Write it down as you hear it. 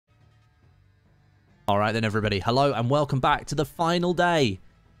All right then, everybody. Hello and welcome back to the final day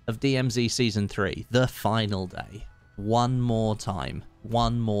of DMZ Season 3. The final day. One more time.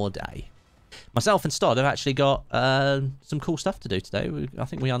 One more day. Myself and Stod have actually got some cool stuff to do today. I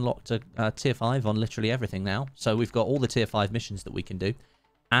think we unlocked a Tier 5 on literally everything now. So we've got all the Tier 5 missions that we can do.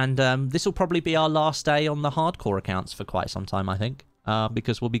 And this will probably be our last day on the hardcore accounts for quite some time, I think.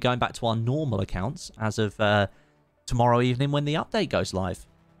 Because we'll be going back to our normal accounts as of tomorrow evening when the update goes live.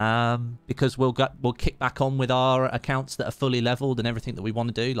 Because we'll kick back on with our accounts that are fully leveled and everything that we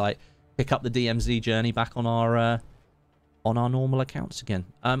want to do, like pick up the DMZ journey back on our normal accounts again.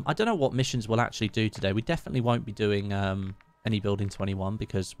 I don't know what missions we'll actually do today. We definitely won't be doing any building 21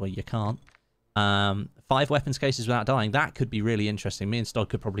 because, well, you can't. 5 weapons cases without dying. That could be really interesting. Me and Stod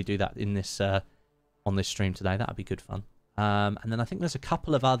could probably do that in this on this stream today. That would be good fun. And then I think there's a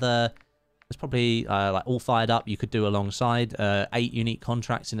couple of other. There's probably like all fired up you could do alongside 8 unique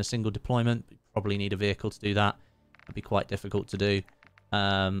contracts in a single deployment. You probably need a vehicle to do that. That'd be quite difficult to do.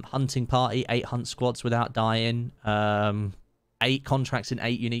 Hunting party, 8 hunt squads without dying. 8 contracts in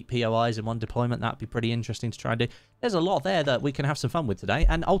 8 unique POIs in one deployment. That'd be pretty interesting to try and do. There's a lot there that we can have some fun with today.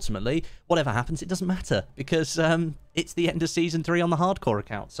 And ultimately, whatever happens, it doesn't matter because it's the end of Season 3 on the hardcore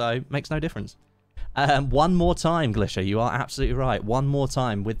account. So it makes no difference. One more time, Glisher. You are absolutely right. One more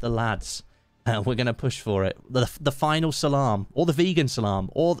time with the lads. We're going to push for it. The final salam, or the vegan salam,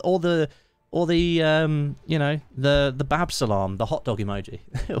 or the you know, the bab salam, the hot dog emoji,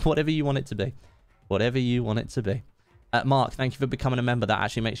 whatever you want it to be, whatever you want it to be. Mark, thank you for becoming a member. That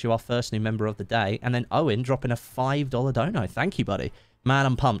actually makes you our first new member of the day. And then Owen dropping a $5 dono. Thank you, buddy. Man,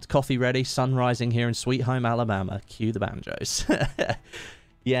 I'm pumped. Coffee ready. Sun rising here in Sweet Home, Alabama. Cue the banjos.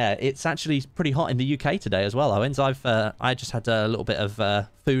 Yeah, it's actually pretty hot in the UK today as well, Owens. I just had a little bit of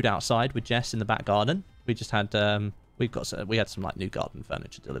food outside with Jess in the back garden. We just had we had some like new garden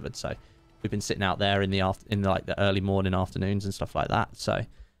furniture delivered, so we've been sitting out there in the early morning, afternoons and stuff like that. So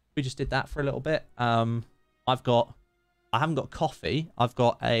we just did that for a little bit. I haven't got coffee. I've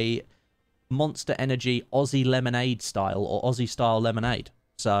got a Monster Energy Aussie lemonade style or Aussie style lemonade.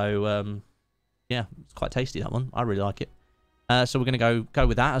 So yeah, it's quite tasty, that one. I really like it. So we're going to go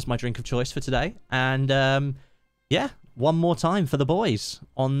with that as my drink of choice for today. And yeah, one more time for the boys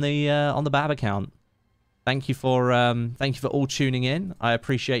on the Bab account. Thank you for all tuning in. I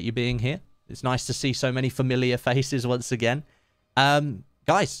appreciate you being here. It's nice to see so many familiar faces once again.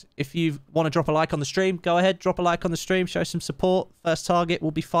 Guys, if you want to drop a like on the stream, go ahead, drop a like on the stream, show some support. First target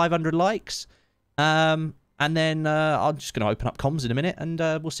will be 500 likes. And then I'm just going to open up comms in a minute and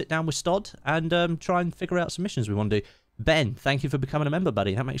we'll sit down with Stod and try and figure out some missions we want to do. Ben, thank you for becoming a member,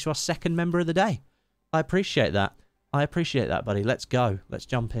 buddy. That makes you our second member of the day. I appreciate that. I appreciate that, buddy. Let's go. Let's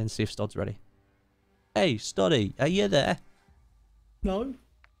jump in, see if Stod's ready. Hey, Stoddy, are you there? No.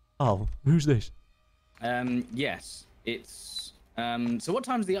 Oh, who's this? Yes, it's... so what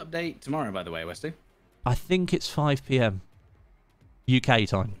time's the update tomorrow, by the way, Westie? I think it's 5 PM. UK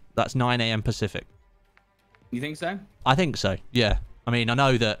time. That's 9 AM Pacific. You think so? I think so, yeah. I mean, I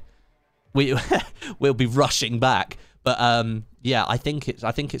know that we'll be rushing back. But yeah, I think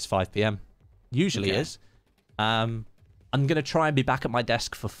it's 5 PM. Usually is. I'm gonna try and be back at my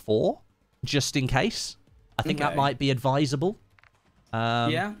desk for 4, just in case. I think that might be advisable.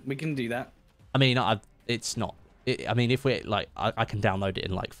 Yeah, we can do that. I mean, it's not. I mean, if we're like, I can download it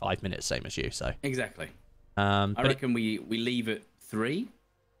in like 5 minutes, same as you. So exactly. I reckon we leave at 3.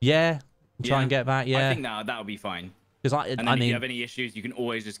 Yeah. Try and get back. Yeah. I think that would be fine. Because and then if you have any issues, you can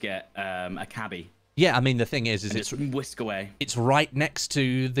always just get a cabbie. Yeah, I mean, the thing is it's whisk away. It's right next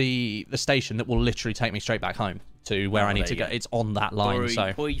to the station that will literally take me straight back home to where I need to go. It's on that line,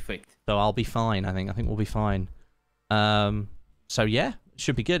 so perfect. So I'll be fine. I think we'll be fine. So yeah,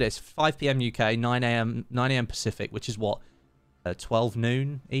 should be good. It's 5 PM UK, 9 AM Pacific, which is what 12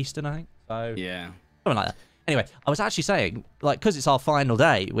 noon Eastern, I think. So yeah, something like that. Anyway, I was actually saying, like, because it's our final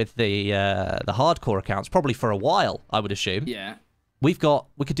day with the hardcore accounts, probably for a while, I would assume. Yeah. We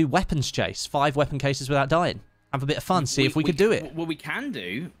could do weapons chase, 5 weapon cases without dying. Have a bit of fun, see if we could do it. Well, we can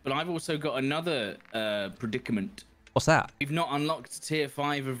do, but I've also got another predicament. What's that? We've not unlocked tier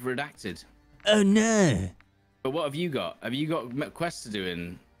 5 of Redacted. Oh no. But what have you got? Have you got quests to do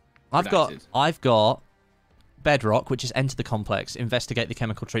in Redacted? I've got Bedrock, which is enter the complex, investigate the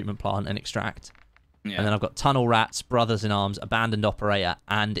chemical treatment plant, and extract. Yeah. And then I've got Tunnel Rats, Brothers in Arms, Abandoned Operator,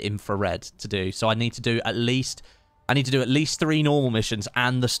 and Infrared to do. So I need to do at least 3 normal missions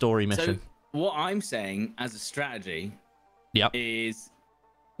and the story mission. So what I'm saying as a strategy is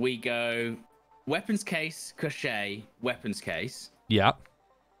we go weapons case, koschei, weapons case. Yeah.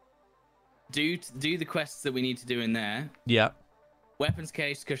 Do the quests that we need to do in there. Yeah. weapons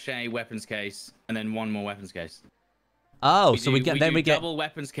case, koschei, weapons case, and then one more weapons case. Oh, so we get double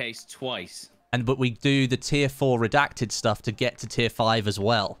weapons case twice. But we do the tier 4 redacted stuff to get to tier 5 as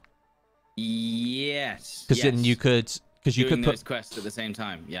well. Yes. Because then you could put those quests at the same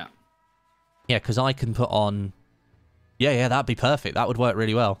time. Yeah. Yeah, because I can put on. Yeah, that'd be perfect. That would work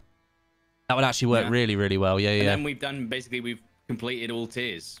really well. That would actually work really, really well. Yeah. And then we've completed all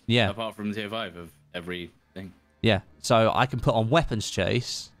tiers. Yeah. Apart from tier 5 of everything. Yeah. So I can put on weapons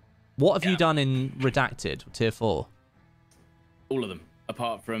chase. What have you done in redacted tier 4? All of them,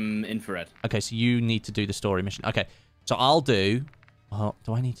 apart from infrared. Okay, so you need to do the story mission. Okay, so I'll do. Oh,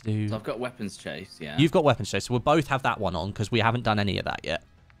 do I need to do? So I've got weapons chase. Yeah. You've got weapons chase. So we'll both have that one on because we haven't done any of that yet.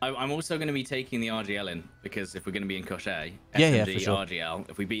 I'm also going to be taking the RGL in because if we're going to be in koschei, SMG, for sure. RGL.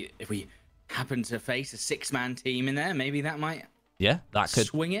 If we happen to face a 6-man team in there, maybe that might. Yeah, that could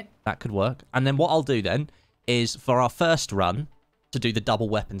swing it. That could work. And then what I'll do then is for our first run to do the double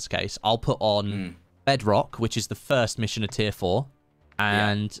weapons case, I'll put on Bedrock, which is the first mission of tier 4,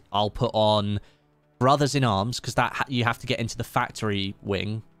 and I'll put on Brothers in Arms because that you have to get into the factory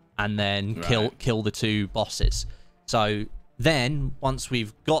wing and then kill the 2 bosses. So then once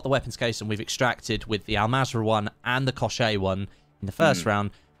we've got the weapons case and we've extracted with the Al Mazrah one and the koschei one in the first round,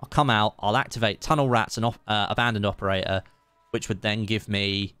 I'll come out, I'll activate Tunnel Rats and Abandoned Operator, which would then give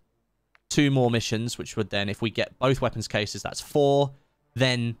me 2 more missions, which would then, if we get both weapons cases, that's 4.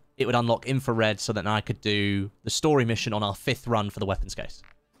 Then it would unlock infrared so that I could do the story mission on our 5th run for the weapons case.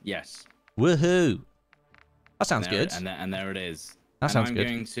 Yes. Woohoo! That sounds good. And there it is. That sounds good.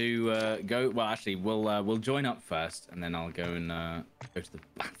 I'm going to go. Well, actually, we'll join up first, and then I'll go and go to the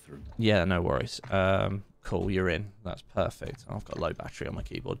bathroom. Yeah, no worries. Cool, you're in. That's perfect. I've got low battery on my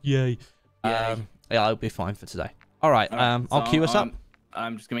keyboard. Yay! Yeah, I'll be fine for today. All right. I'll queue us up.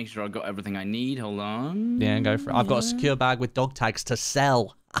 I'm just gonna make sure I've got everything I need. Hold on. Yeah, go for it. I've got a secure bag with dog tags to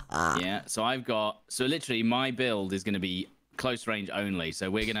sell. Yeah, so literally my build is gonna be close range only. So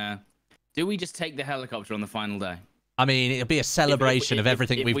we're gonna. Do we just take the helicopter on the final day? I mean, it'll be a celebration of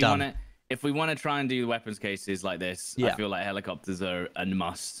everything we've done. If we want to try and do the weapons cases like this, I feel like helicopters are a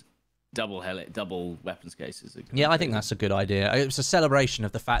must. Double weapons cases. Yeah, I think that's a good idea. It's a celebration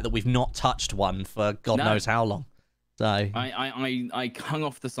of the fact that we've not touched one for God knows how long. So I hung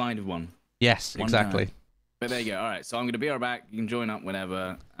off the side of one. Yes, exactly. But there you go. All right, so I'm going to be right back. You can join up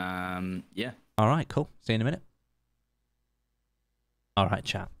whenever. Yeah. All right, cool. See you in a minute. All right,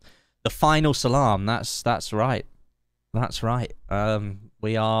 chat. The final salam. That's right. That's right.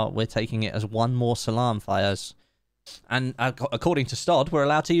 We're taking it as one more salam, Fires. And according to Stod, we're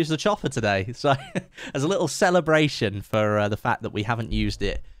allowed to use the chopper today. So as a little celebration for the fact that we haven't used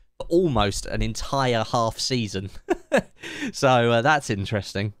it for almost an entire half season. So that's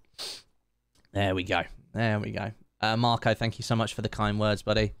interesting. There we go. There we go. Marco, thank you so much for the kind words,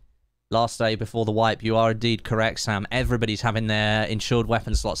 buddy. Last day before the wipe. You are indeed correct, Sam. Everybody's having their insured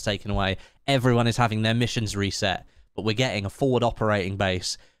weapon slots taken away. Everyone is having their missions reset. But we're getting a forward operating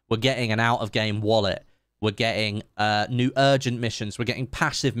base. We're getting an out-of-game wallet. We're getting new urgent missions. We're getting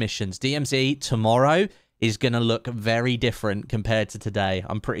passive missions. DMZ tomorrow is going to look very different compared to today.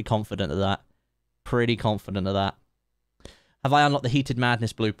 I'm pretty confident of that. Pretty confident of that. Have I unlocked the Heated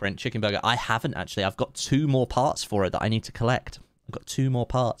Madness blueprint, Chicken Burger? I haven't, actually. I've got 2 more parts for it that I need to collect. I've got 2 more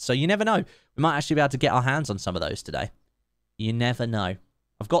parts. So you never know. We might actually be able to get our hands on some of those today. You never know.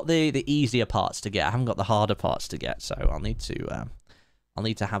 I've got the easier parts to get. I haven't got the harder parts to get. So I'll need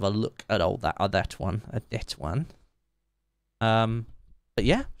to have a look at that one. But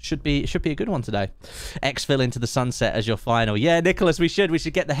yeah, should be a good one today. Exfil into the sunset as your final. Yeah, Nicholas, we should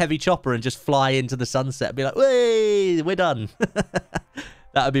get the heavy chopper and just fly into the sunset and be like, "Whey, we're done."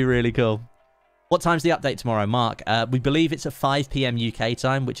 That would be really cool. What time's the update tomorrow, Mark? We believe it's at 5 PM UK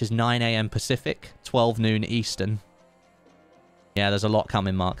time, which is 9 AM Pacific, 12 noon Eastern. Yeah, there's a lot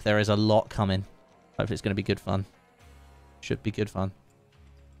coming, Mark. There is a lot coming. Hopefully it's going to be good fun. Should be good fun.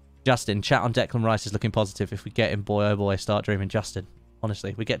 Justin, chat on Declan Rice is looking positive. If we get him, boy, oh boy, start dreaming. Justin,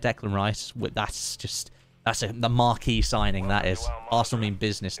 honestly, we get Declan Rice. That's the marquee signing, that is. Arsenal mean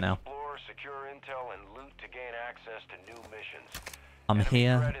business now. I'm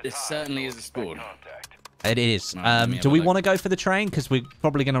here. This certainly is a sport. It is. Do we want to go for the train? Because we're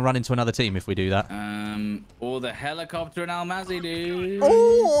probably going to run into another team if we do that. Or the helicopter in Al Mazrah, dude.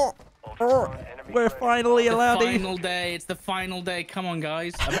 Oh! We're finally allowed in. Final day. It's the final day. Come on,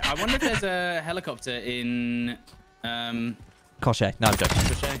 guys. I wonder if there's a helicopter in... Koschei. No, I'm joking.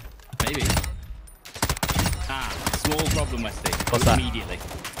 Koschei? Maybe. Small problem, Westie. What's that? Immediately.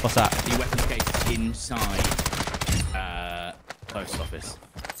 What's that? The weapons case is inside post office.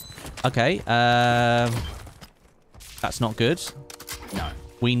 Okay. That's not good. No.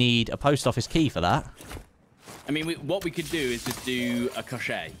 We need a post office key for that. I mean, what we could do is just do a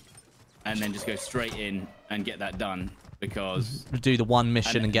koschei and then just go straight in and get that done because... Do the one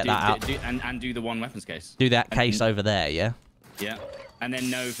mission and get that out. And do the one weapons case. Do that case over there, yeah? Yeah. And then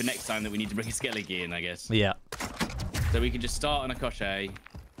know for next time that we need to bring a skelly key in, I guess. Yeah. So we can just start on a koschei.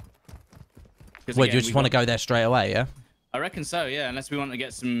 Wait, do you just want to go there straight away, yeah? I reckon so, yeah. Unless we want to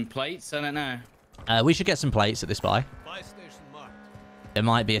get some plates, I don't know. We should get some plates at this buy. There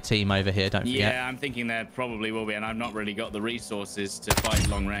might be a team over here, don't forget. Yeah, I'm thinking there probably will be, and I've not really got the resources to fight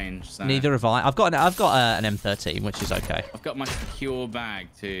long range. So. Neither have I. I've got an M13, which is okay. I've got my secure bag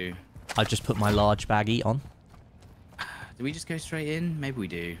too. I've just put my large baggie on. Do we just go straight in? Maybe we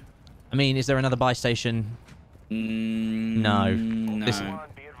do. I mean, is there another buy station? No. No.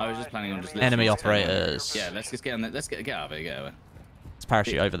 I was just planning on just enemy operators. Yeah, let's just get on there. Let's get out of here. Get over. Let's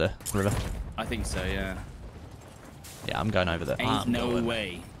parachute over the river. I think so. Yeah. Yeah, I'm going over there. Ain't no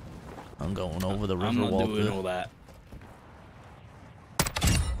way. I'm going over the river. I'm not doing all that.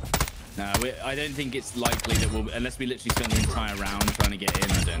 No, I don't think it's likely that we'll, unless we literally spend the entire round trying to get in.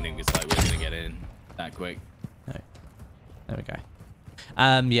 I don't think it's like we're gonna get in that quick. No. There we go.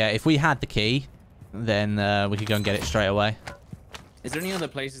 Yeah, if we had the key, then we could go and get it straight away. Is there any other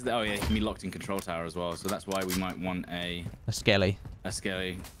places that? Oh yeah, it can be locked in control tower as well. So that's why we might want a skelly. A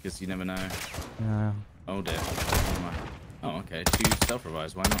skelly, because you never know. No. Oh dear. Oh, okay. Choose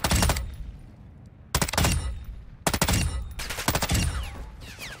self-revive. Why not?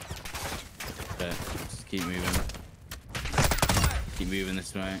 Okay, just keep moving. Keep moving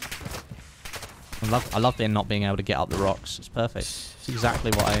this way. I love not being able to get up the rocks. It's perfect. It's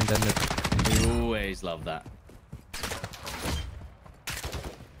exactly what I intended. We always love that.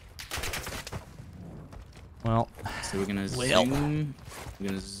 Well, so we're gonna zoom. We're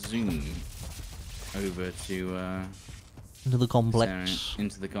gonna zoom over to into the complex.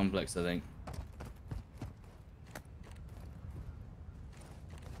 Into the complex, I think.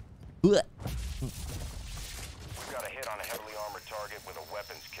 Got a hit on a heavily armored target with a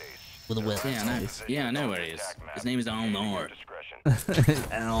weapons case. With a weapons case. Yeah, I know where he is. His name is Elnar.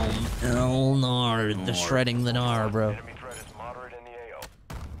 Elnar, the shredding the Nar, bro. Enemy threat is moderate in the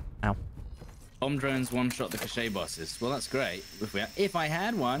AO. Ow. Bomb drones one-shot the koschei bosses. Well, that's great. If I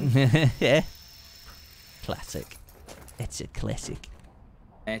had one. Yeah. Classic. It's a classic.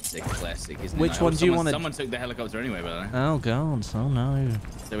 It's a classic, isn't it? Which one do you want to... Someone took the helicopter anyway, by the way. Oh, God. Oh, no.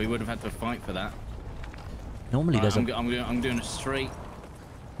 So we would have had to fight for that. Normally there's I'm doing a straight...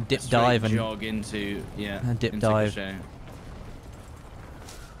 Dip dive and... jog into... Yeah, dip dive.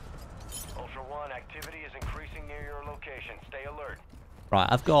 Ultra One, activity is increasing near your location. Stay alert. Right,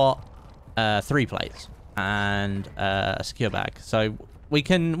 I've got 3 plates and a secure bag. So... We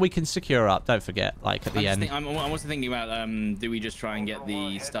can secure up. Don't forget, like at the end. I'm also thinking about do we just try and get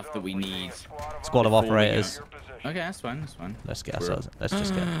the stuff that we need? Squad of operators. Okay, that's fine. That's fine. Let's get ourselves. Let's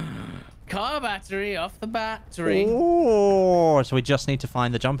just get. Car battery off the battery. Oh, so we just need to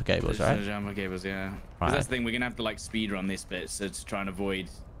find the jumper cables, right? The jumper cables, yeah. Right. That's the thing. We're gonna have to like speed run this bit, so to try and avoid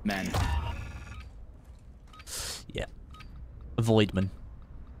men. Yeah. Avoid men.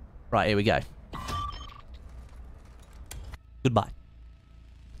 Right, here we go. Goodbye.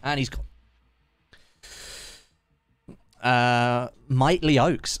 And he's gone. Mightly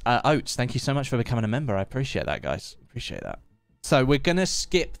Oats, thank you so much for becoming a member. I appreciate that, guys. Appreciate that. So we're going to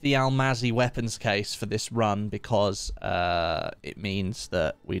skip the Almazi weapons case for this run because it means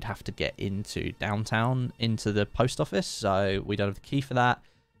that we'd have to get into downtown, into the post office. So we don't have the key for that.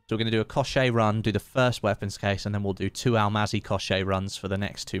 So we're going to do a koschei run, do the first weapons case, and then we'll do 2 Almazi koschei runs for the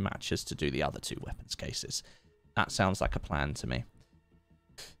next 2 matches to do the other 2 weapons cases. That sounds like a plan to me.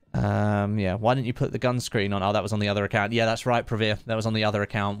 Yeah, why didn't you put the gun screen on? Oh, that was on the other account. Yeah, that's right, Pravir. That was on the other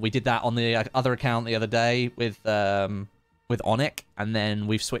account. We did that on the other account the other day with Onic, and then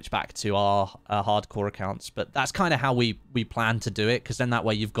we've switched back to our hardcore accounts. But that's kind of how we plan to do it, because then that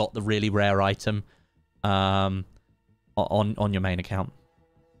way you've got the really rare item on your main account.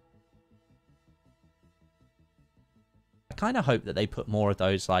 I kind of hope that they put more of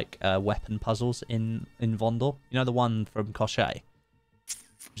those like weapon puzzles in Vondel. You know, the one from Koschei?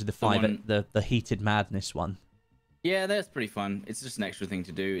 Which is the heated madness one. Yeah, that's pretty fun. It's just an extra thing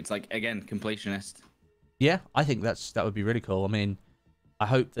to do. It's like, again, completionist. Yeah, I think that would be really cool. I mean, I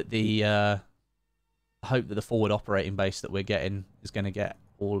hope that the forward operating base that we're getting is going to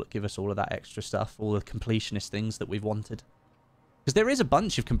give us all of that extra stuff, all the completionist things that we've wanted. Because there is a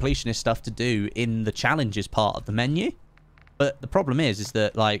bunch of completionist stuff to do in the challenges part of the menu, but the problem is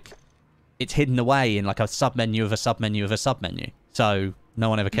that like it's hidden away in like a submenu of a submenu of a submenu. So no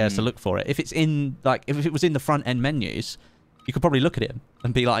one ever cares to look for it. If it's in if it was in the front end menus, You could probably look at it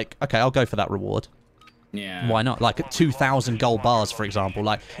and be like, okay, I'll go for that reward. Yeah. Why not? Like 2,000 gold bars, for example.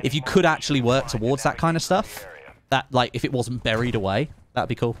 Like, if you could actually work towards that kind of stuff, that, like, if it wasn't buried away, that'd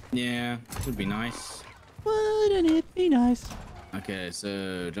be cool. Yeah, would be nice. Wouldn't it be nice? Okay,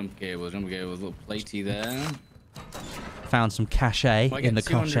 so jump cables, a little platey there. Found some cachet in the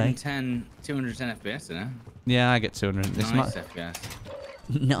koschei. 210 FPS in it. Yeah, I get 200. It's Nice FPS.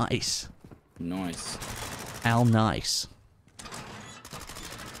 Nice. Nice. How nice.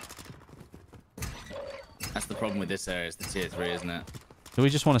 That's the problem with this area, it's the tier 3, isn't it? Do we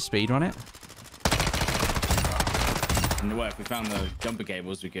just want to speedrun it? And what, if we found the jumper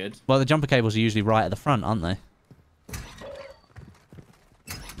cables, we could. Well, the jumper cables are usually right at the front, aren't they?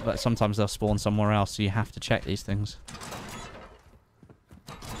 But sometimes they'll spawn somewhere else, so you have to check these things.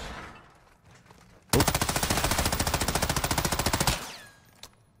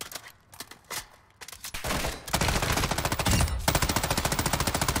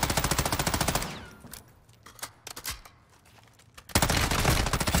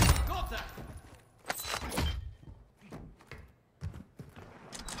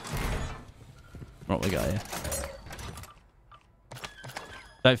 What we got here?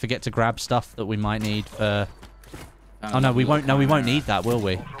 Don't forget to grab stuff that we might need for... Oh no, we won't. No, we won't need that, will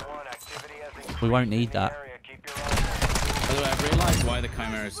we? We won't need that. By the way, I've realised why the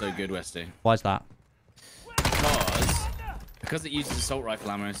Chimera is so good, Westie. Why's that? Because it uses assault rifle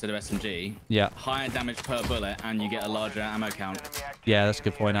ammo instead of SMG. Yeah. Higher damage per bullet, and you get a larger ammo count. Yeah, that's a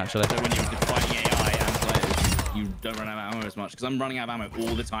good point, actually. So when you're fighting AI and players, you don't run out of ammo as much. Because I'm running out of ammo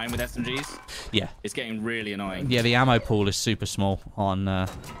all the time with SMGs. Yeah. It's getting really annoying. Yeah, the ammo pool is super small on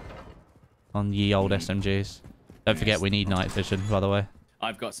ye old SMGs. Don't forget we need night vision, by the way.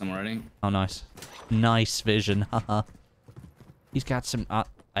 I've got some already. Oh, nice. Nice vision, haha. He's got some...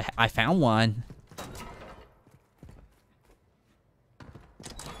 I found one.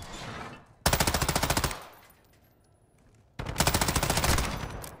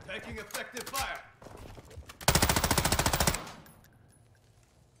 Taking effective fire.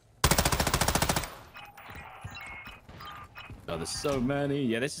 Oh, there's so many.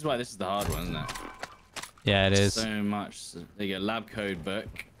 Yeah, this is why this is the hard one, isn't it? Yeah, it is. So much. There you go, lab code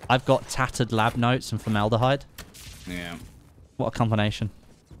book. I've got tattered lab notes and formaldehyde. Yeah. What a combination.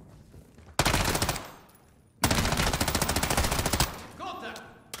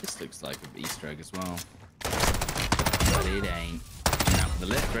 This looks like an Easter egg as well. But it ain't. Now for the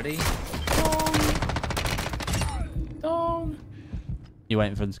lift, ready? Dong! Dong! You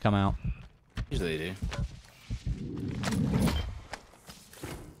waiting for them to come out? Usually they do.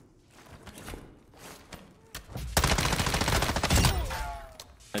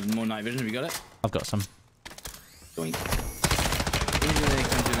 More night vision, have you got it? I've got some. Doink. Usually they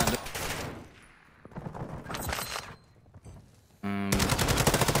come through that door.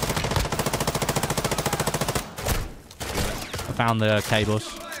 I found the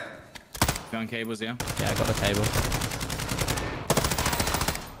cables. Found cables, yeah? Yeah, I got the cables.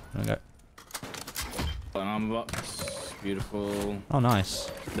 There we go. Got an armor box. Beautiful. Oh,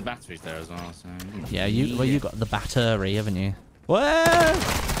 nice. The battery's there as well, so... Yeah, you got the battery, haven't you? Whoa!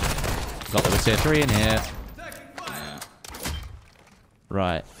 Got the tier 3 in here. Yeah.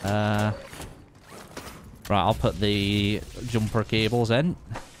 Right, right, I'll put the jumper cables in.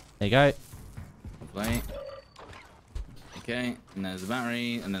 There you go. Play. Okay, and there's the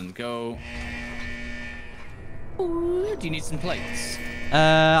battery, and then go. Ooh, do you need some plates?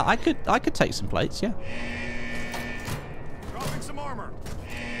 I could take some plates, yeah. Dropping some armor.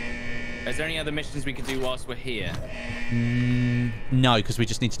 Is there any other missions we could do whilst we're here? No, because we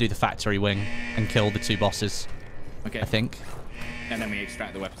just need to do the factory wing and kill the 2 bosses. Okay. I think. And then we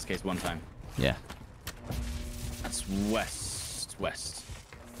extract the weapons case one time. Yeah. That's west.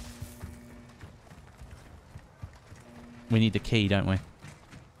 We need the key, don't we?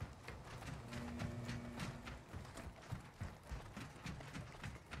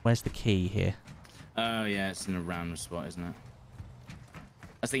 Where's the key here? Oh yeah, it's in a random spot, isn't it? I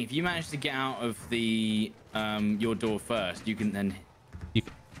was thinking, if you manage to get out of the your door first, you can then. You.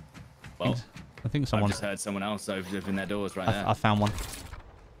 Well, I think I've someone. just heard someone else open their doors right there. I found one.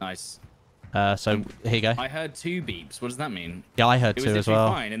 Nice. So here you go. I heard 2 beeps. What does that mean? Yeah, I heard It 2 was as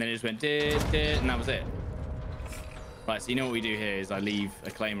well. fine, and then it just went dit, dit, and that was it. Right, so you know what we do here is I leave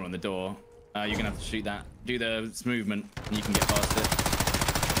a claimer on the door. You're gonna have to shoot that. Do the movement, and you can get past it.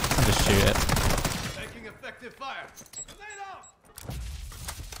 I'll just shoot it. Taking effective fire. Lay down.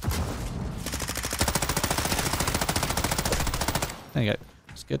 There you go.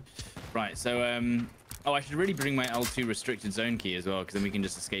 It's good. Right, so Oh, I should really bring my L2 restricted zone key as well, because then we can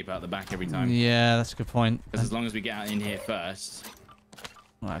just escape out the back every time. Yeah, that's a good point. Because as long as we get out in here first.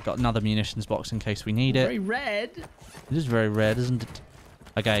 Right, I've got another munitions box in case we need it. Very red. It is very red, isn't it?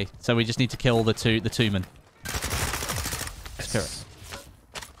 Okay, so we just need to kill the two men. That's correct.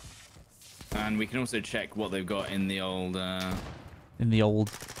 And we can also check what they've got in the old...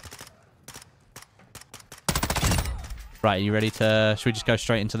 Right, are you ready to... Should we just go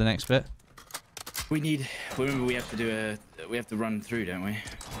straight into the next bit? We need... Remember, we have to do we have to run through, don't we?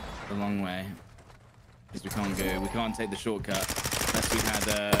 The long way. Because we can't go... We can't take the shortcut unless we had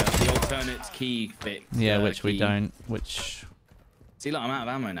the alternate key fix. Yeah, which we don't. Which... See, look, I'm out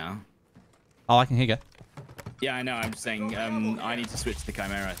of ammo now. Oh, I can hear you. Yeah, I know. I'm just saying I need to switch to the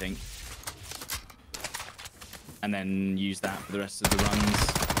Chimera, I think. And then use that for the rest of the runs.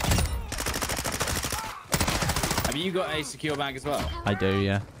 Have you got a secure bag as well? I do,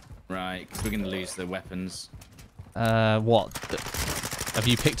 yeah. Right, because we're going to lose the weapons. What? Have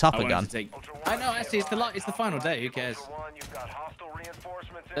you picked up a gun? I know, actually, it's the final day. Who cares?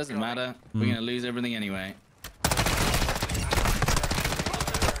 Doesn't matter. We're going to lose everything anyway.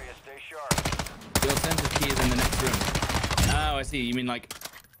 The alternative key is in the next room. Oh, I see. You mean like...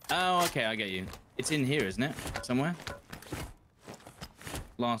 Oh, okay, I get you. It's in here, isn't it? Somewhere?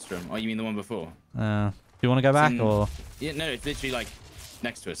 Last room. Oh, you mean the one before? Do you want to go back, or...? Yeah, no, it's literally like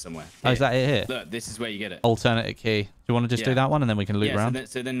next to us somewhere. Oh, is that it here? Look, this is where you get it. Alternate key. Do you want to just do that one, and then we can loot around?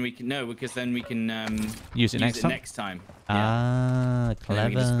 So then we can... No, because then we can... use it next time? Ah, clever.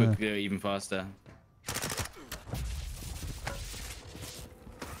 And then we can just quickly go even faster.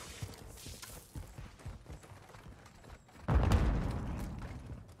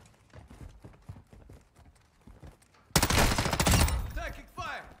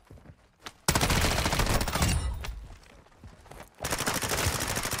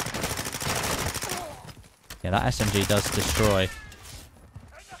 Yeah, that SMG does destroy.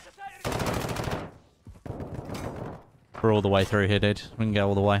 We're all the way through here, dude. We can go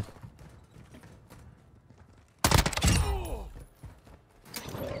all the way.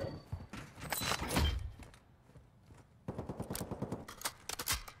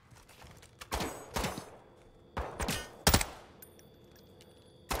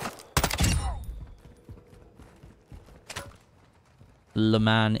 Le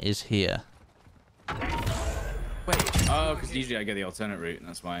Man is here. Wait, oh, because usually I go the alternate route, and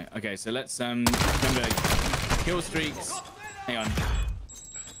that's why. Okay, so let's remember kill streaks. Hang on.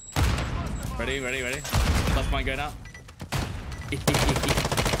 Ready? Last mine going up.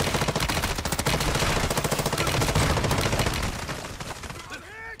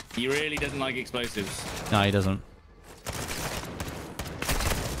 He really doesn't like explosives. No, he doesn't.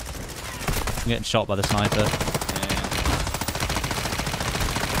 I'm getting shot by the sniper.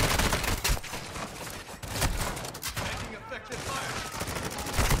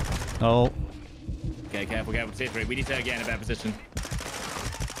 Oh. Okay, careful. Tier 3. We need to get in a better position.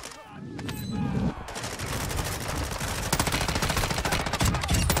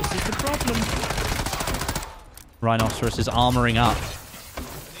 This is the problem. Rhinoceros is armoring up.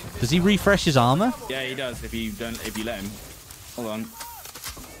 Does he refresh his armor? Yeah, he does if you let him. Hold on.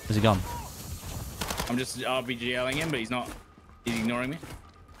 Has he gone? I'm just RBGLing him, but he's not. He's ignoring me.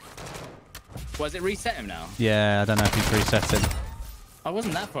 Was it reset him now? Yeah, I don't know if he's reset it. I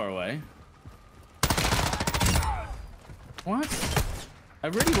wasn't that far away. What? I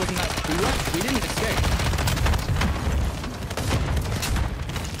really wasn't that... We didn't escape.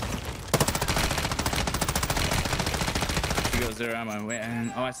 We got 0 ammo. Wait,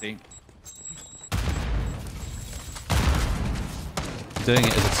 oh, I see. Doing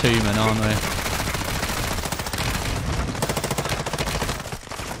it as a two-man, aren't we?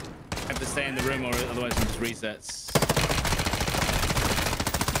 I have to stay in the room, or otherwise it just resets.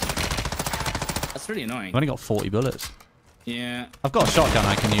 That's really annoying. I've only got 40 bullets. Yeah. I've got a shotgun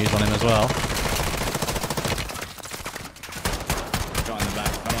I can use on him as well. Shot in the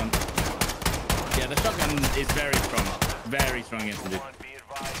back. Come on. Yeah, the shotgun is very strong. Very strong against the dude.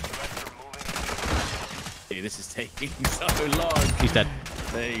 Dude, this is taking so long. He's dead.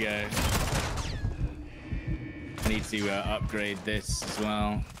 There you go. I need to upgrade this as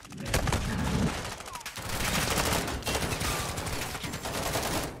well.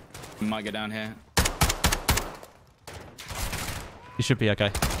 Might go down here. You should be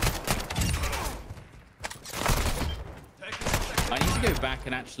okay. I need to go back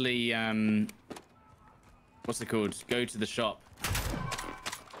and actually, what's it called? Go to the shop.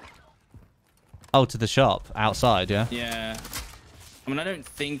 Oh, to the shop outside, yeah? Yeah. I mean, I don't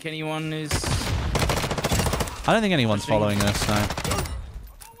think anyone is... I don't think anyone's following us, no.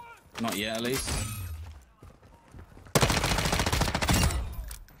 Not yet, at least.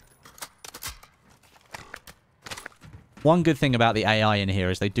 One good thing about the AI in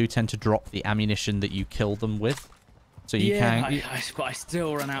here is they do tend to drop the ammunition that you kill them with. So you can... But I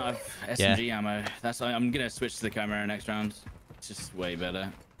still run out of SMG ammo. That's why I'm going to switch to the Chimera next round. It's just way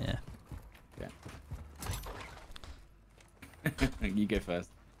better. Yeah. You go first.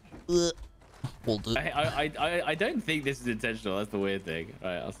 We'll do. I don't think this is intentional. That's the weird thing. All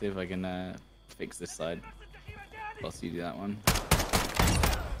right, I'll see if I can fix this side. Whilst you do that one.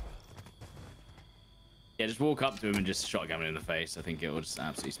 Yeah, just walk up to him and just shotgun him in the face. I think it will just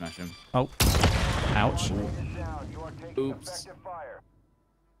absolutely smash him. Oh. Ouch. Oops.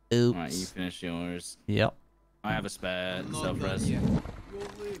 Oops. Alright, you finish yours. Yep. I have a spare self-res.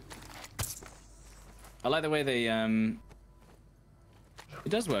 I like the way they it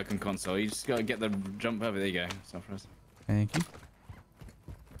does work on console. You just gotta get the jump perfect. There you go. Self-res. Thank you.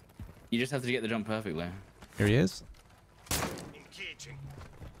 You just have to get the jump perfectly. Here he is.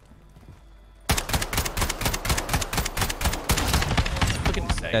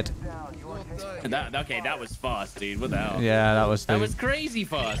 Dead. That was fast, dude. What the hell? Yeah, that was crazy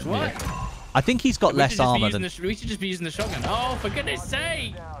fast. What? Yeah. I think he's got less armor than... We should just be using the shotgun. Oh, for goodness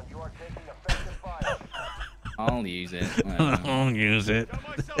sake! I'll use it. I'll use it.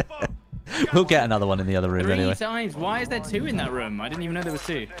 We'll get another one in the other room anyway. 3 times. Why is there 2 in that room? I didn't even know there was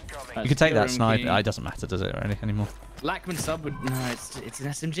 2. You can take that sniper. It doesn't matter, does it, really, anymore? Lackman sub would... No, it's an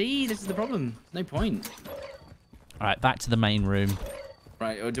SMG. This is the problem. No point. All right, back to the main room.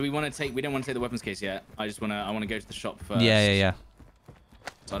 Right, or do we want to take... We don't want to take the weapons case yet. I want to go to the shop first. Yeah.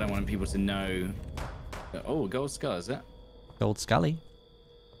 So I don't want people to know... Oh, a gold skull, is it? Gold Scully.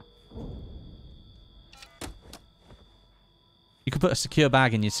 You could put a secure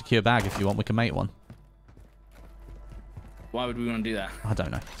bag in your secure bag if you want. We can make one. Why would we want to do that? I don't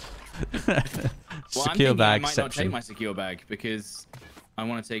know. Well, secure bag I might section. not take my secure bag because I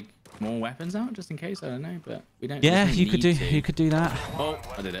want to take more weapons out just in case. I don't know, but we don't. Yeah, we don't you could do. need to. You could do that. Oh,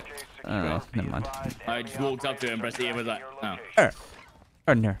 I did it. Oh, never mind. I just walked up to him, pressed E, and was like, oh.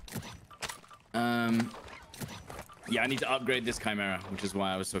 No. Yeah, I need to upgrade this Chimera, which is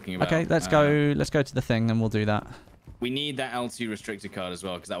why I was talking about. Okay, let's go. Let's go to the thing, and we'll do that. We need that L2 restricted card as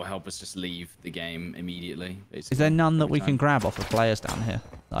well, because that will help us just leave the game immediately. Basically, is there none that we can grab off of players down here,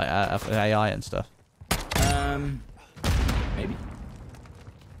 like of AI and stuff? Maybe.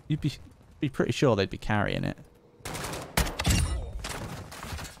 You'd be pretty sure they'd be carrying it.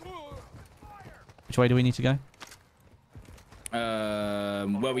 Which way do we need to go?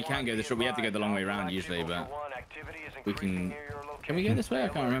 Well, we can go this way. We have to go the long way around usually, but we can. Can we go this way? I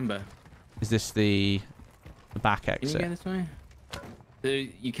can't remember. Is this the back exit? Can you go this way? So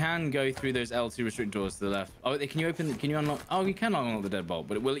you can go through those L2 restrict doors to the left. Oh, can you open? Can you unlock? Oh, you can unlock the deadbolt,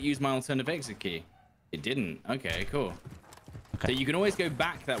 but will it use my alternative exit key? It didn't. Okay, cool. Okay. So you can always go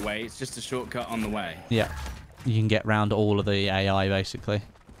back that way. It's just a shortcut on the way. Yeah. You can get round all of the AI basically.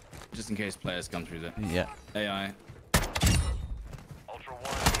 Just in case players come through there. Yeah. AI.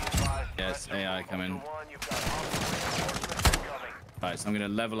 Yes, AI coming. Alright, so I'm going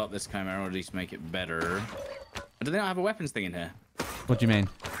to level up this Chimera, or at least make it better. But do they not have a weapons thing in here? What do you mean?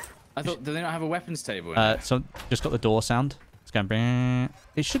 I thought, do they not have a weapons table in here? So just got the door sound. It's going... Bing.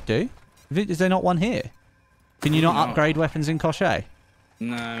 It should do. Is there not one here? Can you not upgrade weapons in koschei?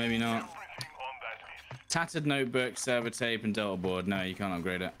 No, maybe not. Tattered notebook, server tape, and delta board. No, you can't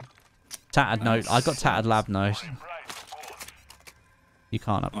upgrade it. Tattered note. I got tattered lab note. You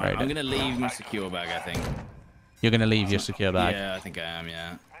can't upgrade I'm it. going to leave my secure bag, I think. You're going to leave your secure bag? Yeah, I think I am,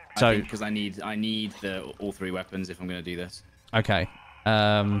 yeah. So, because I need all 3 weapons if I'm going to do this. Okay.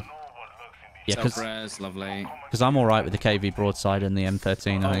 Yeah, self-res, lovely. Because I'm all right with the KV broadside and the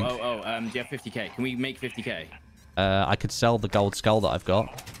M13, I think. Do you have 50k? Can we make 50k? I could sell the gold skull that I've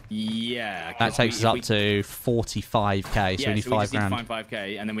got. Yeah. That takes us up to 45k, so we need 5 grand. Need to find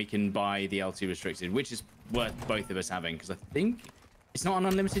 5k, and then we can buy the L2 restricted, which is worth both of us having, because I think it's not an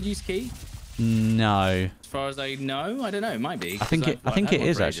unlimited use key. No. As far as I know, I don't know. It might be. I think it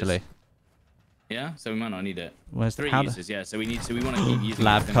is actually. Yeah, so we might not need it. Where's 3 uses? Yeah, so we want to keep using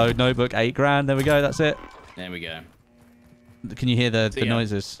lab code notebook 8 grand. There we go. That's it. There we go. Can you hear the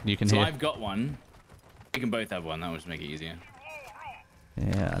noises? You can hear. So I've got one. We can both have one. That would just make it easier.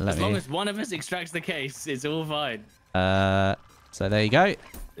 Yeah. As long as one of us extracts the case, it's all fine. So there you go.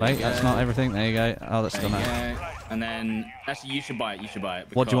 Wait, that's not everything. There you go. Oh, that's still not. And then actually, you should buy it. You should buy it.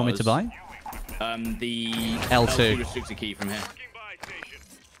 What do you want me to buy? The L2 restricted key from here.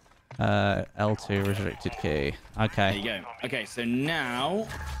 L2 restricted key. Okay. There you go. Okay, so now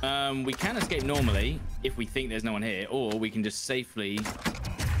we can escape normally if we think there's no one here, or we can just safely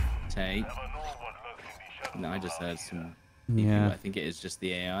take. No, I just heard some. Yeah. I think it is just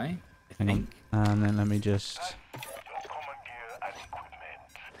the AI. I Hang think. on. And then let me just.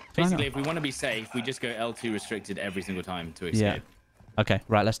 Basically, if we want to be safe, we just go L2 restricted every single time to escape. Yeah. Okay,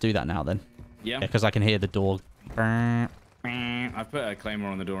 right, let's do that now then. Yeah? Because I can hear the door. I've put a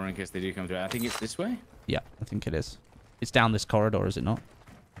claymore on the door in case they do come through. I think it's this way. Yeah, I think it is. It's down this corridor, is it not?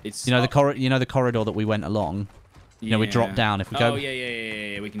 It's the corridor that we went along. You know, we drop down if we go. Oh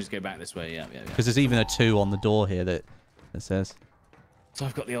yeah. We can just go back this way. Yeah. Because there's even a 2 on the door here that says. So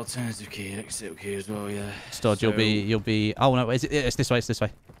I've got the alternative key, exit key as well. Yeah. Stod, so... you'll be. Oh no, it's this way. It's this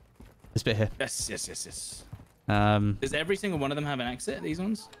way. This bit here. Yes. Does every single one of them have an exit? These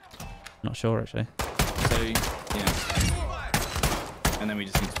ones? Not sure actually. So yeah. And then we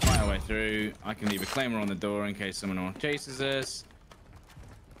just need to fight our way through. I can leave a claymore on the door in case someone chases us.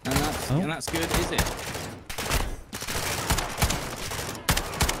 And that's good, is it?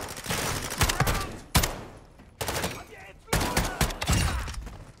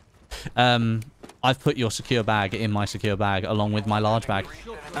 I've put your secure bag in my secure bag along with my large bag.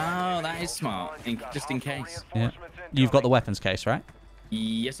 Oh, that is smart. Just in case. Yeah. You've got the weapons case, right?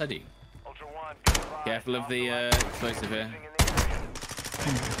 Yes, I do. Careful of the explosive here.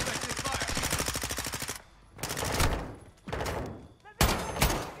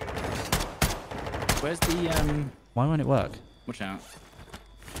 Where's the Why won't it work? Watch out.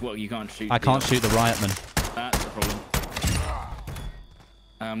 Well, you can't shoot. I can't shoot the riotman. That's the problem.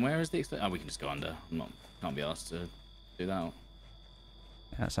 Where is the explosive? Oh, we can just go under. Can't be asked to do that.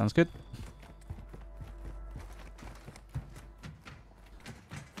 Yeah, that sounds good.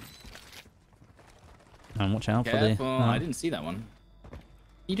 And watch out Careful. for the. I didn't see that one.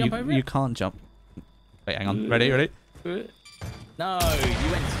 You jump over it? You can't jump. Wait, hang on. Ready? No,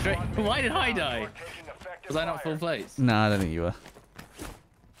 you went straight. Why did I die? Was I not full place? No, I don't think you were.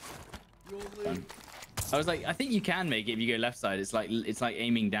 I was like, I think you can make it if you go left side. It's like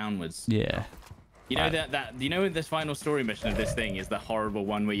aiming downwards. Yeah. You know you know this final story mission of this thing is the horrible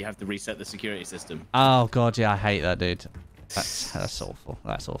one where you have to reset the security system. Oh god, yeah, I hate that, dude. That's awful.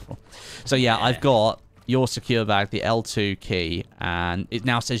 That's awful. So yeah, I've got your secure bag, the L2 key, and it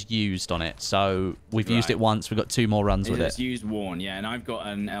now says used on it. So we've used it once. We've got 2 more runs with it. It's used worn, yeah, and I've got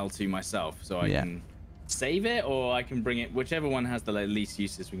an L2 myself, so I can save it or I can bring it. Whichever one has the least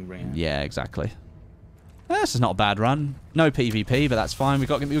uses, we can bring it. Yeah, exactly. This is not a bad run. No PvP, but that's fine. We've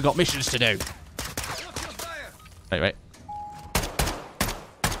got missions to do. Wait.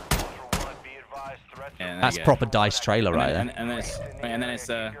 Yeah, that's proper dice trailer right there. And then it's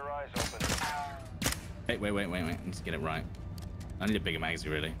Wait. Let's get it right. I need a bigger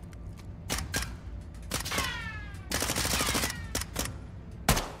magazine, really.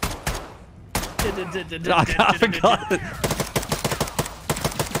 I forgot.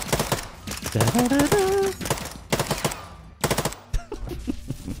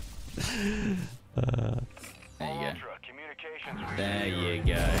 There you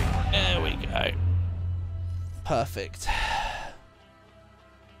go. There we go. Perfect.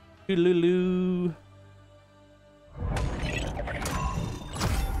 Lulu.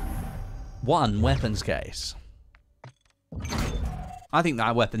 1 weapons case. I think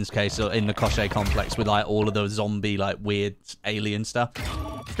that weapons case in the koschei complex with like all of those zombie like weird alien stuff.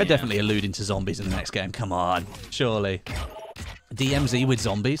 They're definitely alluding to zombies in the next game. Come on, surely. DMZ with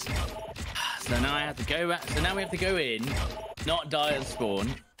zombies. So now I have to go back. So now we have to go in, not die and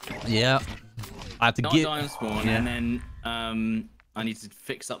spawn. Yeah. I have to not die and spawn, and then I need to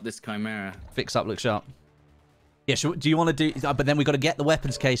fix up this chimera. Fix up, look sharp. Yeah, do you want to do... But then we've got to get the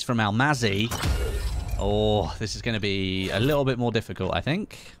weapons case from our Mazzy. Oh, this is going to be a little bit more difficult, I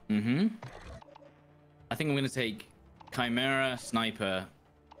think. Mm-hmm. I think I'm going to take chimera, sniper,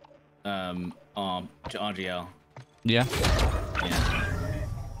 RGL. Yeah? Yeah.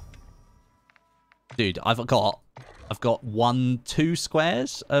 Dude, I've got 2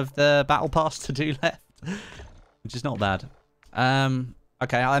 squares of the battle pass to do left, which is not bad.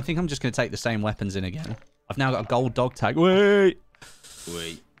 Okay, I think I'm just going to take the same weapons in again. I've now got a gold dog tag. Wait.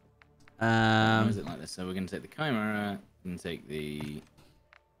 How is it like this? So we're going to take the chimera and take the...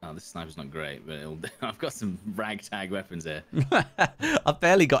 Oh, this sniper's not great, but I've got some ragtag weapons here. I've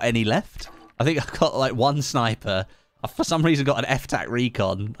barely got any left. I think I've got like 1 sniper. I've for some reason got an F-tac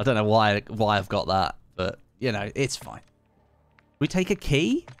recon. I don't know why I've got that, but you know, it's fine. We take a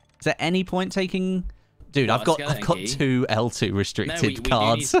key? Is there any point taking... Dude, I've got 2 L2 restricted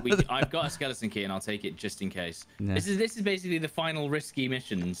cards. I've got a skeleton key, and I'll take it just in case. Yeah. This is basically the final risky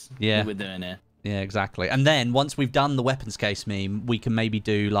missions that we're doing here. Yeah, exactly. And then once we've done the weapons case meme, we can maybe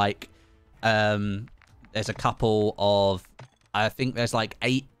do like, there's a couple of, I think there's like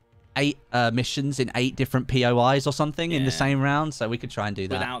 8 missions in 8 different POIs or something in the same round. So we could try and do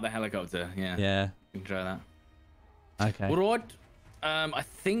that without the helicopter. Yeah. Yeah. We can try that. Okay. All right. I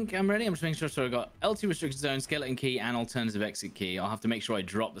think I'm ready. I'm just making sure. So I got L2 restricted zone, skeleton key, and alternative exit key. I'll have to make sure I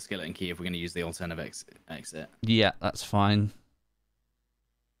drop the skeleton key if we're going to use the alternative exit. Yeah, that's fine.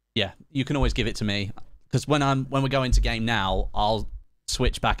 Yeah, you can always give it to me because when we go into game now, I'll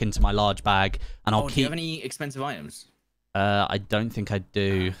switch back into my large bag and I'll keep. Do you have any expensive items? I don't think I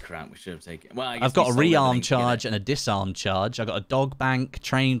do. Oh, crap, we should have taken. Well, I guess I've got a rearm charge and a disarm charge. I got a dog bank,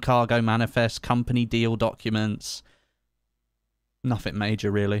 train cargo manifest, company deal documents. Nothing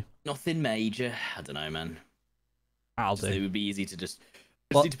major, really. Nothing major. I don't know, man. I'll do. It would be easy to just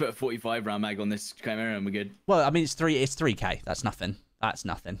need to put a 45 round mag on this camera and we're good. Well, I mean, it's 3K. That's nothing. That's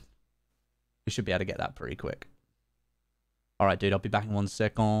nothing. We should be able to get that pretty quick. All right, dude. I'll be back in 1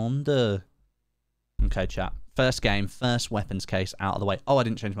 second. Okay, chat. First game, first weapons case out of the way. Oh, I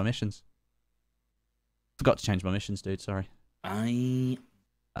didn't change my missions. Forgot to change my missions, dude. Sorry.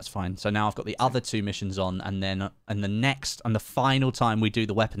 That's fine. So now I've got the other 2 missions on, and then the final time we do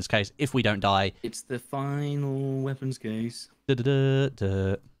the weapons case, if we don't die, it's the final weapons case. Okay,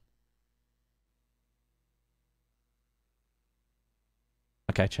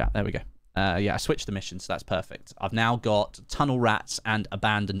 chat. There we go. Yeah, I switched the missions. So that's perfect. I've now got tunnel rats and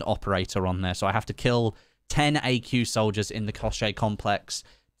abandoned operator on there, so I have to kill 10 AQ soldiers in the koschei complex,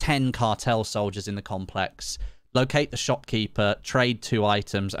 10 cartel soldiers in the complex. Locate the shopkeeper, trade 2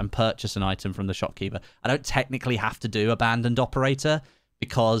 items, and purchase an item from the shopkeeper. I don't technically have to do abandoned operator,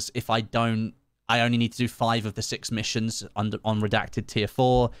 because if I don't, I only need to do 5 of the 6 missions on redacted tier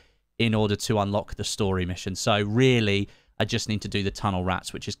 4 in order to unlock the story mission. So really, I just need to do the tunnel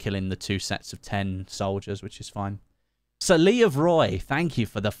rats, which is killing the 2 sets of 10 soldiers, which is fine. So Lee of Roy, thank you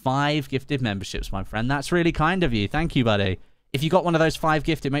for the 5 gifted memberships, my friend. That's really kind of you. Thank you, buddy. If you got one of those 5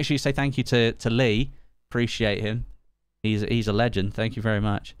 gifted, make sure you say thank you to Lee. Appreciate him. He's a legend. Thank you very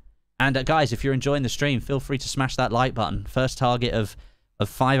much. And guys, if you're enjoying the stream, feel free to smash that like button. First target of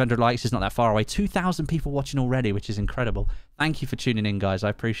 500 likes is not that far away. 2,000 people watching already, which is incredible. Thank you for tuning in, guys. I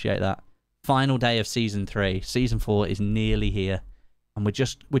appreciate that. Final day of season 3. Season 4 is nearly here, and we're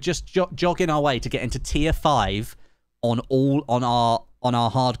just jogging our way to get into tier 5 on our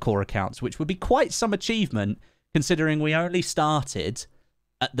hardcore accounts, which would be quite some achievement considering we only started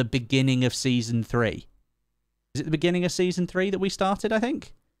at the beginning of season 3. Is it the beginning of season 3 that we started, I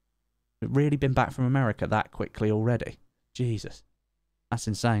think? We've really been back from America that quickly already. Jesus. That's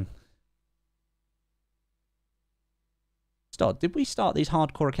insane. Did we start these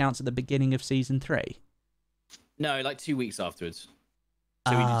hardcore accounts at the beginning of season 3? No, like 2 weeks afterwards.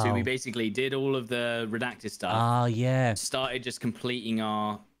 So we basically did all of the redacted stuff. Oh, yeah. Started just completing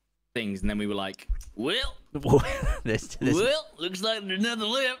our things, and then we were like, well, looks like there's nothing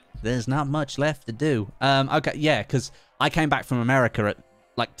left. There's not much left to do. Okay, yeah, because I came back from America at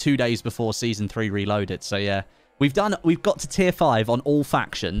like 2 days before season 3 reloaded. So yeah, we've got to tier 5 on all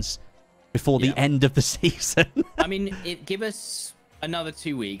factions before the end of the season. I mean, give us another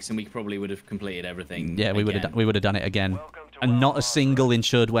 2 weeks, and we probably would have completed everything. Yeah, we would have done it again, and not a single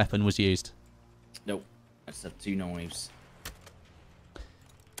insured weapon was used. Nope, I just have 2 knives.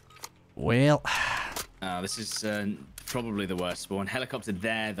 Well, this is probably the worst spawn. Helicopter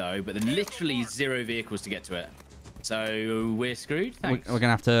there though, but there are literally 0 vehicles to get to it. So we're screwed. Thanks. We're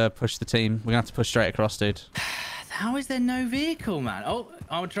gonna have to push the team. We're gonna have to push straight across, dude. How is there no vehicle, man? Oh,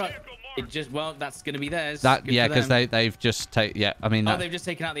 I'll try. It just that's gonna be theirs. Yeah, because they've just I mean. They've just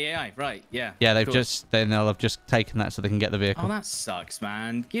taken out the AI, right? Yeah. Yeah, they'll have just taken that so they can get the vehicle. Oh, that sucks,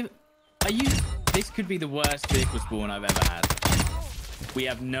 man. This could be the worst vehicle spawn I've ever had. We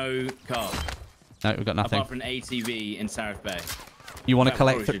have no car. No, we've got nothing. Apart from an ATV in Sarif Bay. You want to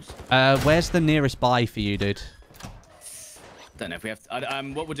collect? Where's the nearest buy for you, dude? Don't know if we have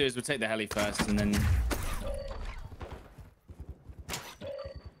to. What we'll do is we'll take the heli first, and then.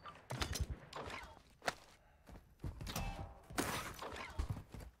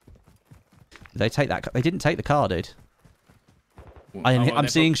 Did they take that? They didn't take the car, dude. I'm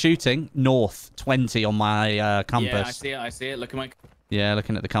seeing shooting north 20 on my compass. Yeah, I see it. Look at my. Yeah,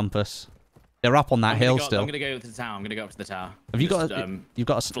 looking at the compass. They're up on that hill still. I'm gonna go to the tower. I'm gonna go up to the tower. Have you got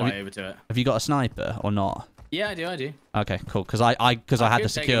a fly over to it? Have you got a sniper or not? Yeah, I do. Okay, cool. Because I had the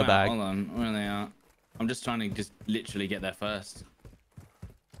secure bag. Hold on, where they are? I'm just trying to just literally get there first.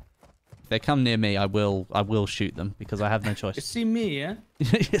 If they come near me, I will shoot them because I have no choice. You see me, yeah?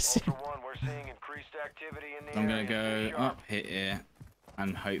 Yes. I'm gonna go up here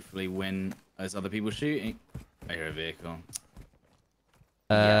and hopefully win as other people shooting. I hear a vehicle.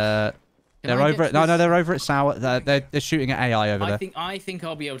 They're over at they're over at Sour. They're shooting at AI over there. I think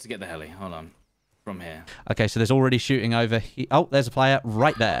I'll be able to get the heli. Hold on, from here. Okay, so there's already shooting over here. Oh, there's a player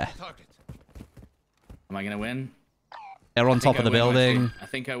right there. Am I gonna win? They're on top of the building. I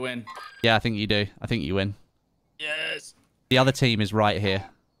think I win. Yeah, I think you do. I think you win. Yes. The other team is right here.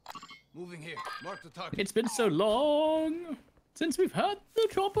 Moving here. Mark the target. It's been so long since we've had the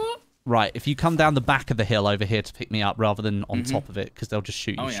chopper. Right, if you come down the back of the hill over here to pick me up rather than on top of it, because they'll just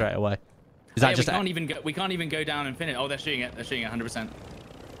shoot you straight away. Is that just... we can't even go down and finish. Oh, they're shooting it. They're shooting it 100%.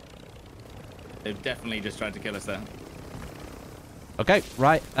 They've definitely just tried to kill us there. Okay,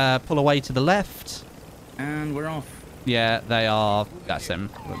 right. Pull away to the left. And we're off. Yeah, they are. That's them.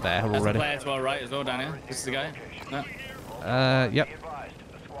 They're there That's already. a player to our right as well, down here. This is the guy. No. Yep.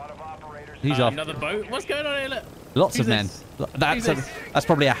 He's off. Another boat. What's going on here? Look. Lots of men. That's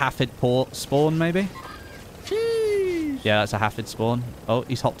probably a Hafid port spawn, maybe. Jeez. Yeah, that's a Hafid spawn. Oh,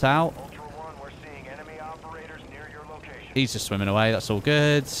 he's hopped out. He's just swimming away. That's all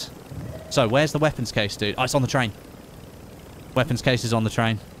good. So, where's the weapons case, dude? Oh, it's on the train. Weapons case is on the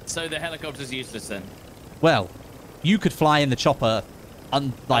train. So the helicopter's useless then? Well, you could fly in the chopper,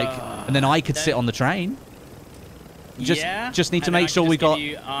 and then I could sit on the train. Just need to make sure we got...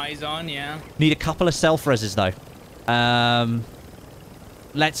 you eyes on, yeah. Need a couple of self-reses, though.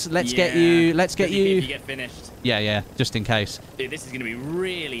 Let's get you... Let's get you... If you get finished. Yeah, just in case. Dude, this is going to be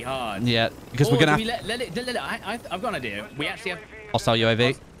really hard. Yeah, because we're going to have... I've got an idea. We actually have... Hostile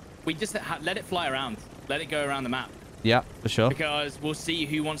UAV. We just let it fly around. Let it go around the map. Yeah, for sure. Because we'll see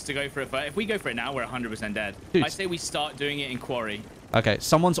who wants to go for it first. If we go for it now, we're 100% dead. Dude. I say we start doing it in quarry. Okay,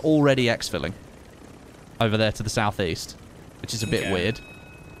 someone's already exfilling over there to the southeast, which is a bit weird.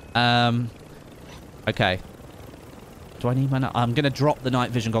 Okay. Do I need my... I'm going to drop the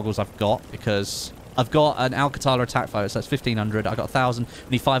night vision goggles I've got because I've got an Alcatala attack fighter, so that's 1,500. I got 1,000.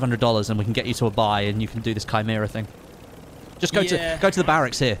 We need $500 and we can get you to a buy and you can do this Chimera thing. Just go to the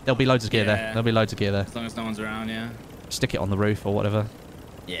barracks here. There'll be loads of gear there. There'll be loads of gear there. As long as no one's around, yeah. Stick it on the roof or whatever.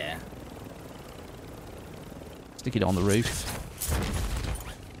 Yeah. Stick it on the roof.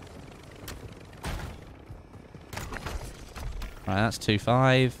 Right, that's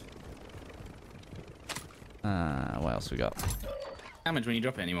 2.5. What else we got? Damage when you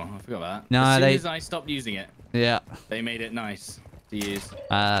drop it anymore. I forgot that. No, as soon as I stopped using it. Yeah. They made it nice to use.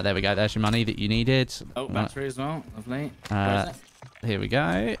 There we go. There's your money that you needed. Oh, battery as well. Lovely. Here we go.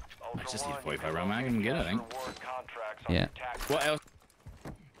 I just need a 45 round mag and I'm good, I think. Yeah. What else?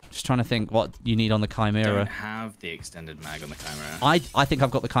 Just trying to think what you need on the Chimera. I don't have the extended mag on the Chimera. I think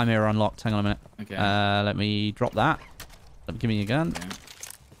I've got the Chimera unlocked. Hang on a minute. Okay. Let me drop that. Give me your gun.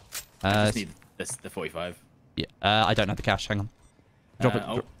 Yeah. I just need the 45. Yeah. I don't have the cash. Hang on. Drop it.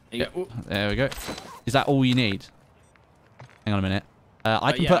 Yeah. There we go. Is that all you need? Hang on a minute.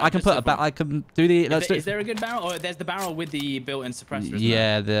 I can do the. Is there a good barrel? Oh, there's the barrel with the built-in suppressor.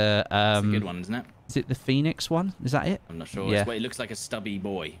 Yeah, That's a good one, isn't it? Is it the Phoenix one? Is that it? I'm not sure. Yeah. It looks like a stubby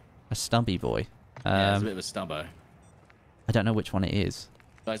boy. A stubby boy. Yeah, it's a bit of a stubbo. I don't know which one it is.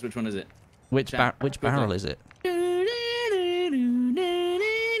 Guys, which one is it? Which barrel is it?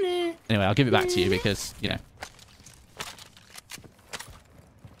 Anyway, I'll give it back to you because, you know.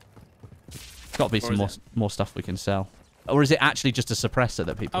 Got to be some more stuff we can sell. Or is it actually just a suppressor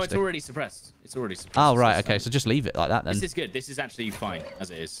that people it's already suppressed. It's already suppressed. Oh, right. Okay, so just leave it like that then. This is good. This is actually fine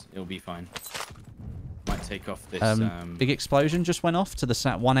as it is. It'll be fine. Might take off this... big explosion just went off to the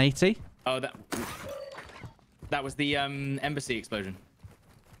 180. Oh, that was the embassy explosion.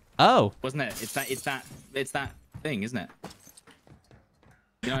 Oh. Wasn't it? It's that thing, isn't it?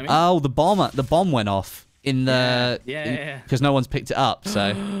 You know what I mean? Oh, the bomb went off in the... Yeah. Because no one's picked it up,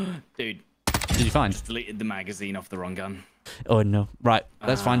 so... Dude. Did you find? Just deleted the magazine off the wrong gun. Oh, no. Right.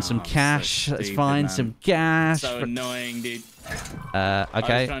 Let's find some cash. So Let's find some cash. So annoying, dude. Okay. I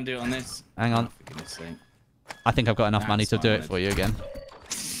was trying to do it on this. Hang on. Oh, for goodness sake. I think I've got enough money to do it for you again.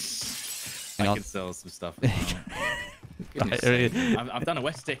 Hang on. I can sell some stuff. Right, I've done a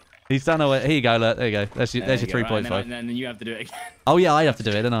Westie. He's done a... Here you go, look. There you go. There's your 3.5. Right, and then you have to do it again. Oh, yeah, I have to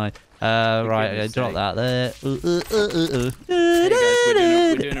do it, don't I? Right, okay, drop that there. Hey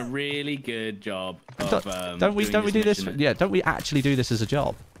guys, we're doing a really good job of, don't we do this? mission. Yeah, don't we actually do this as a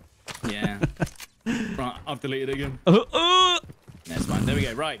job? Yeah. Right, I've deleted it again. That's fine. There we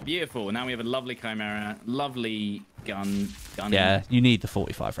go. Right, beautiful. Now we have a lovely Chimera, lovely gun. Yeah, you need the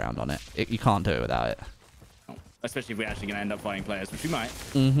 45 round on it. You can't do it without it. Especially if we're actually going to end up fighting players, which we might.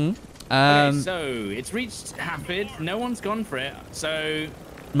 Mm-hmm. Okay, so it's reached Hafid. No one's gone for it. So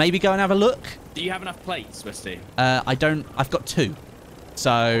maybe go and have a look. do you have enough plates, Westie? I don't. I've got 2.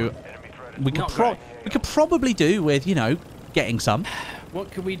 So we could probably do with, you know, getting some.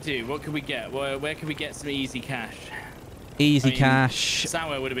 What could we do? What could we get? Where could we get some easy cash? Easy cash.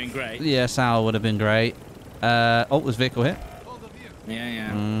 Sour would have been great. Yeah, sour would have been great. Oh, there's a vehicle here.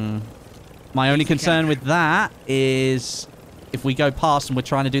 Yeah. My only concern with that is if we go past and we're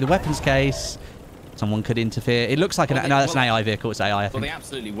trying to do the weapons case, someone could interfere. It looks like no, that's an AI vehicle. It's AI, I think. Well, they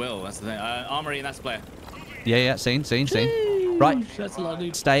absolutely will. That's the thing. Armory, and that's the player. Yeah, seen. Right. That's a lot,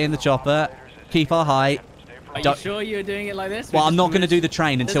 dude. Stay in the chopper. Keep our height. Are you sure you're doing it like this? Well, I'm not going to do the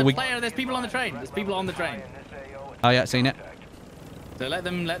train until we... There's people on the train. There's people on the train. Oh, yeah, seen it. So let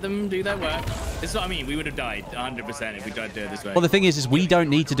them do their work. This is what I mean. We would have died 100% if we tried to do it this way. Well, the thing is we don't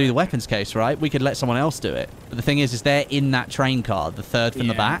need to do the weapons case, right? We could let someone else do it. But the thing is they're in that train car, the third from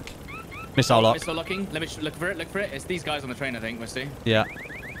the back. Missile lock. Missile locking. Let me look for it. Look for it. It's these guys on the train, I think. Westie. Yeah.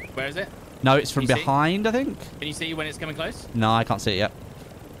 Where is it? No, it's from behind, I think. Can you see when it's coming close? No, I can't see it yet.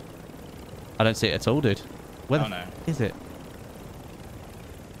 I don't see it at all, dude. Where is it?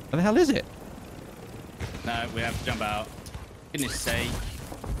 Where the hell is it? No, we have to jump out. Goodness sake.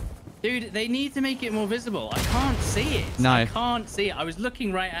 Dude, they need to make it more visible. I can't see it. No. I can't see it. I was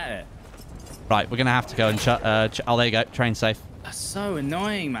looking right at it. Right, we're going to have to go and oh, there you go. Train safe. That's so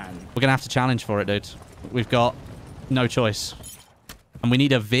annoying, man. We're going to have to challenge for it, dude. We've got no choice. And we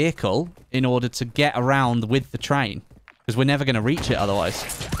need a vehicle in order to get around with the train. Because we're never going to reach it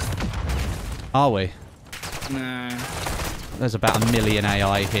otherwise. Are we? No. There's about 1 million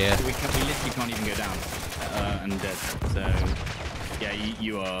AI here. We literally can't even go down. Undead. So, yeah,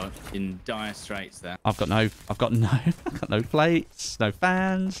 you are in dire straits there. I've got no plates, no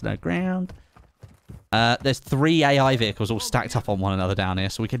fans, no ground. There's 3 AI vehicles all stacked up on one another down here,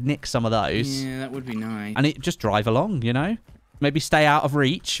 so we could nick some of those. Yeah, that would be nice. And just drive along, you know? Maybe stay out of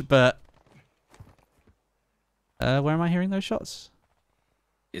reach, but... where am I hearing those shots?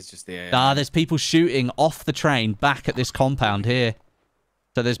 It's just the AI. There's people shooting off the train back at this compound here.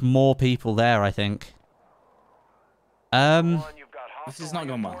 So there's more people there, I think. This is not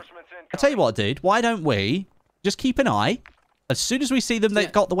going well. I'll tell you what, dude. Why don't we just keep an eye? As soon as we see them,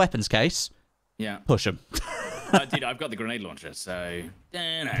 they've got the weapons case. Yeah. Push them. Dude, I've got the grenade launcher, so...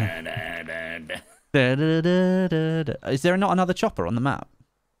 Is there not another chopper on the map?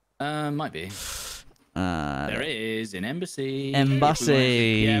 Might be. There is an embassy.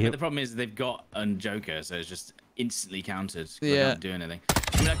 Embassy. Yeah, but the problem is they've got a Joker, so it's just instantly countered. Yeah. I can't do anything.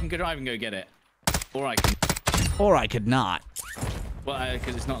 I mean, I can go drive and go get it. Or I can... Or I could not. Well,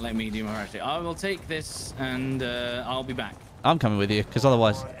 because it's not letting me do my parachute. I will take this, and I'll be back. I'm coming with you, because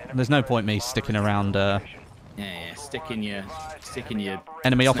otherwise there's no point me sticking around. Yeah, stick in your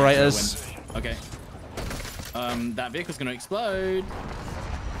enemy operators. Okay. That vehicle's gonna explode.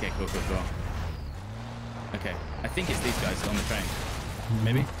 Okay, cool. Okay, I think it's these guys on the train.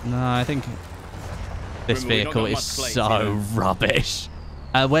 Maybe. No, I think this vehicle is so rubbish.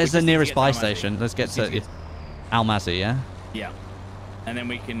 Where's the nearest buy station? Let's get to Almazy, yeah? Yeah. And then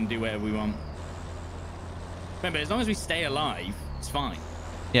we can do whatever we want. Remember, as long as we stay alive, it's fine.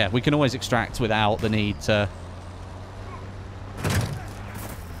 Yeah, we can always extract without the need to...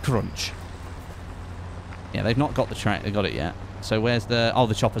 crunch. Yeah, they've not got the train. They got it yet. So where's the... Oh,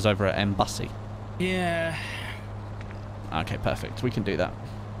 the chopper's over at Embassy. Yeah. Okay, perfect. We can do that.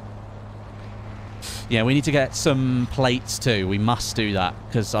 Yeah, we need to get some plates too. We must do that,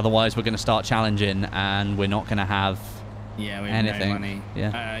 because otherwise we're going to start challenging and we're not going to have anything. No money.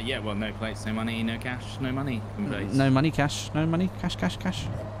 Yeah. Well, no plates, no money, no cash, no money. No money, cash. No money, cash.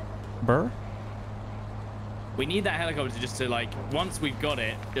 Burr. We need that helicopter just to, like, once we've got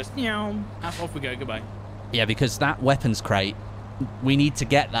it, just, half off we go, goodbye. Yeah, because that weapons crate, we need to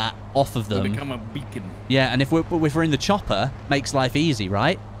get that off of them. We'll become a beacon. Yeah, and if we're in the chopper, makes life easy,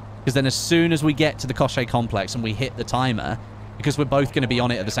 right? Because then as soon as we get to the Koschei complex and we hit the timer, because we're both going to be on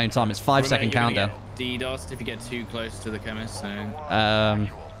it at the same time, it's 5-second countdown. DDoS if you get too close to the chemist, so...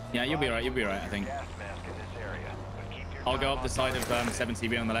 Yeah, you'll be alright, I think. I'll go up the side of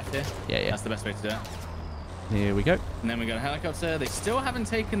 7TB on the left here. Yeah. That's the best way to do it. Here we go. And then we got a helicopter. They still haven't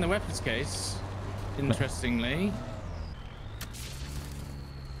taken the weapons case, interestingly.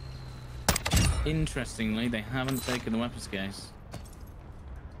 Interestingly, they haven't taken the weapons case.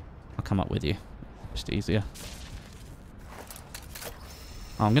 I'll come up with you. Just easier.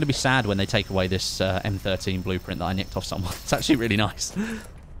 Oh, I'm going to be sad when they take away this M13 blueprint that I nicked off someone. It's actually really nice. We've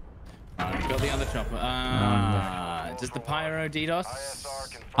got the other chopper. Does the Pyro DDoS?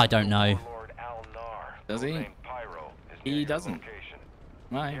 I don't know. Does he? He doesn't.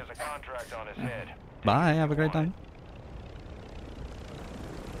 Bye. Bye, have a great time.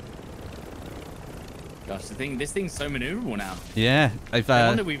 Gosh, this thing's so maneuverable now. Yeah. I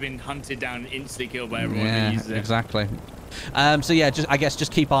wonder we've been hunted down, instantly killed by everyone who uses it. Exactly. So yeah, I guess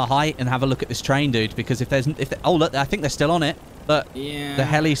just keep our height and have a look at this train, dude. Because oh look, I think they're still on it. But the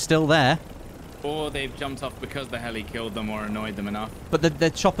heli's still there. Or they've jumped off because the heli killed them or annoyed them enough. But the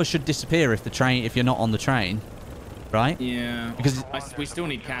chopper should disappear if you're not on the train, right? Yeah. Because we still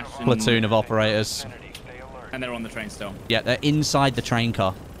need cash. And, platoon of operators. and they're on the train still. Yeah, they're inside the train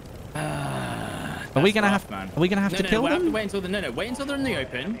car. Are we gonna have to kill them? Have to wait until wait until they're in the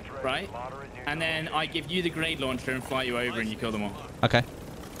open, right? And then I give you the grenade launcher and fly you over and you kill them all. Okay.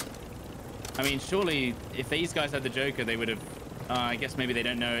 I mean, surely if these guys had the Joker, they would have. I guess maybe they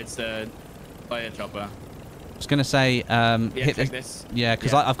don't know it's a fire chopper. I was gonna say, hit check this. Yeah,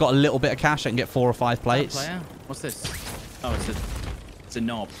 because I've got a little bit of cash. I can get 4 or 5 plates. What's this? Oh, it's a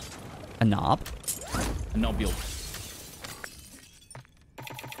knob. A knob. A nobule.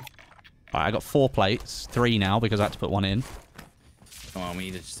 Alright, I got 4 plates, 3 now because I had to put 1 in. Come on, we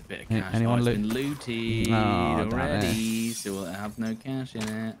need just a bit of cash. Anyone it's loot? been looted already, so we'll have no cash in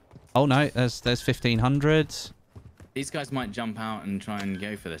it. Oh no, there's 1,500. These guys might jump out and try and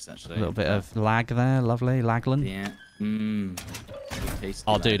go for this, actually. A little bit of lag there, lovely, lagland. Yeah.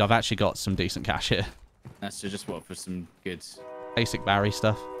 Oh, dude, I've actually got some decent cash here. That's just what for some good basic Barry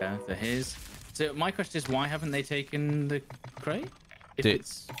stuff. Yeah, for his. So my question is, why haven't they taken the crate? If Dude.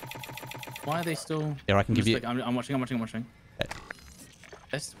 it's why are they still? Here, I can give you. Like, I'm watching. Okay.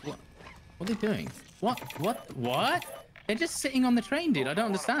 That's what are they doing? What? They're just sitting on the train, dude. I don't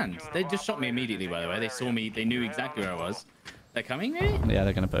understand. They just shot me immediately, by the way. They saw me. They knew exactly where I was. They're coming, maybe? Yeah,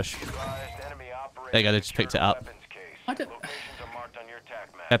 they're gonna push. There you go. They just picked it up. I don't.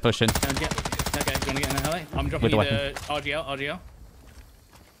 They're pushing. Okay, do you want to get in the heli? I'm dropping With you the the RGL.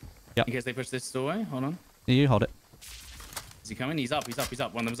 Yep. In case they push this doorway. Hold on. You hold it. Is he coming? He's up. One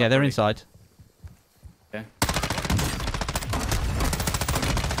of them's Yeah, up they're already. inside. Okay.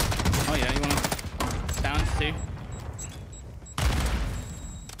 Oh yeah, you wanna down 2?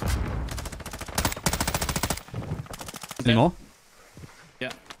 Any more?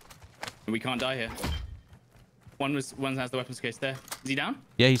 Yeah. We can't die here. One has the weapons case there. Is he down?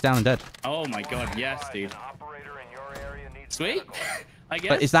 Yeah, he's down and dead. Oh my god, yes, dude. Sweet. I guess.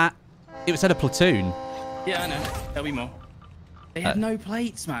 But is that? It was at a platoon. Yeah, I know. There'll be more. They have no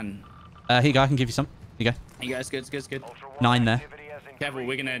plates, man. Here you go. I can give you some. Here you go. You guys, good. 9 there. Careful,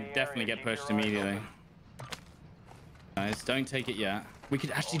 we're gonna definitely get pushed immediately. Guys, don't take it yet. We could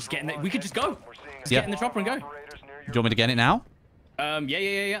actually just get in there. We could just go. Just get in the chopper and go. Do you want me to get it now?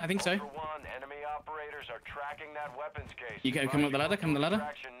 Yeah. I think so. You go, come up the ladder.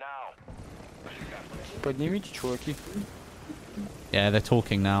 Поднимите, чуваки. Yeah, they're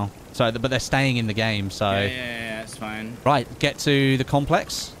talking now. So, but they're staying in the game. So. Yeah, it's fine. Right, get to the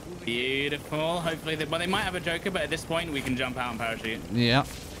complex. Beautiful. Hopefully, they might have a Joker, but at this point, we can jump out and parachute. Yeah.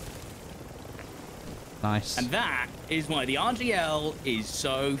 Nice. And that is why the RGL is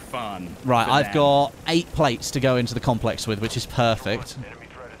so fun. Right, I've got 8 plates to go into the complex with, which is perfect.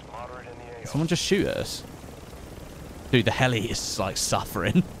 Someone just shoot us. Dude, the heli is, like,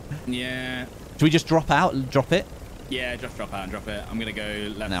 suffering. Yeah. Should we just drop out and drop it? Yeah, just drop out and drop it. I'm going to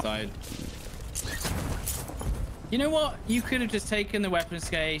go left No. side. You know what? You could have just taken the weapons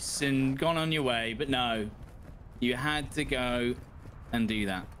case and gone on your way, but no. You had to go and do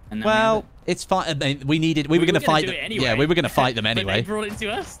that. And Well, it's fine. I mean, we were going to fight them. Anyway. Yeah, we were going to fight them But anyway. they brought it to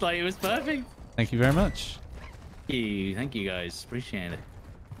us. Like, it was perfect. Thank you very much. Thank you guys. Appreciate it.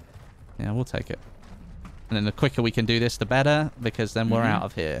 Yeah, we'll take it. And then the quicker we can do this, the better, because then we're out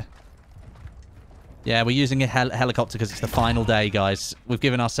of here. Yeah, we're using a helicopter because it's the final day, guys. We've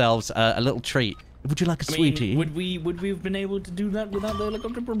given ourselves a little treat. Would you like a sweetie? Would we have been able to do that without the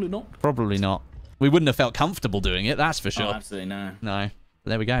helicopter? Probably not. Probably not. We wouldn't have felt comfortable doing it, that's for sure. Oh, absolutely no. No. But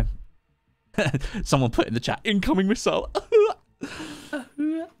there we go. Someone put in the chat, incoming missile.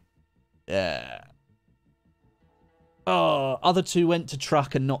 Yeah. Oh, other 2 went to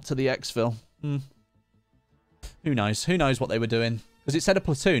truck and not to the exfil. Who knows? Who knows what they were doing? Because it said a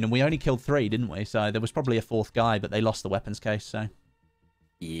platoon and we only killed 3, didn't we? So there was probably a 4th guy, but they lost the weapons case, so.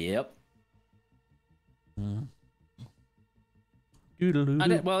 Yep. I'm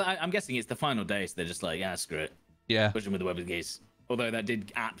guessing it's the final day, so they're just like, yeah, screw it. Yeah. Push them with the weapons case. Although that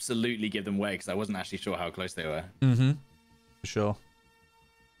did absolutely give them away because I wasn't actually sure how close they were. For sure.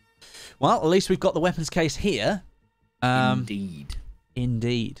 Well, at least we've got the weapons case here. Indeed.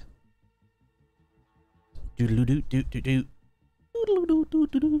 Indeed. Doodle-doo-doo-doo-doo.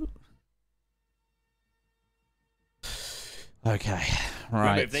 Doodle-doo-doo-doo-doo. Okay, right.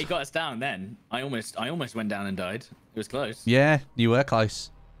 Remember, if they got us down then, I almost went down and died. It was close. Yeah, you were close.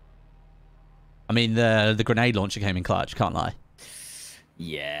 I mean, the grenade launcher came in clutch, can't lie.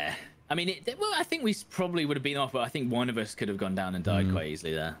 Yeah. I mean, well, I think we probably would have been off, but I think one of us could have gone down and died quite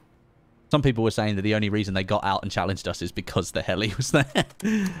easily there. Some people were saying that the only reason they got out and challenged us is because the heli was there.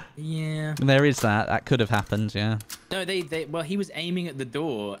 Yeah. There is that. That could have happened, yeah. No, well, he was aiming at the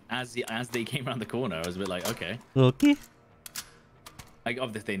door as they came around the corner. I was a bit like, okay. Okay. Like,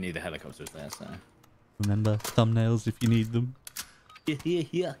 obviously they knew the helicopter was there, so. Remember, thumbnails if you need them.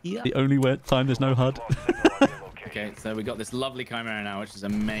 Yeah. The only time there's no HUD. Okay, so we got this lovely Chimera now, which is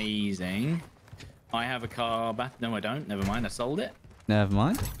amazing. I have a car back. No, I don't. Never mind. I sold it. Never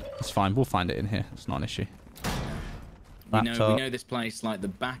mind. It's fine. We'll find it in here. It's not an issue. We know this place like the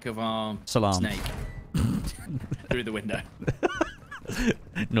back of our snake. Through the window.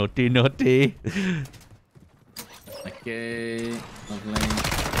 Naughty, naughty. Okay, lovely.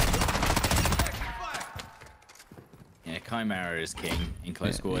 Yeah, Chimera is king in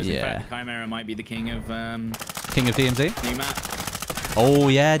close quarters. Yeah. In fact, the Chimera might be the king of DMZ? new map. Oh,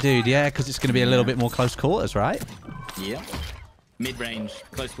 yeah, dude. Yeah, because it's going to be a little bit more close quarters, right? Yeah. Mid-range.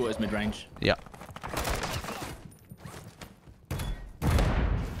 Close quarters, mid-range. Yeah.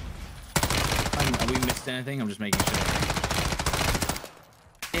 Have we missed anything? I'm just making sure.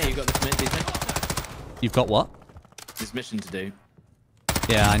 Yeah, you got You've got what? this mission to do.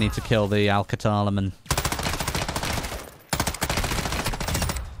 Yeah, I need to kill the Alcatalaman.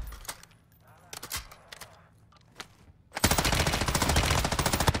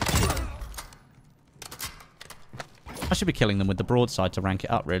 I should be killing them with the broadside to rank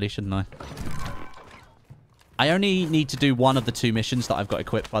it up, really, shouldn't I? I only need to do one of the 2 missions that I've got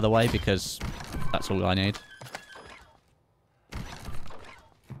equipped, by the way, because that's all I need.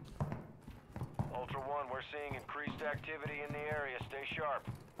 Ultra One, we're seeing increased activity in the area. Stay sharp.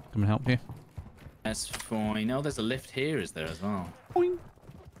 Come and help you. That's fine. Oh, there's a lift here, is there, as well? Boing.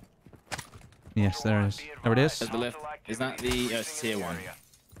 Yes, there is. There it is. There's the lift. Is that the tier 1?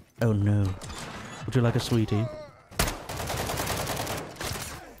 Oh, no. Would you like a sweetie?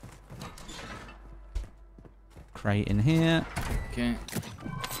 Crate in here. Okay.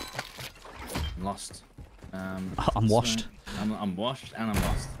 I'm lost. I'm washed. I'm washed and I'm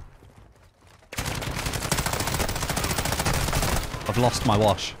lost. I've lost my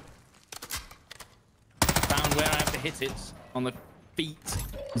wash. Found where I have to hit it on the feet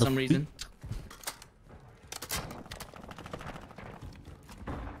for some reason.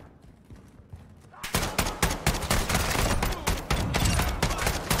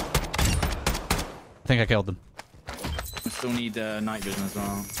 I think I killed them. I still need night vision as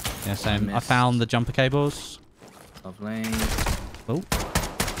well. Yeah, same. I found the jumper cables. Lovely. Oh.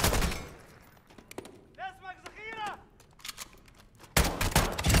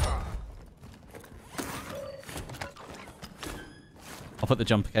 I'll put the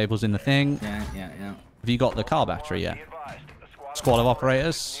jumper cables in the thing. Yeah. Have you got the car battery yet? Squad of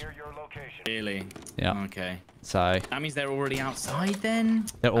operators. Really? Yeah. Okay. So That means they're already outside then?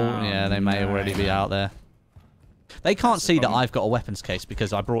 they're all yeah, they may already be out there. They can't see that I've got a weapons case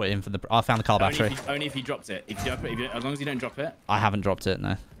because I brought it in for the. I found the car battery. Only if you dropped it. If as long as you don't drop it. I haven't dropped it,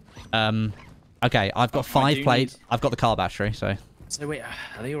 no. Okay, I've got 5 plates. I've got the car battery, so. So wait,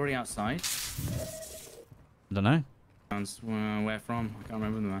 are they already outside? I don't know. Where from? I can't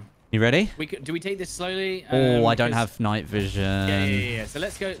remember them now. You ready? Do we take this slowly? Oh, I don't have night vision. Yeah. So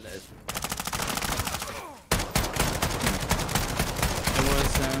let's go. There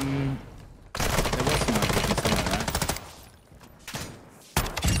was some night vision somewhere, right?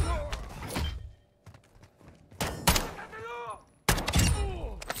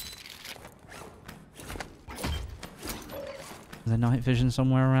 Is there night vision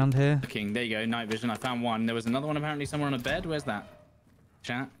somewhere around here? Looking, there you go, night vision. I found one. There was another one apparently somewhere on a bed. Where's that?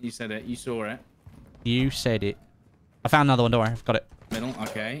 Chat, you said it. You saw it. You said it. I found another one. Don't worry, I've got it. Middle.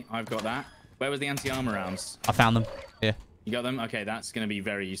 Okay, I've got that. Where was the anti-armor rounds? I found them. Yeah. You got them? Okay, that's going to be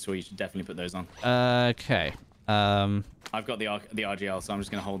very useful. You should definitely put those on. Okay. I've got the RGL, so I'm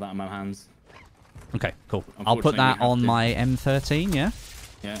just going to hold that in my hands. Okay, cool. I'll put that on my M13, yeah?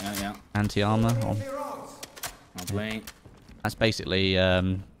 Yeah. Anti-armor on. Lovely. That's basically,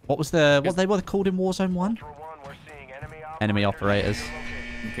 what they were called in Warzone 1? Enemy operators.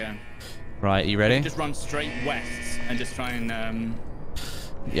 Okay. Right, you ready? Just run straight west and just try and,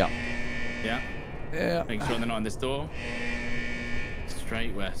 Yeah. Yeah? Yeah. Make sure they're not in this door.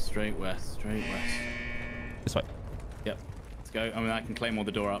 Straight west. This way. Yep. Let's go. I mean, I can claim all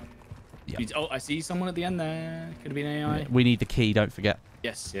the door up. Yep. Oh, I see someone at the end there. Could have been AI. We need the key, don't forget.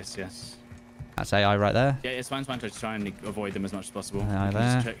 Yes. That's AI right there. Yeah, it's fine. Just try and avoid them as much as possible. AI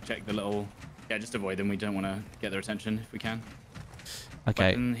there. Just check the little... Yeah, just avoid them. We don't want to get their attention if we can. Okay.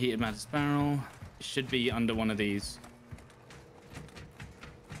 Weapon, heated mantis barrel. It should be under one of these.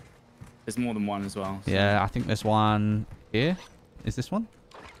 There's more than one as well. So. Yeah, I think there's one here. Is this one?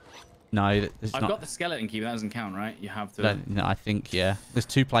 No, it's I've not. got the skeleton key, but that doesn't count, right? You have to. No, I think, yeah. There's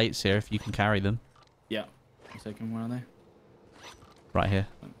 2 plates here if you can carry them. Yeah. One second, where are they? Right here.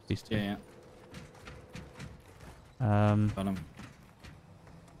 These 2. Yeah, Um, got them.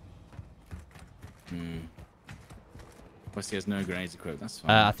 Westie has no grenades equipped, that's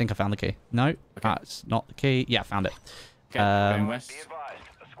fine. I think I found the key. No, that's not the key. Yeah, I found it. Okay, going west. Be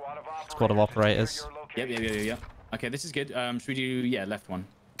advised, a Squad of operators. Yep. Okay, this is good. Should we do, yeah, left one?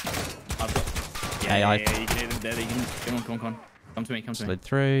 I've got... AI. Yeah, you can, there, you can, come on. Come to me, come to me. Slid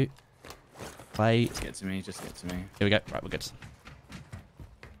through. Plate. Just get to me, just get to me. Here we go. Right, we're good.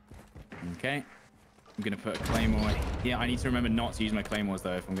 Okay. I'm going to put a claymore. Yeah, I need to remember not to use my claymores,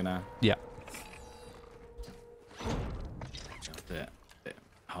 though, if I'm going to... Yeah. Just a bit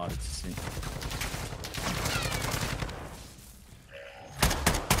harder to see.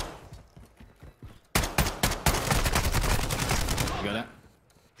 You got it?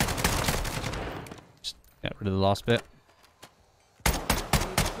 Just get rid of the last bit.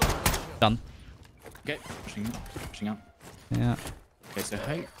 Done. Okay, pushing up, pushing up. Yeah. Okay, so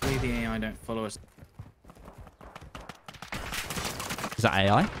hopefully the AI don't follow us. Is that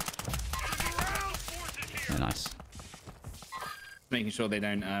AI? Oh, nice. Making sure they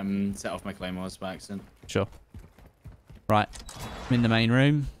don't set off my claymores by accident. Sure. Right. I'm in the main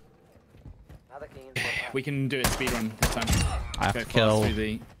room. We can do it speed run this time. I have Go to fast kill. through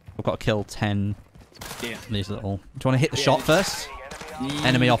the... I've got to kill 10. Yeah. These little. Do you want to hit the shot first? Yeah,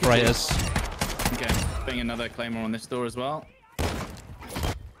 Enemy you could do operators. it. Okay, putting another claymore on this door as well.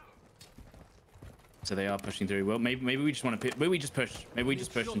 So they are pushing through. Well, maybe we just want to. Maybe we just push. Maybe we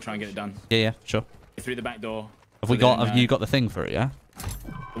just push and try and get it done. Yeah, sure. Through the back door. Have we got? Have you got the thing for it? Yeah.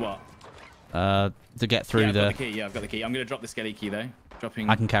 What? To get through Yeah, I've the. got the key. Yeah, I've got the key. I'm gonna drop the skelly key though. Dropping.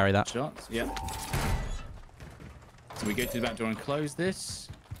 I can carry that. Shots. Yeah. So we go through the back door and close this.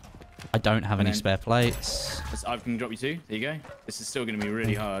 I don't have any then- spare plates. I can drop you 2. There you go. This is still gonna be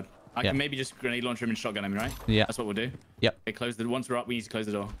really hard. I Yeah. can maybe just grenade launcher him and shotgun him, right? Yeah. That's what we'll do. Yep. Okay, close the. Once we're up, we need to close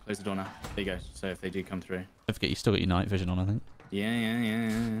the door. Close the door now. There you go. So if they do come through. Don't forget, you still got your night vision on, I think.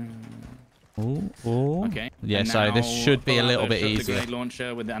 Yeah. Ooh. Okay. Yeah, and so this now should be a pull out little the- bit shove easier. The grenade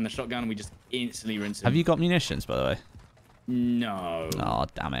launcher with and the shotgun, we just instantly rinse him. Have you got munitions, by the way? No. Oh,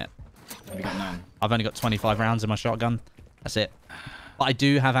 damn it. Have you got none? I've only got 25 rounds in my shotgun. That's it. But I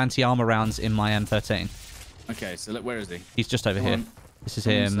do have anti-armor rounds in my M13. Okay, so look, where is he? He's just over Come here. on. This is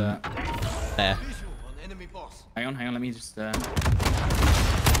Where's him. that? There. Visual on enemy boss. Hang on, let me just... Okay,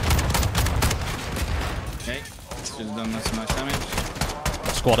 should have done some nice damage.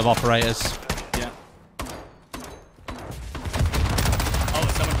 Squad of operators. Yeah. Oh,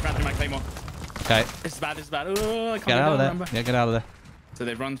 someone ran through my claymore. Okay. This is bad, Oh, I can't Get out of there. remember. Yeah, get out of there. So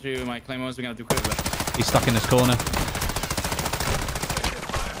they've run through my claymores, we're going to have to do quick. He's stuck in this corner.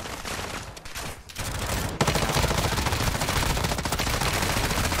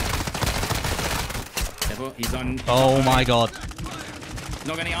 Careful, he's on... Oh my god.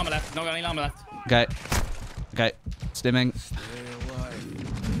 Not got any armor left, Okay. Okay. Stimming.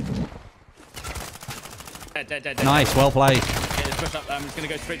 Dead. Nice. Well played. Okay, let's push up. I'm just going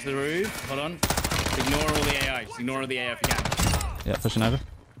to go straight to the roof. Hold on. Ignore all the AI. Just ignore all the AI if you can. Yeah, pushing over.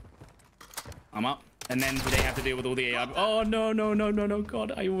 I'm up. And then they have to deal with all the AI. Oh, no.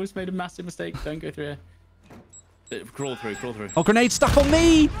 God, I almost made a massive mistake. Don't go through here. Crawl through. Oh, grenade stuck on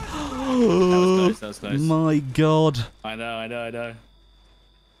me! That was close. My god. I know.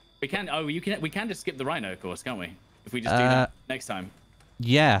 We can just skip the rhino, of course, can't we? If we just do that next time.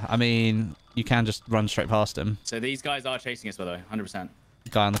 Yeah, I mean, you can just run straight past him. So these guys are chasing us, by the way, 100%.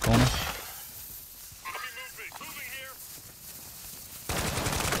 Guy on the corner.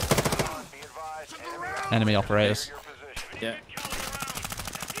 Enemy operators. Yeah.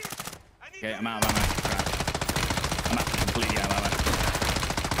 Okay, I'm out of ammo. Crap. I'm completely out of ammo.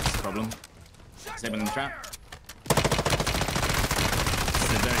 That's the problem. Disabling the trap.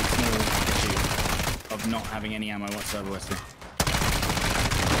 It's a very small issue of not having any ammo whatsoever, Westie.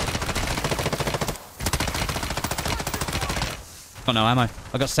 Got no ammo.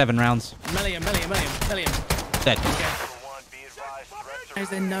 I got 7 rounds. Melee him. Dead. Is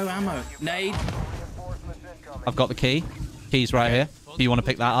there no ammo? Nade? I've got the key. Key's right here. Do you want to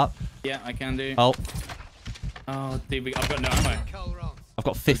pick that up? Yeah, I can do. Oh, Oh, dude, I've got no ammo. I've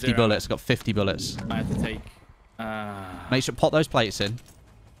got 50 Zero. bullets. I've got 50 bullets. I have to take... Make sure pop those plates in.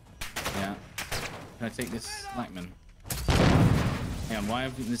 Yeah. Can I take this Blackman? Yeah, why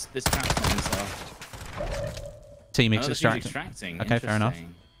have this trap's not been set off? Team Oh, X this thing's extracting. extracting. Okay, fair enough.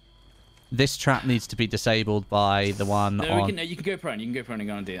 Interesting. This trap needs to be disabled by the one No, on... you can go prone. You can go prone and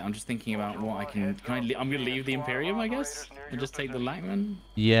go and do it. I'm just thinking about what I can... I'm going to leave the Imperium, I guess? And just take the Lackman?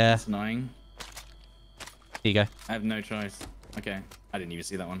 Yeah. That's annoying. Here you go. I have no choice. Okay. I didn't even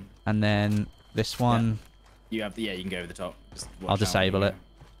see that one. And then this one... You have the... Yeah, you can go over the top. Just I'll disable it.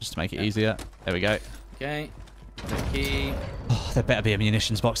 Just to make it easier. There we go. Okay. The key. Oh, there better be a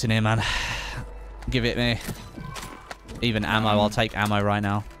munitions box in here, man. Give it me. Even ammo. I'll take ammo right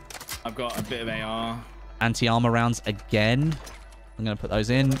now. I've got a bit of AR. Anti-armor rounds again. I'm going to put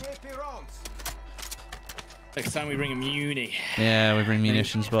those in. Next time we bring a muni. Yeah, we bring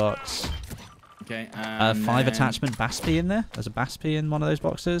munitions box. Okay. 5 attachment BASPI in there. There's a BASPI in one of those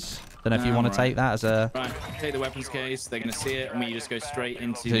boxes. Don't know if you want to take that as a... Right. Take the weapons case. They're going to see it. And we just go straight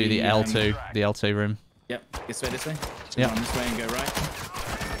into the L2. The L2 room. Yep. This way, this way. Yep. Run this way and go right.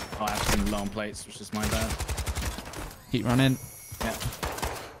 Oh, I have some long plates, which is my bad. Keep running. Yep.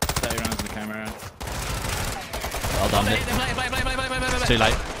 30 rounds in the camera. Well done, mate. Play. Too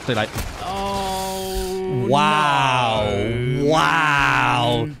late. Too late. Oh, wow. no.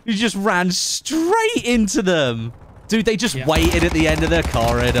 Wow. You just ran straight into them. Dude, they just waited at the end of the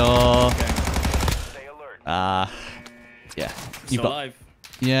corridor. Okay. Yeah. Still alive.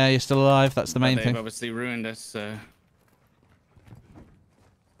 Yeah, you're still alive. That's the main They've thing. obviously ruined us, so...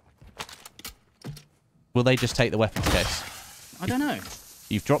 Will they just take the weapons case? I don't know.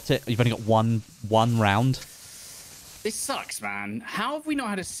 You've dropped it. You've only got one round. This sucks, man. How have we not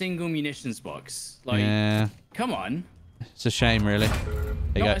had a single munitions box? Like, Yeah. come on. It's a shame, really. There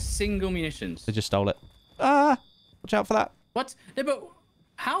you Not go. a single munitions. They just stole it. Ah! Watch out for that. What? No, but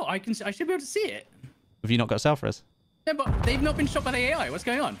how? I should be able to see it. Have you not got self-res? No, but they've not been shot by the AI. What's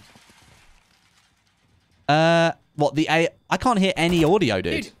going on? What, the AI? I can't hear any audio,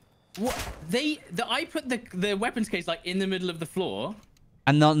 dude. Dude, what? I put the weapons case, like, in the middle of the floor.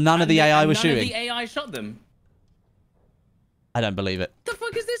 And none of the AI was shooting? None of the AI shot them. I don't believe it. The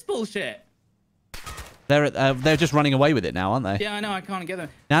fuck is this bullshit? They're just running away with it now, aren't they? Yeah, I know. I can't get them.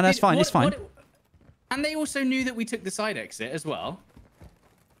 No, that's fine. It's fine. And they also knew that we took the side exit as well.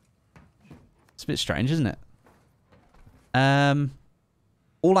 It's a bit strange, isn't it?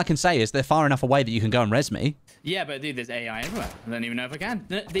 All I can say is they're far enough away that you can go and res me. Yeah, but dude, there's AI everywhere. I don't even know if I can.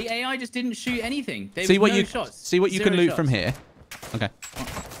 The AI just didn't shoot anything. There See was what no shots. See what you can Zero loot shots. from here. Okay.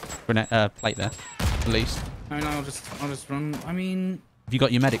 Grenade, plate there, at least. I mean, I'll just run. I mean, Have you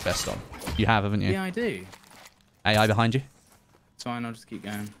got your medic vest on? You have, haven't you? yeah, I do. AI behind you. It's fine. I'll just keep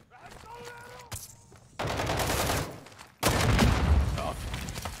going.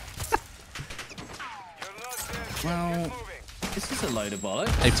 Well, this is a load of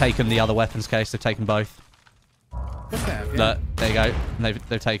bollocks. They've taken the other weapons case. They've taken both. What's that? Yeah. Look, there you go.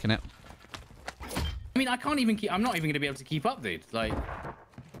 They've taken it. I mean, I can't even keep. I'm not even going to be able to keep up, dude. Like,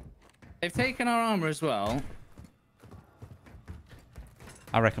 they've taken our armor as well.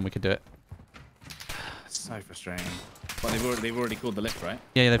 I reckon we could do it. So frustrating. Well, they've already called the lift, right?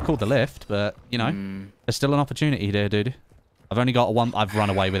 Yeah, they've called the lift, but you know, there's still an opportunity there, dude. I've only got one. I've run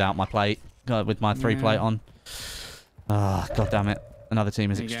away without my plate, with my 3 plate on. Ah, god damn it! Another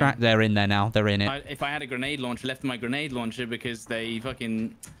team is extract. They're in there now. They're in it. If I had a grenade launcher, left my grenade launcher because they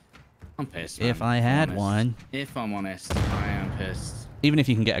fucking. I'm pissed. Man. If I had one. If I'm honest, I am pissed. Even if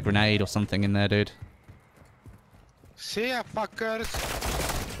you can get a grenade or something in there, dude. See ya, fuckers.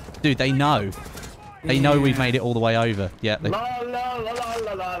 Dude, they know. They know we've made it all the way over. Yeah.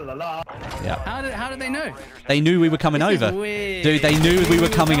 Yeah. How did they know? They knew we were coming This is over. weird. Dude, they knew we were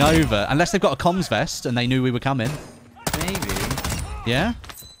coming over. Unless they've got a comms vest and they knew we were coming. Maybe. Yeah?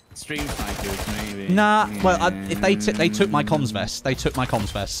 Stream snipers, maybe. Nah. Well, if they took my comms vest. They took my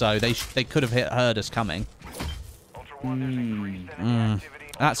comms vest, so they could have heard us coming.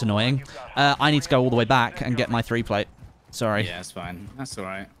 That's annoying. I need to go all the way back and get my 3 plate. Sorry. Yeah, that's fine. That's all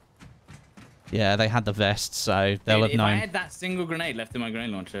right. Yeah, they had the vest, so they'll have known. If I had that single grenade left in my grenade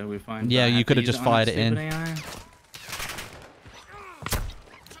launcher, we're fine. Yeah, But I you have could to have use just it on fired that it in. stupid AI.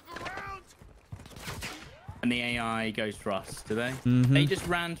 And the AI goes for us, do they? They just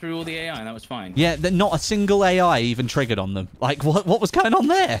ran through all the AI and that was fine. Yeah, not a single AI even triggered on them. Like, what was going on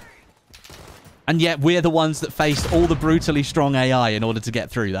there? And yet, we're the ones that faced all the brutally strong AI in order to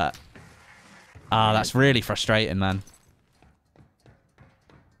get through that. Ah, that's really frustrating, man.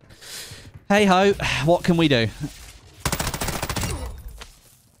 Hey ho, what can we do?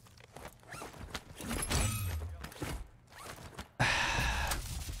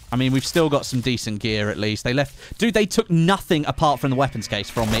 I mean, we've still got some decent gear at least. They left... Dude, they took nothing apart from the weapons case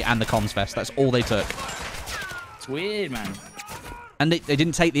from me and the comms vest. That's all they took. It's weird, man. And they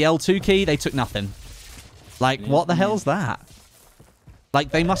didn't take the L2 key. They took nothing. Like, what the hell's that? Like,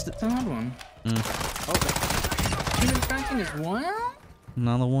 they must... That's another one. Oh, human tracking as well?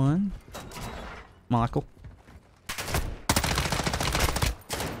 Another one. Michael.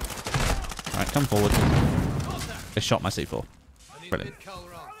 Alright, come forward. They shot my C4. Brilliant.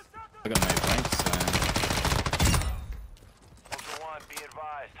 I got no place, so... Ultra One, be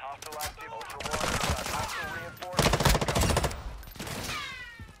advised. Hostile active. Ultra One, hostile reinforcements.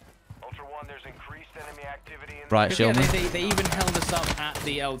 Ultra One, there's increased enemy activity in Right, Yeah, shield me. they even held us up at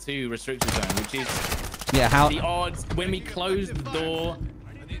the L2 restricted zone, which is Yeah, how... the odds. When we closed the door,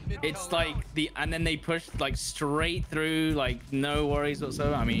 it's like and then they pushed like straight through, like no worries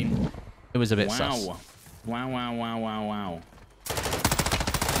whatsoever. I mean, It was a bit wow. sus. Wow.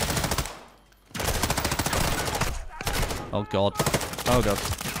 Oh, God. Oh, God.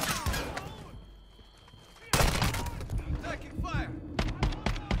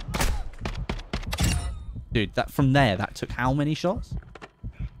 Dude, that from there, that took how many shots?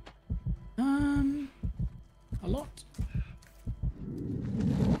 A lot.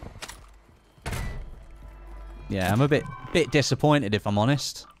 Yeah, I'm a bit disappointed, if I'm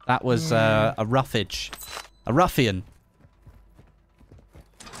honest. That was a roughage. A ruffian.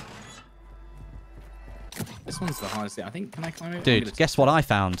 This one's the hardest thing. I think, can I climb it? Dude, guess what I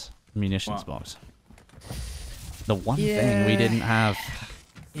found? Munitions What? box. The one thing we didn't have.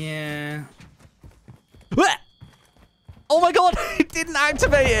 Yeah. Oh my God, it didn't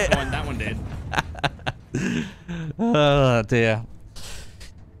activate it. That one did. Oh dear.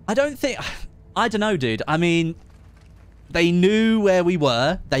 I don't know, dude. I mean, they knew where we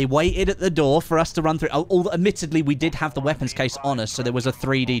were. They waited at the door for us to run through. Admittedly, we did have the weapons case on us, so there was a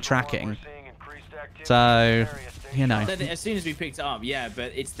 3D tracking. So, you know. As soon as we picked it up, yeah,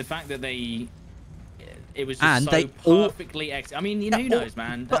 but it's the fact that it was just And so they perfectly I mean, who knows,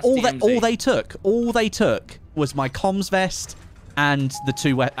 man? But That's all DMZ. they took was my comms vest and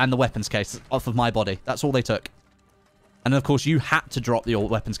the weapons case off of my body. That's all they took. And of course, you had to drop the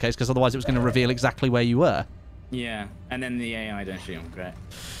weapons case because otherwise it was going to reveal exactly where you were. Yeah, and then the AI don't shoot him. Great.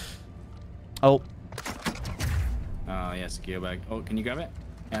 Oh, Oh yes, gear bag. Oh, can you grab it?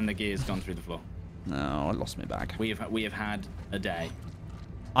 And the gear's gone through the floor. no, I lost my bag. We have had a day.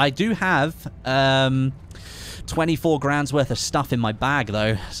 I do have 24 grand's worth of stuff in my bag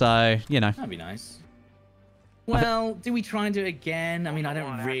though, so you know. That'd be nice. Well, do we try and do it again? I mean, I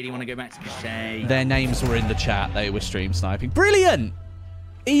don't really want to go back to koschei. Their names were in the chat. They were stream sniping. Brilliant!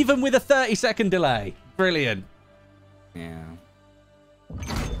 Even with a 30-second delay. Brilliant. Yeah.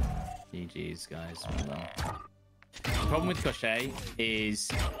 GG's, guys. Well done. The problem with koschei is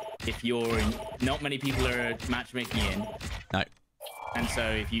if not many people are matchmaking in. No. And so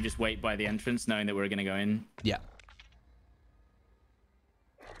if you just wait by the entrance knowing that we're going to go in. Yeah.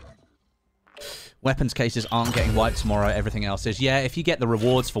 Weapons cases aren't getting wiped tomorrow. Everything else is. Yeah, if you get the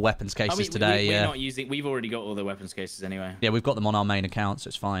rewards for weapons cases today, we're yeah. not using. We've already got all the weapons cases anyway. Yeah, we've got them on our main account, so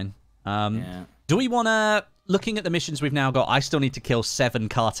it's fine. Yeah. Do we want to... Looking at the missions we've now got, I still need to kill 7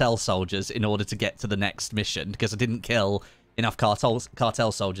 cartel soldiers in order to get to the next mission, because I didn't kill enough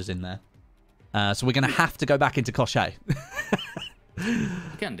cartel soldiers in there. So we're going to have to go back into koschei.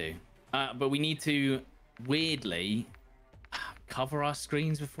 We can do. But we need to, weirdly, cover our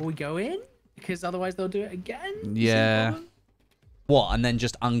screens before we go in, because otherwise they'll do it again. Yeah. What, and then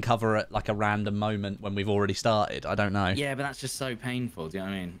just uncover it like a random moment when we've already started? I don't know. Yeah, but that's just so painful. Do you know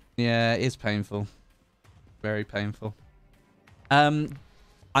what I mean? Yeah, it is painful. Very painful. I'm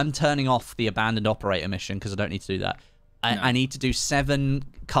turning off the abandoned operator mission because I don't need to do that. I need to do 7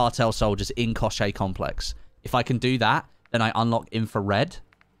 cartel soldiers in koschei complex. If I can do that, then I unlock infrared.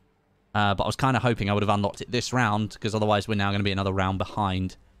 But I was kind of hoping I would have unlocked it this round because otherwise we're now going to be another round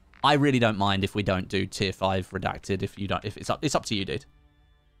behind. I really don't mind if we don't do tier 5 redacted. If you don't, if it's up to you, dude.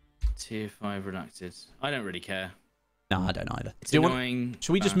 Tier 5 redacted. I don't really care. No, I don't either. It's annoying.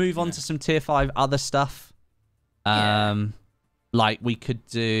 Should we just move on to some tier 5 other stuff? Like we could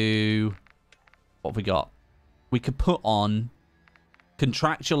do... What have we got? We could put on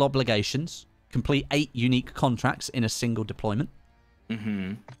contractual obligations. Complete 8 unique contracts in a single deployment.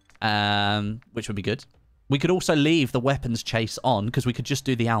 Mm-hmm. Which would be good. We could also leave the weapons chase on because we could just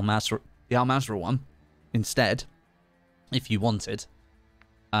do the Al Mazrah one instead, if you wanted.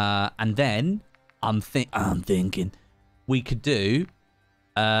 And then I'm thinking we could do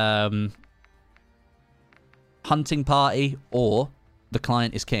hunting party or the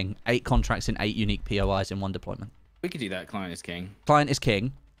client is king. 8 contracts in 8 unique POIs in one deployment. We could do that. Client is king. Client is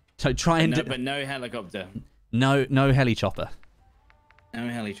king. So try and but no helicopter. No heli chopper. No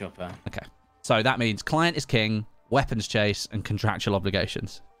heli chopper. Okay. So that means client is king, weapons chase, and contractual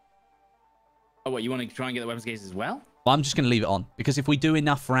obligations. Oh, what, you want to try and get the weapons case as well? Well, I'm just going to leave it on. Because if we do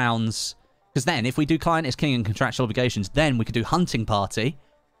enough rounds... Because then, if we do Client is King and Contractual Obligations, then we could do Hunting Party,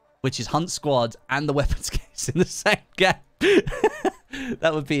 which is Hunt Squad and the Weapons Case in the same game.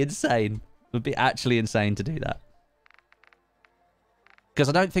 That would be insane. It would be actually insane to do that. Because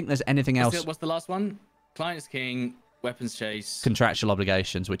I don't think there's anything else. What's the last one? Client is King, Weapons Chase. Contractual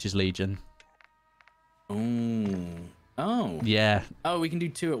Obligations, which is Legion. Oh. Yeah. Oh, we can do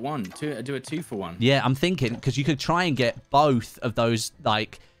 2 at 1. Do a 2 for 1. Yeah, I'm thinking, because you could try and get both of those,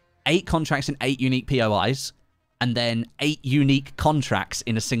 like, 8 contracts in 8 unique POIs, and then 8 unique contracts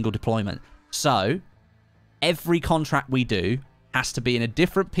in a single deployment. So, every contract we do has to be in a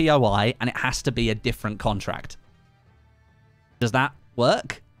different POI, and it has to be a different contract. Does that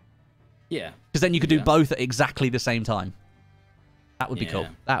work? Yeah. Because then you could do both at exactly the same time. That would be cool. Yeah.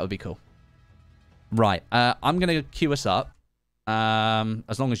 That would be cool. Right. I'm going to queue us up.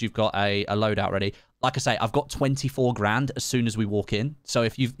 As long as you've got a loadout ready. Like I say, I've got 24 grand as soon as we walk in. So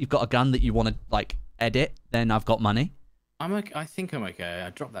if you've got a gun that you want to, like, edit, then I've got money. I'm okay. I think I'm okay. I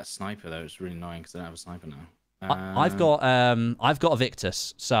dropped that sniper, though. It's really annoying because I don't have a sniper now. I've got a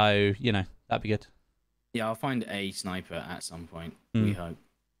Victus, so, you know, that'd be good. Yeah, I'll find a sniper at some point. We hope.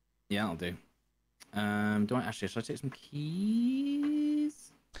 Yeah, I'll do. Should I take some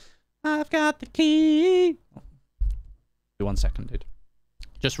keys? I've got the key. Do 1 second, dude.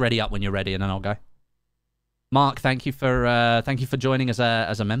 Just ready up when you're ready, and then I'll go. Mark, thank you for joining as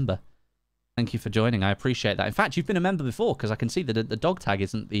a member. Thank you for joining. I appreciate that. In fact, you've been a member before because I can see that the dog tag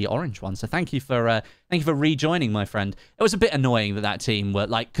isn't the orange one. So thank you for rejoining, my friend. It was a bit annoying that team were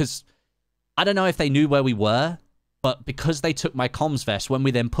like, because I don't know if they knew where we were, but because they took my comms vest when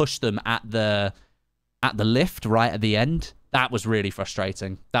we then pushed them at the lift right at the end, that was really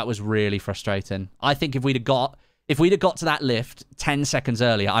frustrating. That was really frustrating. I think if we'd have got to that lift 10 seconds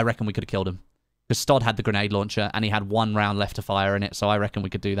earlier, I reckon we could have killed him. Because Stod had the grenade launcher and he had 1 round left to fire in it, so I reckon we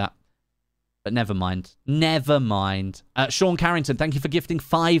could do that. But never mind. Never mind. Sean Carrington, thank you for gifting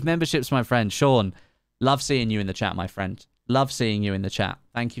 5 memberships, my friend. Sean, love seeing you in the chat, my friend. Love seeing you in the chat.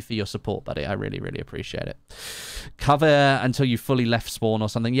 Thank you for your support, buddy. I really, really appreciate it. Cover until you fully left spawn or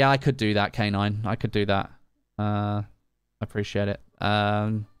something. Yeah, I could do that, K9. I could do that. Appreciate it.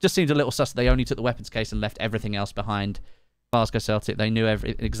 Just seemed a little sus. They only took the weapons case and left everything else behind. Glasgow Celtic, they knew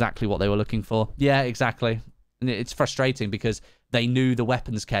exactly what they were looking for. Yeah, exactly. And it's frustrating because they knew the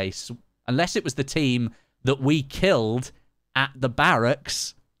weapons case. Unless it was the team that we killed at the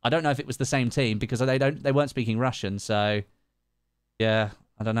barracks. I don't know if it was the same team because they weren't speaking Russian, so yeah,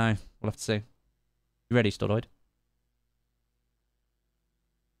 I don't know. We'll have to see. You ready, Stodoid?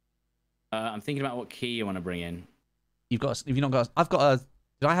 I'm thinking about what key you want to bring in. Have you not got I've got a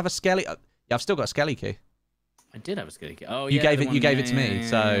did I have a Skelly? Yeah, I've still got a Skelly key. I did have a Skelly key. Oh, you yeah, gave it to me,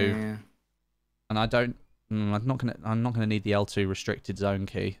 so yeah. and I don't I'm not gonna need the L2 restricted zone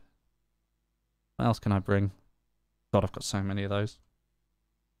key. What else can I bring? God, I've got so many of those.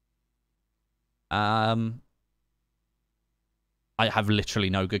 I have literally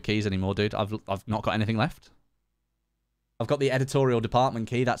no good keys anymore, dude. I've not got anything left. I've got the editorial department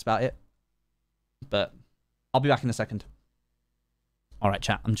key, that's about it. But I'll be back in a second. Alright,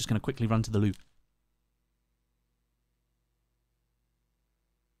 chat, I'm just gonna quickly run to the loop.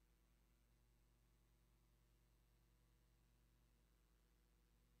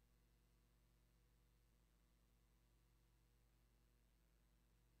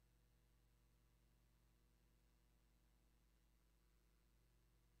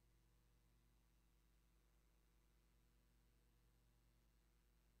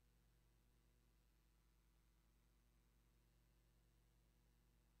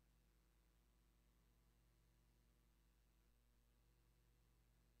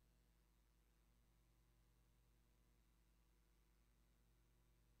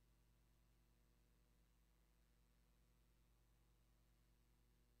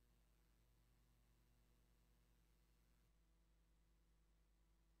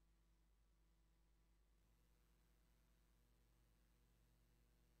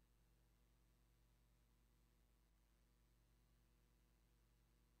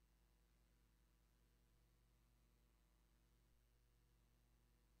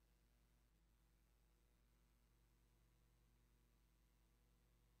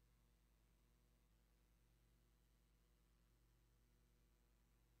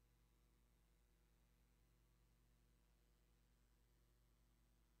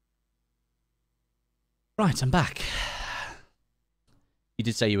 Right, I'm back. You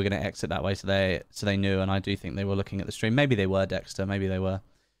did say you were going to exit that way, so they knew, and I do think they were looking at the stream. Maybe they were, Dexter. Maybe they were.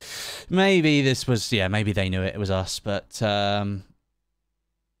 Maybe this was, yeah, maybe they knew it was us, but yeah,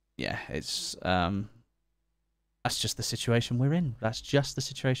 it's That's just the situation we're in. That's just the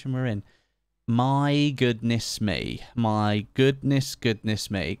situation we're in. My goodness me. My goodness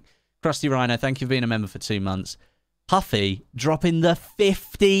me. Krusty Rhino, thank you for being a member for 2 months. Puffy dropping the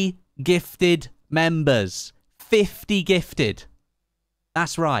 50 gifted members. 50 gifted.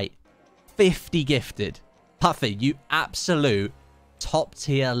 That's right. 50 gifted. Puffy, you absolute top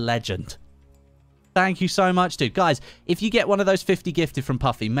tier legend. Thank you so much, dude. Guys, if you get one of those 50 gifted from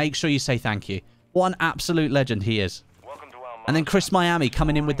Puffy, make sure you say thank you. What an absolute legend he is. And then Chris Miami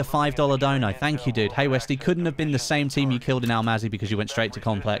coming in with the $5 dono. Thank you, dude. Hey, Westie, couldn't have been the same team you killed in Almazy because you went straight to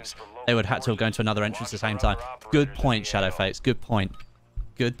Complex. They would have had to have gone to another entrance at the same time. Good point, Shadowface. Good point.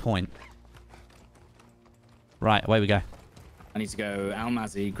 Good point. Right, away we go. I need to go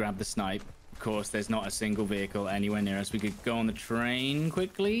Almazy, grab the snipe. Of course, there's not a single vehicle anywhere near us. We could go on the train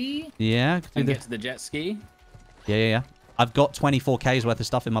quickly. Yeah. And get to the jet ski. Yeah. I've got 24K's worth of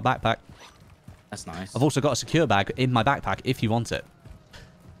stuff in my backpack. That's nice. I've also got a secure bag in my backpack if you want it.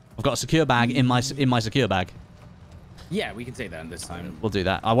 I've got a secure bag in my secure bag. Yeah, we can take that this time. We'll do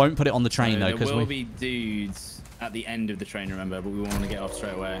that. I won't put it on the train though, because there will be dudes at the end of the train, remember, but we want to get off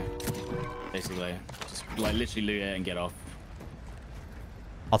straight away. Basically, just like literally loot it and get off.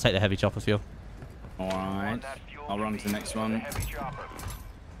 I'll take the heavy chopper fuel. All right, I'll run to the next one.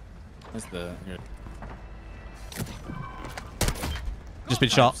 Where's the? Here. Just been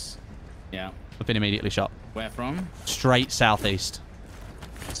shot. Yeah. I've been immediately shot. Where from? Straight southeast.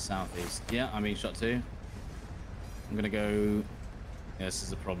 Southeast. Yeah, I'm being shot too. I'm gonna go. Yeah, this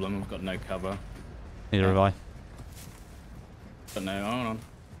is a problem. I've got no cover. Neither have I. But no, hold on.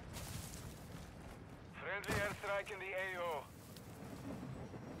 Friendly airstrike in the AO.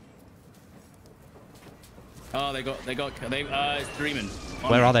 Oh, it's Dreamin'.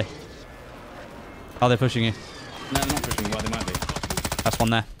 Where are they? Are they pushing you? No, they're not pushing me. Well, they might be. That's one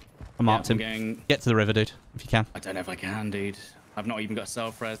there. I marked him. Going... Get to the river, dude, if you can. I don't know if I can, dude. I've not even got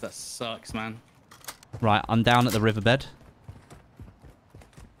self-res. That sucks, man. Right, I'm down at the riverbed.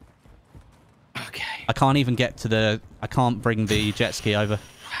 Okay. I can't even get to the... I can't bring the jet ski over.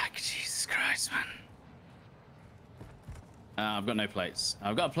 Fuck, Jesus Christ, man. I've got no plates.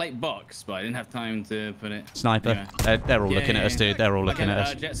 I've got a plate box, but I didn't have time to put it... Sniper. Anyway. They're all looking at us, dude. They're all looking at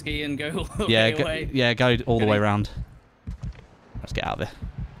us. Jet ski and go all the way away. Yeah, go all the way around. Let's get out of here.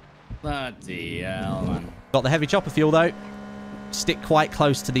 Bloody hell, man. Got the heavy chopper fuel, though. Stick quite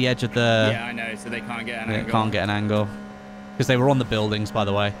close to the edge of the... Yeah, I know, so they can't get an angle. They can't get an angle. Because they were on the buildings, by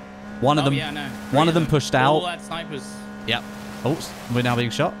the way. One of them, yeah, no. one of them pushed out. All that snipers. Yep. Oh, we're now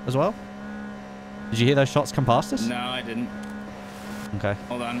being shot as well. Did you hear those shots come past us? No, I didn't. Okay.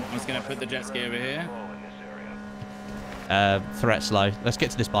 Hold on, I'm just going to put the jet ski over here. Threat's low. Let's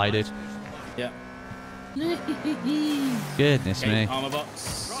get to this buy, dude. Yeah. Goodness me. Armor box.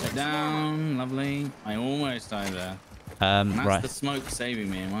 Sit down. Lovely. I almost died there. That's right. the smoke saving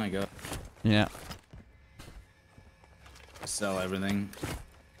me. My God. Yeah. Sell everything.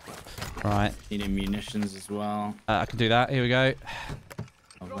 Right. Needing munitions as well. I can do that. Here we go.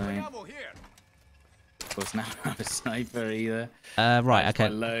 Lovely. Of course, now I have a sniper either. Right. Okay.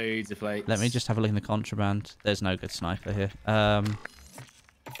 Loads of plates. Let me just have a look in the contraband. There's no good sniper here. Yeah,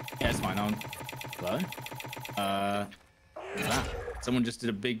 it's fine. Hello? What's that? Someone just did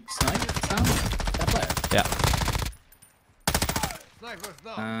a big snipe sound? That player? Yeah.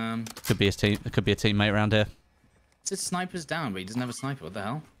 Could be his team. It could be a teammate around here. It says sniper's down, but he doesn't have a sniper. What the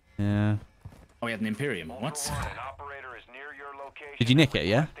hell? Yeah. Oh, he had an Imperium. What? Did you nick it?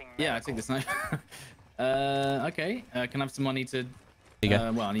 Yeah. Yeah, I took the sniper. Okay. Can I have some money to? Here you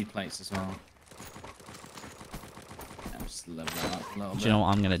go. Well, I need plates as well. I'm just leveling up a little bit. Do you know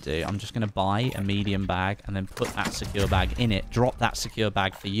what I'm gonna do? I'm just gonna buy a medium bag and then put that secure bag in it. Drop that secure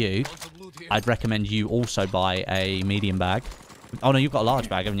bag for you. I'd recommend you also buy a medium bag. Oh no, you've got a large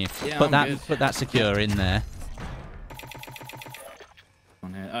bag, haven't you? Yeah, Put that secure in there.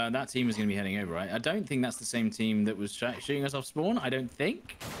 On here. That team is going to be heading over, right? I don't think that's the same team that was shooting us off spawn. I don't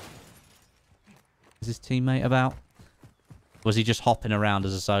think. Is his teammate about? Was he just hopping around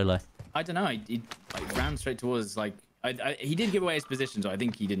as a solo? I don't know. He like, ran straight towards like. He did give away his position, so I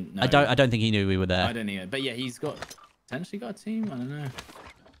think he didn't know. I don't think he knew we were there. I don't know. But yeah, he's got potentially got a team. I don't know.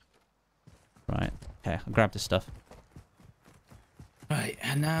 Right. Okay. I'll grab this stuff. Right,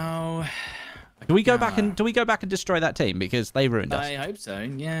 and now. Do we go back and destroy that team because they ruined us? I hope so.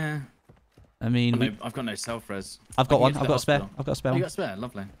 Yeah. I mean, I've got no self-res. I've got one. I've got a spare. I've got a spare. Oh, One. you got a spare.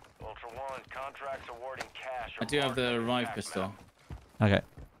 Lovely. Ultra One, contracts awarding cash. I do have the revive pistol. Okay.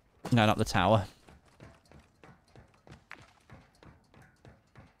 I'm going up the tower.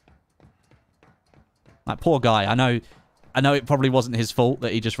 That poor guy. I know it probably wasn't his fault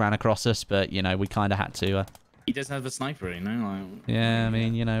that he just ran across us, but you know we kind of had to. He does have a sniper, you know? Like, Yeah, I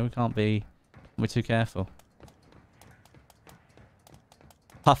mean, you know, we can't be... We're too careful.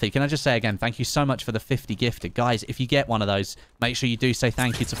 Puffy, can I just say again, thank you so much for the 50 gifted. Guys, if you get one of those, make sure you do say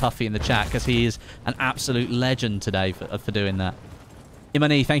thank you to Puffy in the chat, because he is an absolute legend today for doing that.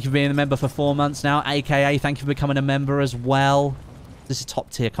 Imani, thank you for being a member for 4 months now. AKA, thank you for becoming a member as well. This is top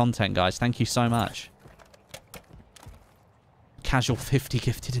tier content, guys. Thank you so much. Casual 50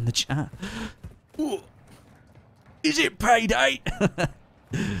 gifted in the chat. Ooh. Is it payday?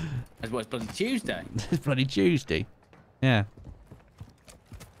 It's bloody Tuesday. It's bloody Tuesday. Yeah.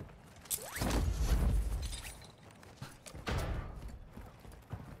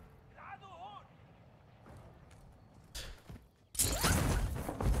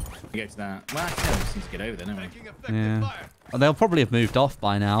 We go to that. Well, actually, we just need to get over there, don't we? Taking effective Yeah. fire. Well, they'll probably have moved off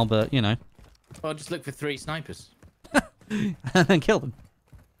by now, but, you know. Well, just look for 3 snipers. And then kill them.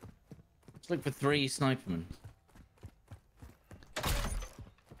 Just look for 3 snipermen.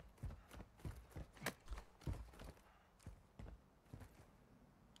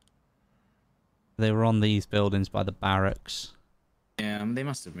 They were on these buildings by the barracks. Yeah, they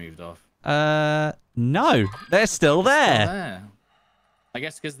must have moved off. No. They're still there. Oh, there. I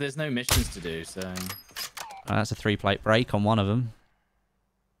guess because there's no missions to do, so... Oh, that's a 3-plate break on one of them.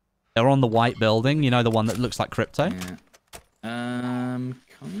 They're on the white building. You know, the one that looks like crypto? Yeah. Kind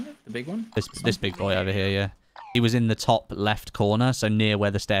of? The big one? This big boy over here, yeah. He was in the top left corner, so near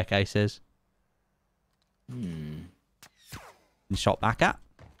where the staircase is. Hmm. And shot back at.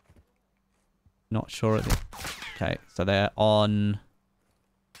 Not sure. Okay, so they're on...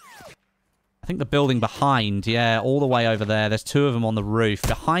 I think the building behind, yeah, all the way over there. There's 2 of them on the roof.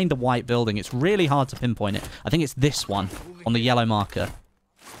 Behind the white building, it's really hard to pinpoint it. I think it's this one on the yellow marker.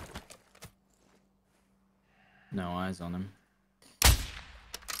 No eyes on him.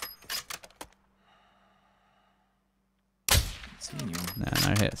 See anyone?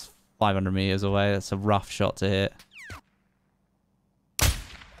 No hits. 500 meters away. That's a rough shot to hit.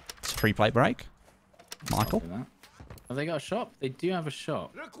 It's a 3-plate break. Michael. Have they got a shop? They do have a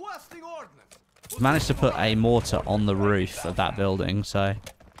shop. Requesting ordnance. Managed to put a mortar on the roof of that building, so...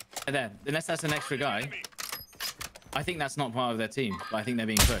 And then, unless that's an extra guy. I think that's not part of their team, but I think they're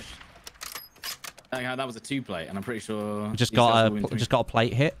being pushed. Like, that was a 2-plate, and I'm pretty sure... Just got a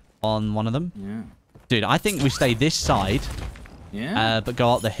plate hit on one of them. Yeah. Dude, I think we stay this side, Yeah. but go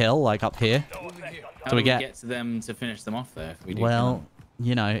up the hill, like up here. How do we do get to them to finish them off there? If we do Well,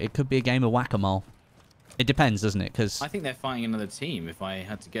 you know, it could be a game of whack-a-mole. It depends, doesn't it? Because I think they're fighting another team, if I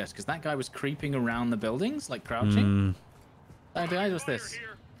had to guess, because that guy was creeping around the buildings, like crouching. Oh, guys, what's this?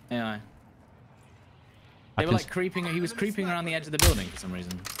 Yeah. They were like creeping. He was creeping around the edge of the building for some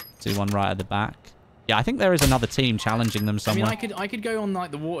reason. see one right at the back. Yeah, I think there is another team challenging them somewhere. I mean, I could go on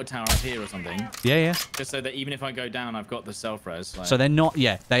like the water tower up here or something. Yeah, yeah. Just so that even if I go down, I've got the self-res. Like... So they're not...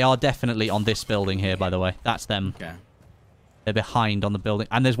 Yeah, they are definitely on this building here, by the way. That's them. Okay. They're behind on the building.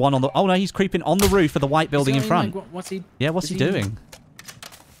 And there's one on the... Oh, no, he's creeping on the roof of the white building in front. Like, what's he... Yeah, what's he doing?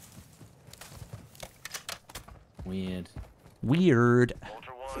 Weird. Weird.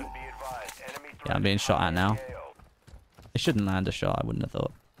 Ultra One, be advised. Enemy Yeah, I'm being shot at now. They shouldn't land a shot, I wouldn't have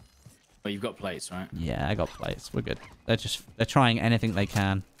thought. But you've got plates, right? Yeah, I got plates. We're good. They're trying anything they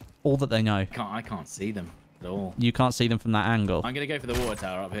can. All that they know. I can't see them at all. You can't see them from that angle. I'm gonna go for the water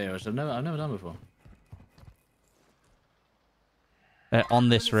tower up here, which I've never done before. They're on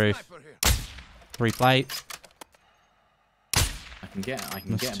this roof. 3 plate. I can get.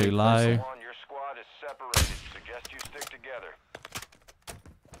 That's a too bit low. closer. Your squad is separated. Suggest you stick together.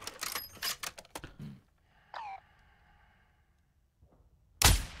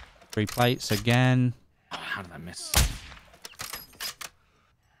 3 plates again. Oh, how did I miss?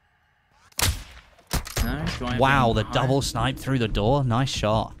 No? Do I have Wow, the higher? double snipe through the door. Nice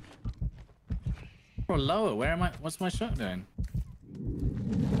shot. Or lower? Where am I? What's my shot doing?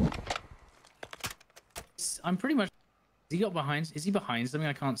 I'm pretty much. Is he got behind? Is he behind something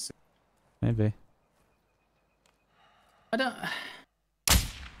I can't see? Maybe. I don't.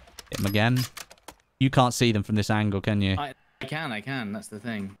 Hit him again. You can't see them from this angle, can you? I can. That's the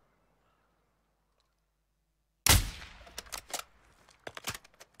thing.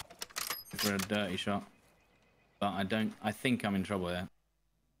 For a dirty shot, but I don't. I think I'm in trouble there.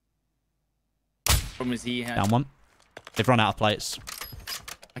 Problem is he had. Down one. They've run out of plates.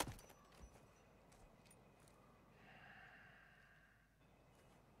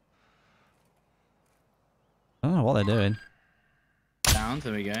 I don't know what they're doing. Down.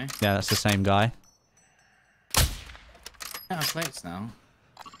 There we go. Yeah, that's the same guy. Out of plates now.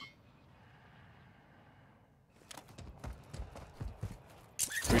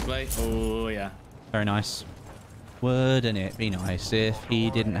 Replay. Oh yeah. Very nice. Wouldn't it be nice if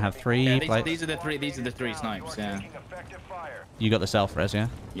he didn't have three Yeah, plates? these are the three. These are the three snipes. Yeah. Taking effective fire. You got the self-res, yeah?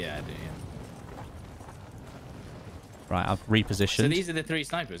 Yeah, I do. Yeah. Right, I've So repositioned. these are the three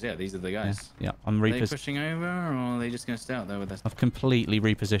snipers. Yeah, these are the guys. Yeah, I'm Are they repositioned. pushing over, or are they just going to stay out there with us? I've completely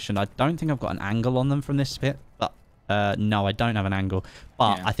repositioned. I don't think I've got an angle on them from this bit, but no, I don't have an angle.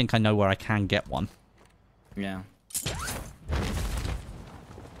 But Yeah. I think I know where I can get one. Yeah.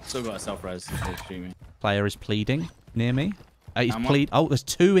 Still got a self-res if they shoot me. Player is pleading near me. He's Down one. Oh, there's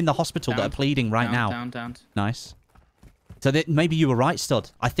two in the hospital that Down. are pleading right now. Down. Nice. So maybe you were right,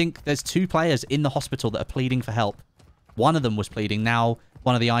 Stud. I think there's two players in the hospital that are pleading for help. One of them was pleading. Now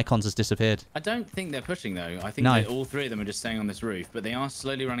one of the icons has disappeared. I don't think they're pushing, though. I think No. that all three of them are just staying on this roof, but they are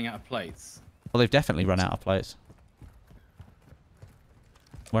slowly running out of plates. Well, they've definitely run out of plates.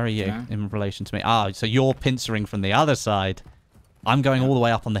 Where are you Yeah. in relation to me? Ah, so you're pincering from the other side. I'm going all the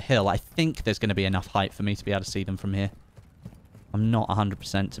way up on the hill. I think there's going to be enough height for me to be able to see them from here. I'm not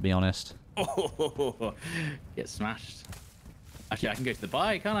 100% to be honest. Oh, get smashed. Actually, I can go to the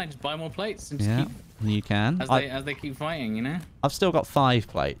buy, can't I? Just buy more plates and just Yeah, keep you can. as they keep fighting, you know? I've still got 5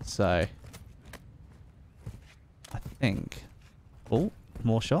 plates, so I think. Oh,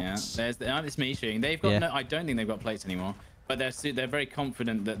 more Yeah, shots. it's me shooting. They've got Yeah. no. I don't think they've got plates anymore, but they're very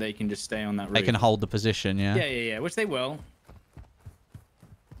confident that they can just stay on that roof. They can hold the position, yeah. Yeah, which they will.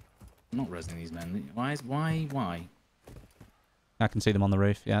 I'm not resing these men. Why? I can see them on the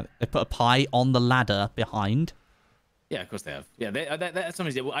roof. Yeah, they put a pie on the ladder behind. Yeah, of course they have. Yeah, that's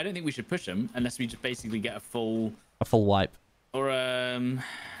something. Well, I don't think we should push them unless we just basically get a full wipe. or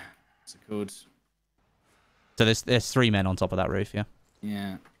what's it called? So there's 3 men on top of that roof. Yeah,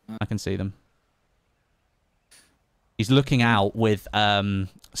 Yeah. I can see them. He's looking out with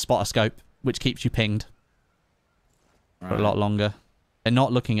spotter scope, which keeps you pinged for a lot longer. They're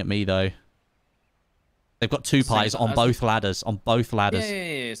not looking at me though. They've got 2 pies on both ladders. On both ladders.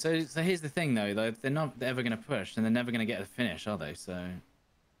 Yeah. So here's the thing though. They're not ever going to push, and they're never going to get the finish, are they? So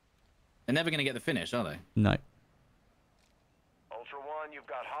they're never going to get the finish, are they? No. Ultra One, you've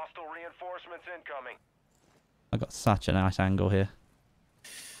got hostile reinforcements incoming. I got such a nice angle here.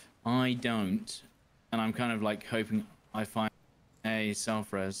 I don't, and I'm kind of like hoping I find a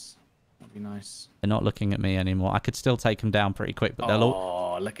self-res. That'd be nice. They're not looking at me anymore. I could still take them down pretty quick, but they'll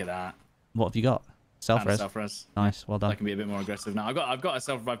all... Oh, look at that. What have you got? Self-res. Self-res. Nice, well done. I can be a bit more aggressive now. I've got a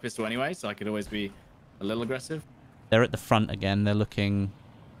self-revive pistol anyway, so I could always be a little aggressive. They're at the front again. They're looking...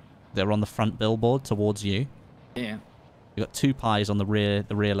 They're on the front billboard towards you. Yeah. You've got 2 pies on the rear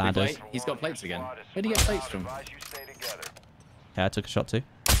ladders. Wait, he's got plates again. Where do you get plates from? Advise you stay together. Okay, I took a shot too.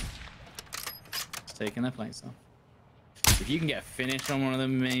 He's taking their plates off. If you can get a finish on one of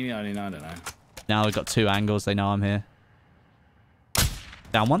them, maybe. I don't know. Now we've got 2 angles. They know I'm here.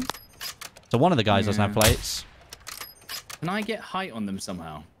 Down one. So one of the guys doesn't have plates. Can I get height on them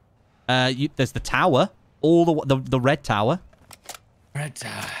somehow? There's the tower. The red tower. Red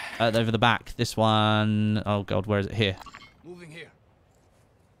tower. Over the back. This one... Oh, God. Where is it? Here. Moving here.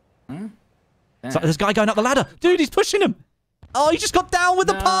 Huh? So there's a guy going up the ladder. Dude, he's pushing him. Oh, he just got down with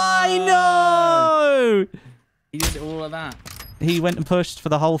the pie. No! He did all of that. He went and pushed for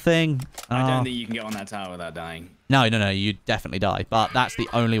the whole thing. I don't think you can get on that tower without dying. No. You'd definitely die. But that's the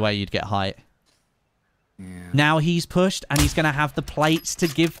only way you'd get height. Yeah. Now he's pushed, and he's going to have the plates to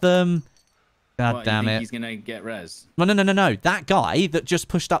give them. God What, damn you think it. he's going to get res? No. That guy that just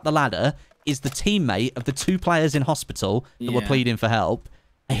pushed up the ladder is the teammate of the 2 players in hospital that were Yeah. pleading for help.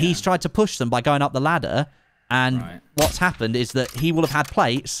 He's tried to push them by going up the ladder, and Right. what's happened is that he will have had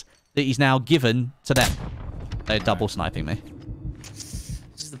plates that he's now given to them. They're double sniping me. This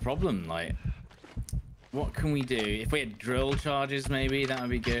is the problem, like... What can we do? If we had drill charges, maybe, that would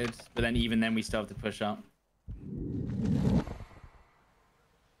be good. But then even then, we still have to push up.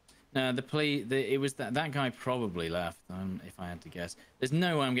 No, it was that guy probably left, if I had to guess. There's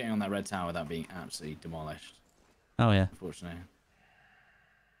no way I'm getting on that red tower without being absolutely demolished, Oh, yeah. unfortunately.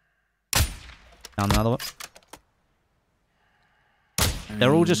 Down another one.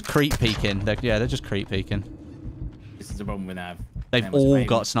 They're all just creep peeking. They're just creep peeking. This is the problem with Nav. They've Them was all maybe-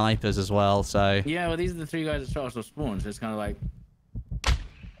 got snipers as well, so... Yeah, well, these are the 3 guys that shot us off spawn, so it's kind of like...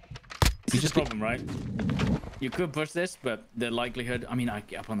 This is just the problem, right? You could push this, but the likelihood... I mean, I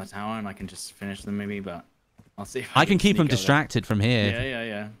get up on the tower and I can just finish them maybe, but... I'll see if I can keep them sneak up there. distracted from here.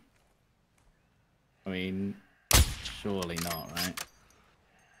 Yeah. I mean, surely not, right?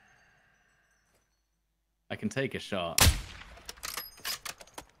 I can take a shot.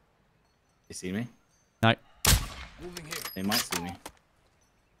 You see me? No. Moving here. They might see me.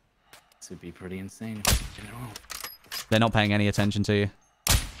 This would be pretty insane if I did it all. They're not paying any attention to you.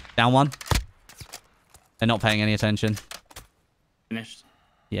 Down one. They're not paying any attention. Finished.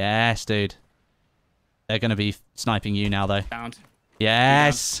 Yes, dude. They're going to be sniping you now, though. Downed.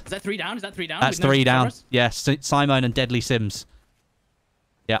 Yes. Is that 3 down? Is that 3 down? That's With no 3 down. progress? Yes, Simon and Deadly Sims.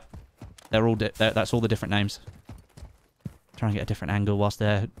 Yeah. They're all. That's all the different names. Try and get a different angle whilst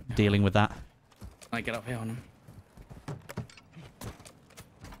they're dealing with that. I get up here on them.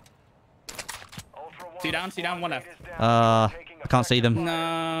 Ultra One, 2 down, 1 left. is down. Taking I can't see them.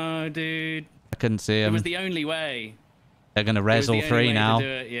 No, dude. I couldn't see It them. was the only way. They're going to It was res the all only 3 way to now. do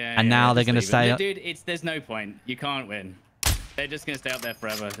it. Yeah, And now they're just gonna leave it. stay up- Dude, there's no point. You can't win. They're just going to stay up there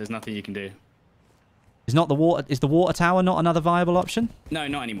forever. There's nothing you can do. Is the water tower not another viable option? No,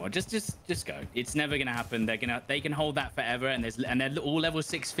 not anymore. Just go. It's never gonna happen. They can hold that forever, and they're all level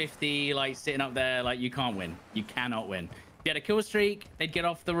 650, like sitting up there. Like you can't win. You cannot win. If you had a kill streak, they'd get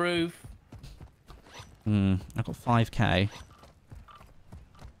off the roof. I've got 5k.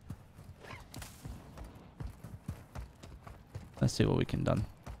 Let's see what we can done.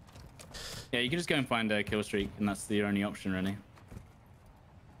 Yeah, you can just go and find a kill streak, and that's the only option really.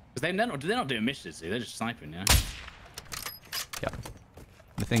 Because they're not doing missions, they're just sniping, yeah. Yeah.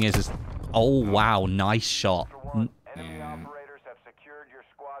 The thing is, oh wow, nice shot. Ultra One, enemy operators have secured your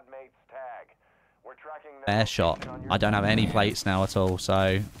squad mate's tag. We're tracking their Fair shot. location on your I don't have any plates now at all,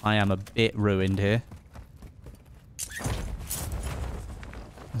 so I am a bit ruined here.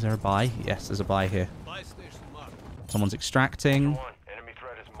 Is there a buy? Yes, there's a buy here. Buy station marked. Someone's extracting. One. Enemy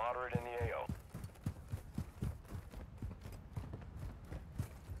threat is moderate in the AO.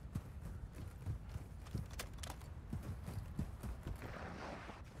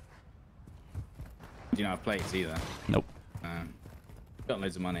 You don't have plates either. Nope. Got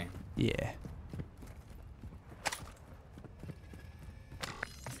loads of money. Yeah.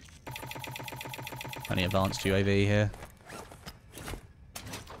 Any advanced UAV here.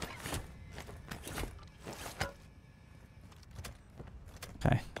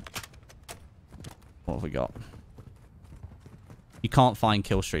 Okay. What have we got? You can't find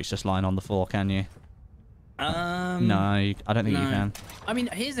kill streaks just lying on the floor, can you? No, I don't think you can. I mean,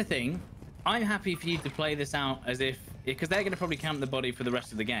 here's the thing. I'm happy for you to play this out as if, because they're going to probably camp the body for the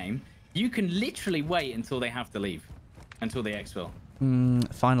rest of the game. You can literally wait until they have to leave, until they exfil.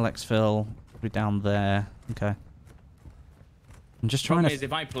 Final exfil. We're down there. Okay. I'm just trying Problem to. is,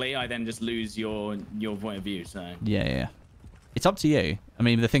 if I play, I then just lose your point of view. So Yeah. It's up to you. I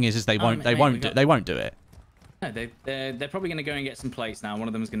mean, the thing is they won't. They mate, won't. we got- They won't do it. no, they're probably going to go and get some plates now. One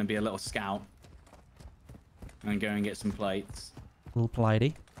of them is going to be a little scout and go and get some plates. Little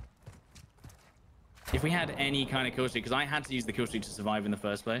platey. If we had any kind of kill streak, because I had to use the kill streak to survive in the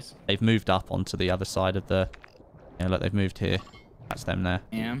first place. They've moved up onto the other side of the. Yeah, look, they've moved here. That's them there.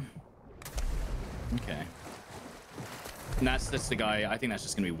 Yeah. Okay. And that's the guy. I think that's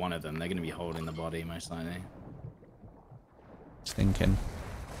just going to be one of them. They're going to be holding the body most likely. Just thinking.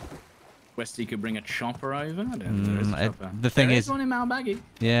 Westie could bring a chopper over. I don't think there is a chopper. the thing There is- one in Mount Baggy.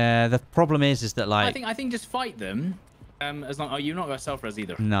 Yeah, the problem is that like. I think just fight them. As long. Oh, you've not got self-res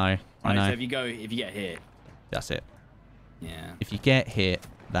either. No, I Right, know. So if you get hit, That's it. yeah, If you get hit,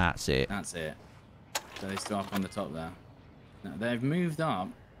 that's it. that's it. So they're still up on the top there. No, they've moved up.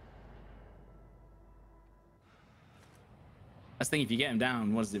 That's the thing. If you get them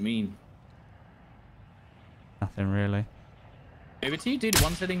down, what does it mean? Nothing really. Over to you, dude.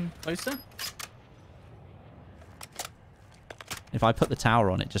 One sitting closer. If I put the tower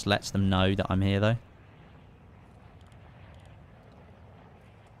on, it just lets them know that I'm here, though.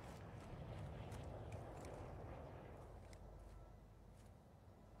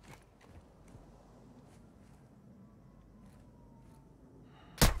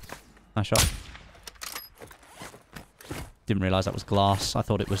 Nice shot. Didn't realise that was glass. I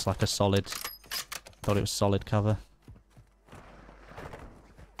thought it was like a solid. Thought it was solid cover.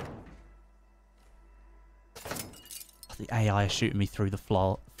 The AI is shooting me through the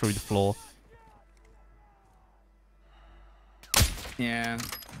floor. Yeah.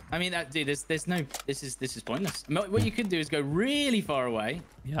 I mean, dude. There's no. This is pointless. What you could do is go really far away.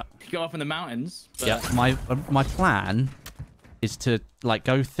 Yeah. Go up in the mountains. But Yeah. My plan is to like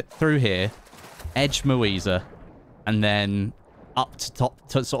go through here, edge Moisa, and then up to top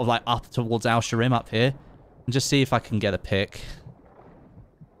to sort of like up towards Al Sharim up here, and just see if I can get a pick.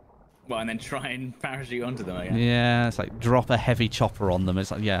 Well, and then try and parachute onto them again. Yeah, it's like drop a heavy chopper on them.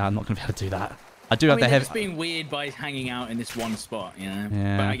 It's like, yeah, I'm not gonna be able to do that. I do have the they're heavy. just being weird by hanging out in this one spot, you know.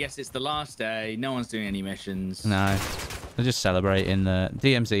 Yeah. But I guess it's the last day. No one's doing any missions. No, they're just celebrating. The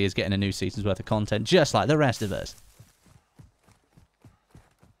DMZ is getting a new season's worth of content, just like the rest of us.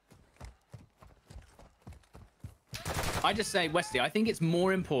 I just say, Westie, I think it's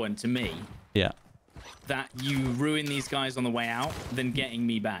more important to me Yeah. that you ruin these guys on the way out than getting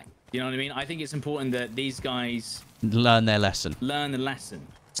me back. You know what I mean? I think it's important that these guys learn their lesson. Learn the lesson.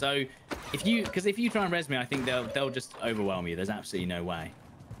 So if you try and res me, I think they'll just overwhelm you. There's absolutely no way.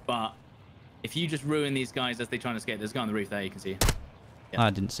 But if you just ruin these guys as they try and escape, there's a guy on the roof there. You can see. Yeah. I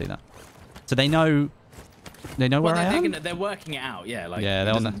didn't see that. So they know. They know where I am. They're working it out. Yeah. Like yeah,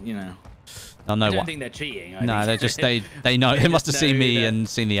 they're on the. You know. I know I don't what. think they're cheating. No, they're just they know. They must have seen me and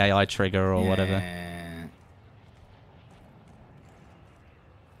seen the AI trigger or whatever.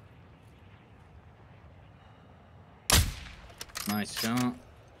 Nice shot.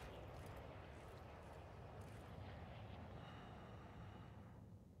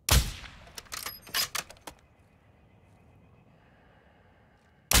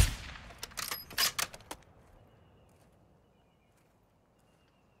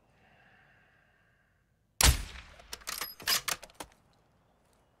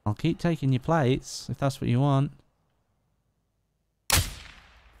 I'll keep taking your plates if that's what you want.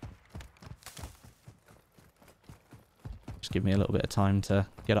 Just give me a little bit of time to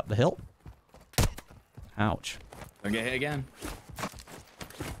get up the hill. Ouch. Don't get hit again.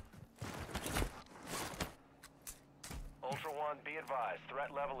 Ultra One, be advised.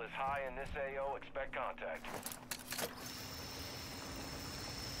 Threat level is high in this AO. Expect contact.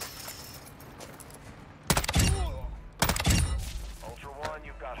 Ultra One,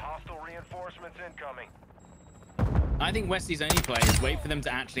 you've got hostile reinforcements incoming. I think Westie's only play is wait for them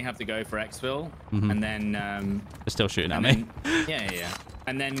to actually have to go for exfil, and then they're still shooting at me. Yeah.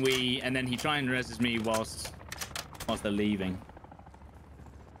 And then he try and reses me whilst they're leaving.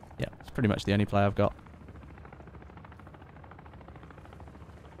 Yeah, it's pretty much the only play I've got.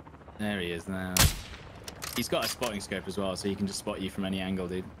 There he is now. He's got a spotting scope as well, so he can just spot you from any angle,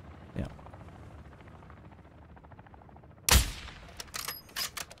 dude. Yeah.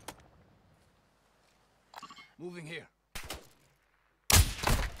 Moving here.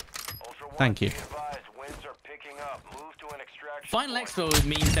 Thank you. Final exfil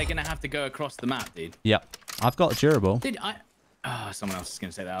means they're gonna have to go across the map, dude. Yep. I've got a durable. Dude, someone else is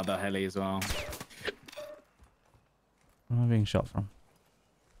gonna say that other heli as well. Where am I being shot from?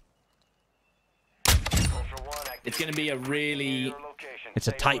 It's gonna be a really. It's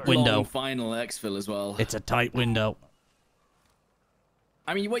a tight window. Long final exfil as well. It's a tight window.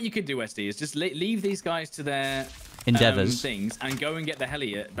 I mean, what you could do, Westie, is just leave these guys to their endeavors things and go and get the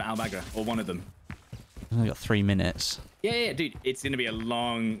heli at Al Bagra, or one of them. I've only got 3 minutes. Yeah, dude, it's gonna be a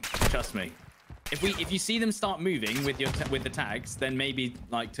long. Trust me. If you see them start moving with the tags, then maybe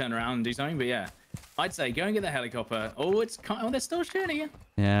like turn around and do something. But yeah, I'd say go and get the helicopter. Oh, they're still shooting you.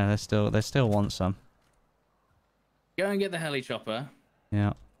 Yeah, they still want some. Go and get the heli chopper.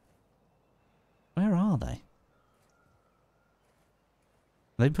 Yeah. Where are they?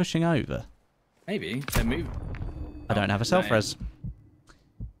 Are they pushing over? Maybe they're moving. I don't have a self-res.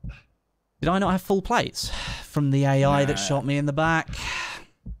 Did I not have full plates from the AI that shot me in the back?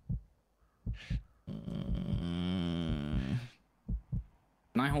 Can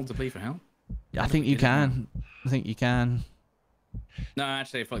I hold the plea for help? Yeah, I think you can. I think you can. No,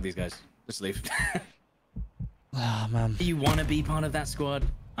 actually, fuck these guys. Just leave. Oh, man. Do you want to be part of that squad?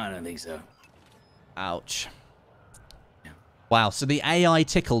 I don't think so. Ouch. Yeah. Wow, so the AI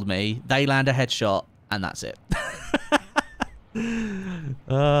tickled me, they land a headshot, and that's it.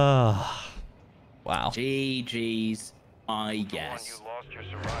 Oh. Wow. GG's, I guess. You lost your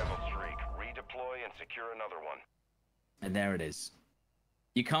survival streak. Redeploy and secure another one. And there it is.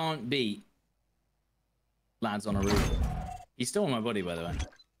 You can't beat lads on a roof. He's still on my body, by the way.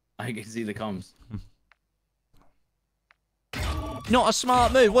 I can see the comms. Not a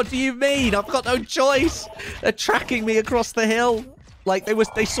smart move. What do you mean? I've got no choice. They're tracking me across the hill. Like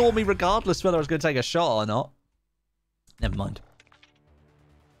they saw me regardless whether I was going to take a shot or not. Never mind.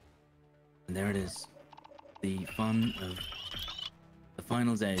 And there it is. The fun of the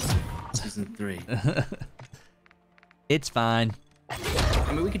final days of season 3. It's fine.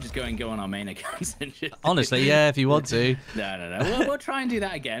 I mean, we could just go on our main accounts and just... Honestly, yeah, if you want to. No. We'll try and do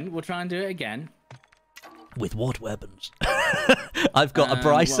that again. We'll try and do it again. With what weapons? I've got a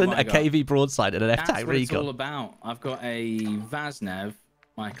Bryson, a KV broadside, and an F-Tac That's what it's recon. all about. I've got a Vaznev,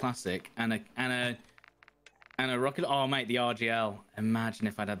 my classic, and a rocket. Oh mate, the RGL. Imagine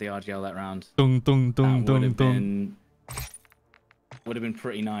if I'd had the RGL that round. Would have been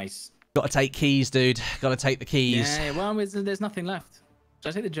pretty nice. Got to take keys, dude. Got to take the keys. Yeah. Well, there's nothing left.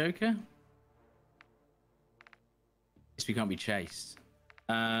 Should I take the Joker? Guess we can't be chased.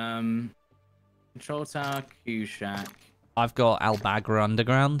 Control tower, Q-Shack. I've got Al Bagra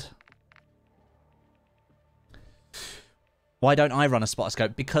Underground. Why don't I run a spotter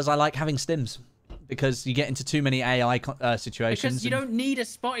scope? Because I like having stims. because you get into too many AI situations. Because you don't need a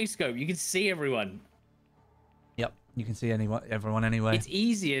spotting scope. You can see everyone. Yep, you can see everyone anyway. It's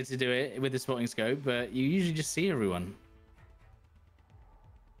easier to do it with the spotting scope, but you usually just see everyone.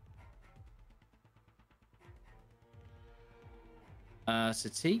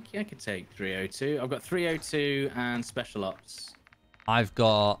 Satik, I could take 302. I've got 302 and special ops. I've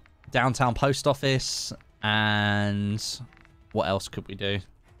got downtown post office, and what else could we do?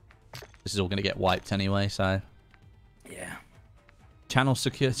 This is all going to get wiped anyway, so yeah. Channel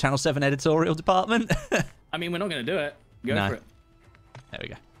 7 editorial department. I mean, we're not going to do it. Go for it. There we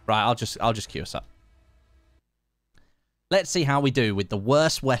go. Right, I'll just queue us up. Let's see how we do with the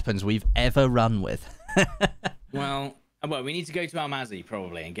worst weapons we've ever run with. well, we need to go to Almazy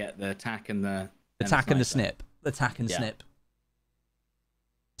probably and get the attack and the attack and the snip. The attack and snip.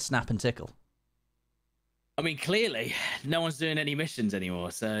 Snap and tickle. I mean, clearly, no one's doing any missions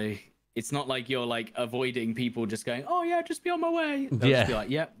anymore, so it's not like you're like avoiding people just going, "Oh yeah, just be on my way." They'll just be like,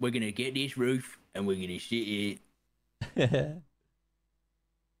 "Yep, we're gonna get this roof and we're gonna shit it."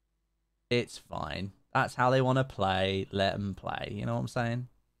 It's fine. That's how they want to play. Let them play. You know what I'm saying?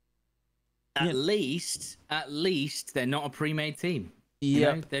 At least they're not a pre-made team.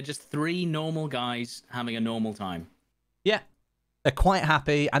 Yeah, they're just three normal guys having a normal time. Yeah, they're quite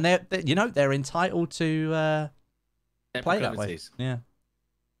happy, and they're entitled to play that way. Yeah,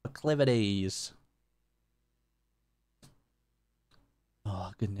 proclivities.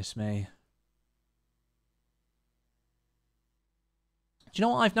 Oh goodness me! Do you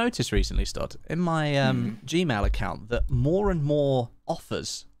know what I've noticed recently, Stud? In my Gmail account, that more and more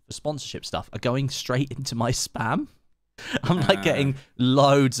offers for sponsorship stuff are going straight into my spam. I'm like getting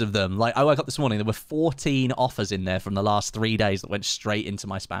loads of them. Like I woke up this morning, there were 14 offers in there from the last 3 days that went straight into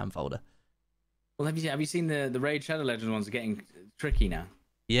my spam folder. Well, have you seen the Raid Shadow Legends ones are getting tricky now?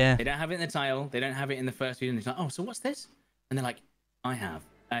 Yeah. They don't have it in the title. They don't have it in the first video. And it's like, oh, so what's this? And they're like, I have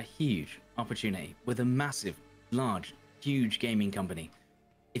a huge opportunity with a massive, large, huge gaming company.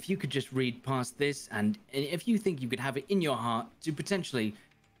 If you could just read past this, and if you think you could have it in your heart to potentially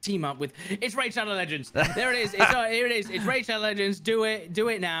team up with, it's Raid Shadow Legends. There it is. Here it is. It's Raid Shadow Legends. Do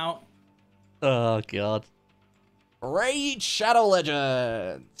it now. Oh god. Raid Shadow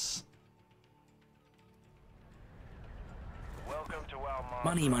Legends. Welcome to Almazy.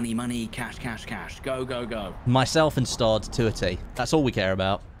 Money, money, money, cash, cash, cash. Go, go, go. Myself and Stod to a T. That's all we care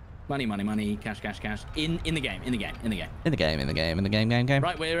about. Money, money, money, cash, cash, cash. In the game.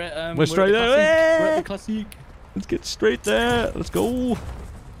 Right, we're at we're straight there. We're at the classic. Let's get straight there. Let's go.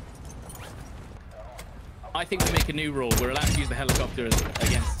 I think we make a new rule. We're allowed to use the helicopter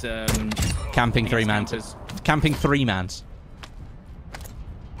against camping three-man. Campers. Camping three-mans.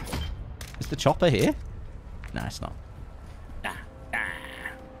 Is the chopper here? No, it's not. Nah.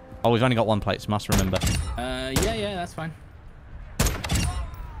 Oh, we've only got one plate, so must remember. Yeah, that's fine.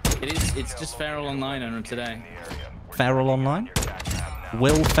 It's just Feral Online on today. Feral Online?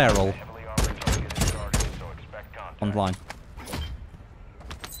 Will Feral Online.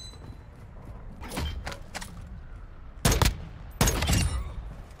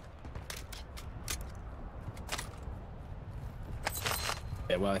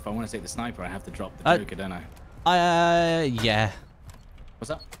 Yeah, well, if I want to take the sniper, I have to drop the Joker, don't I? Yeah. What's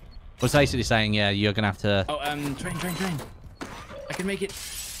up? I was basically saying, yeah, you're gonna have to. Oh, train. I can make it.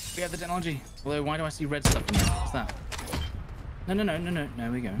 We have the technology. Although, why do I see red stuff in there? What's that? No. There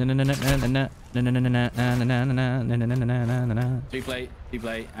we go. No. Two plate,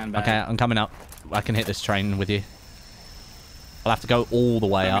 and back. Okay, I'm coming up. I can hit this train with you. I'll have to go all the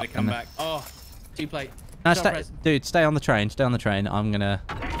way up. I'm gonna come back. Oh, two plate. No, dude, stay on the train. Stay on the train. I'm gonna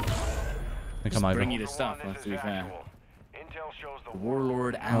come over. Bring you the stuff. To be fair. Intel shows the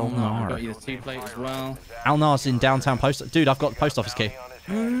Warlord Alnar. Got you the two plate as well. Alnar's in downtown post. Dude, I've got the post office key.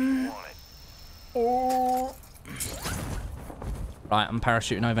 Right, I'm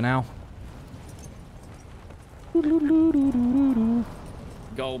parachuting over now.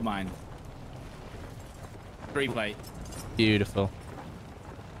 Gold mine. 3 plate. Beautiful.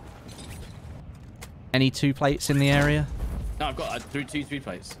 Any 2 plates in the area? No, I've got 3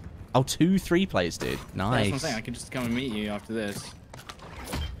 plates. Oh, 2 3 plates, dude. Nice. Yeah, that's what I'm saying. I can just come and meet you after this.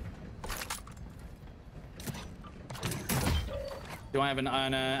 Do I have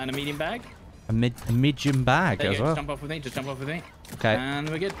and a medium bag? A medium bag there you as go. well. Just jump off with me. Okay. And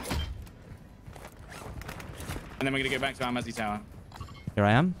we're good. And then we're gonna go back to our Almazy tower. Here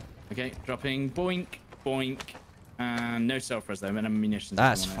I am. Okay, dropping boink, boink. And no self-res though, and munitions.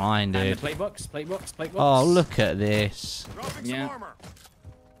 That's fine, dude. And the plate box. Oh, look at this. Yeah.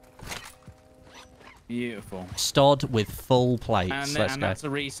 Beautiful. Stod with full plates. And, Let's and go. that's a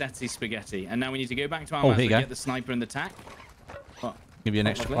resetty spaghetti. And now we need to go back to our Oh, master, here you go. get the sniper and the tack. What? Give you an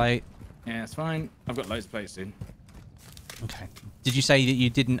extra lovely. plate. Yeah, it's fine. I've got loads of plates, dude. Okay. Did you say that you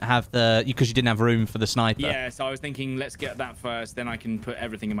didn't have because you didn't have room for the sniper? Yeah, so I was thinking, let's get that first, then I can put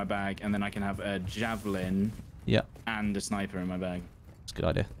everything in my bag, and then I can have a javelin Yeah. and a sniper in my bag. That's a good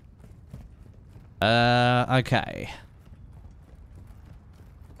idea. Okay.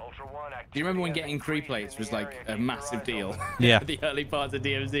 Ultra One, Do you remember when activity getting has 3 increased plates in was the like area. a Keep your massive eyes deal? open. Yeah. The early parts of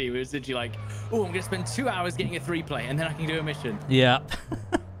DMZ, we were essentially like, oh, I'm going to spend 2 hours getting a 3 plate, and then I can do a mission. Yeah.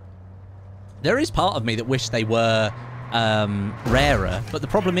 There is part of me that wish they were rarer, but the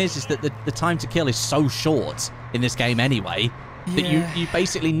problem is that the time to kill is so short in this game anyway that you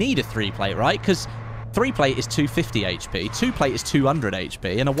basically need a 3 plate, right? Because 3 plate is 250 HP, 2 plate is 200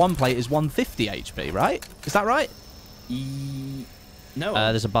 HP, and a 1 plate is 150 HP, right? Is that right? No.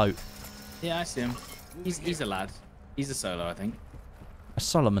 There's a boat. Yeah, I see him. He's a lad. He's a solo, I think. A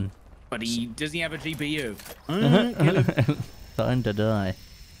Solomon. But does he have a GPU? Time to die.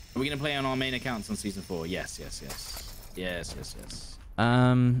 Are we going to play on our main accounts on season 4? Yes.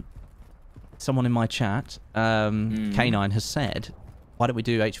 Someone in my chat, K9, has said, why don't we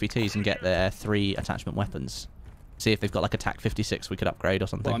do HVTs and get their 3 attachment weapons? See if they've got like a TAC 56 we could upgrade or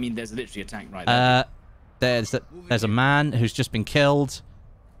something. Well, I mean, there's literally a tank right there. There's a man who's just been killed.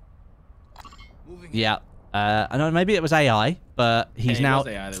 Yeah. I know maybe it was AI, but he's Yeah, it now was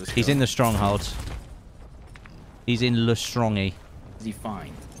AI that was he's killed. in the stronghold. He's in Le Strongy. Is he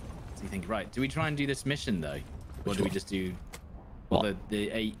fine? So you think, right, do we try and do this mission, though? Or do we just do What? the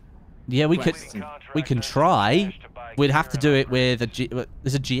 8? Yeah, we quests? can try. We'd have to do it with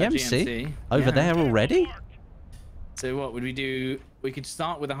there's a GMC, GMC, over yeah. there already. So what would we do? We could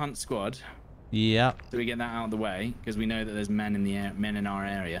start with a hunt squad. Yeah. So we get that out of the way, because we know that there's men in our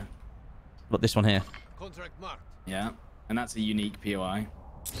area. Look, this one here. Contract marked. Yeah, and that's a unique POI.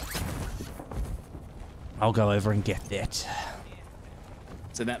 I'll go over and get it.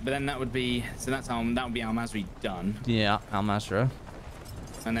 So that, but then that would be, that would be Al Masri done. Yeah, Al Masra.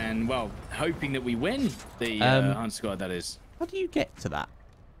 And then, well, hoping that we win the hunt squad. That is. How do you get to that?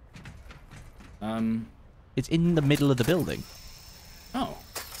 Um. It's in the middle of the building. Oh.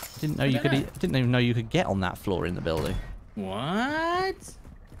 Didn't know I you don't could. know. Didn't even know you could get on that floor in the building. What?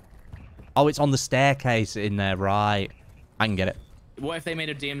 Oh, it's on the staircase in there, right? I can get it. What if they made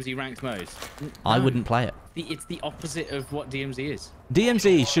a DMZ ranked mode? I No. wouldn't play it. It's the opposite of what DMZ is.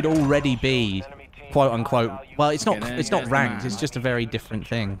 DMZ should already be, quote unquote. Well, it's not. Okay, It's not there's the ranked. man. It's just a very different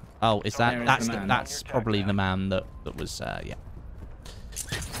thing. Oh, is There that? is the man. That's probably the man that was. Yeah.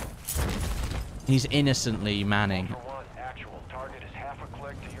 He's innocently manning. Ultra One, actual target is half a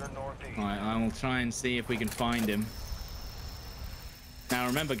click to your northeast. Alright, I will try and see if we can find him. Now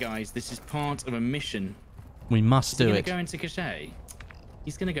remember, guys, this is part of a mission. We must Is he do gonna it. go into koschei?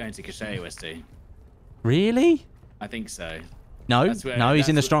 He's gonna go into koschei, Westie. Really? I think so. No, That's where- no. He's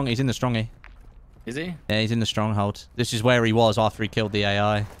in the that's strong. He's in the strongy. Is he? Yeah, he's in the stronghold. This is where he was after he killed the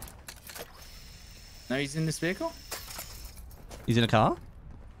AI. No, he's in this vehicle? He's in a car.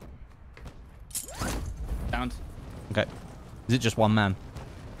 Downed. Okay. Is it just one man?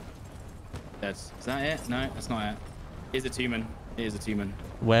 Is that it? No, that's not it. Here's a two-man. Here's a two-man.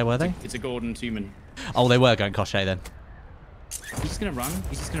 Where were they? It's a Gordon two-man. Oh, they were going koschei then. He's just gonna run.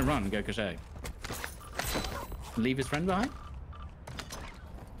 He's just gonna run and go koschei. Leave his friend behind?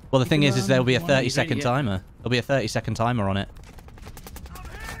 Well, the thing can is there'll be a run, one, 30-second yeah. timer. There'll be a 30-second timer on it.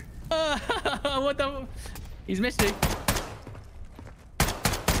 What the? He's missing.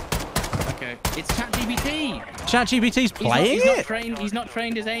 Okay, it's ChatGPT. ChatGPT's playing he's not it. trained. He's not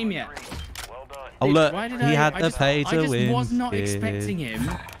trained his aim yet. Well done. Oh look, Why did he I had the just- pay to I just win. was not Did. expecting him.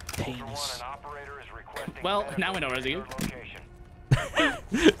 Ultra One, an operator is requesting Well, medical now we're not to resing your him.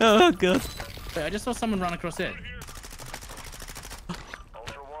 location. Oh god. Wait, I just saw someone run across it.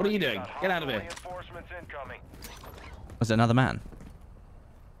 Ultra One, What are you doing? got Get out of here. Reinforcements incoming. Was it another man?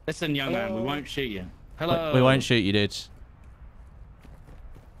 Listen, young man, we won't shoot you. Hello. We won't shoot you, dudes.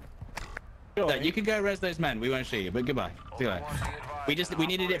 No, you can go res those men. We won't shoot you, but goodbye. See you later. One, be advised, We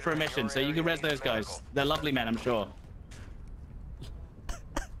needed it for a mission, so you can res those guys. They're lovely men, I'm sure.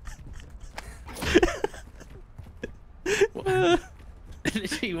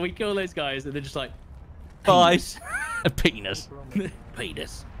 Literally, we kill those guys, and they're just like, Bye. A penis.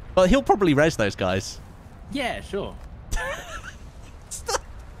 penis. Well, he'll probably res those guys. Yeah, sure.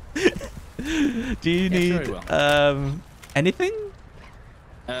 Do you Yeah, need sure he anything?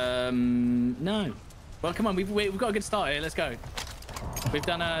 No. Well, come on, we've got a good start here. Let's go. We've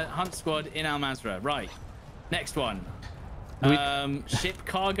done a hunt squad in Al Mazrah. Right. Next one. Ship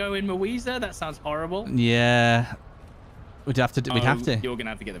cargo in Mawisa? That sounds horrible. Yeah. We'd have to. We'd have to. You're gonna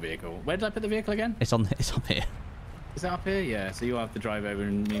have to get the vehicle. Where did I put the vehicle again? It's on here. Is that up here? Yeah. So you'll have to drive over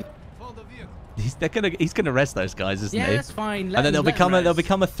and meet. Hold the vehicle. He's gonna rest those guys, isn't he? Yeah, that's fine. And then they'll become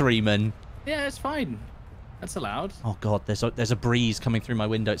a 3-man. Yeah, it's fine. That's allowed. Oh god, there's a breeze coming through my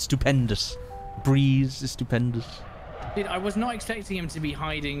window. It's stupendous. Breeze is stupendous. Dude, I was not expecting him to be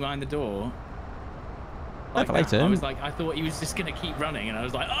hiding behind the door. Like I thought he was just gonna keep running, and I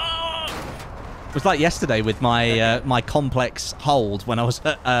was like, oh! It was like yesterday with my my complex hold when I was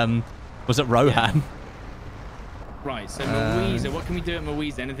at Rohan. Yeah. Right, so Mawisa, what can we do at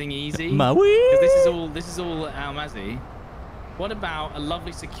Mawisa? Anything easy? Mawisa. This is all Almazy. What about a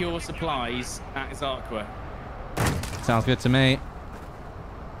lovely secure supplies at Zarqua? Sounds good to me.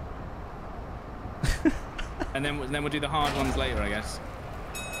 And then we'll do the hard ones later, I guess.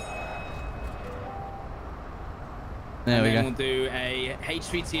 There we go. We'll do a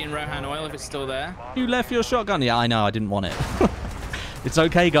HVT and Rohan oil if it's still there. You left your shotgun? Yeah, I know. I didn't want it. It's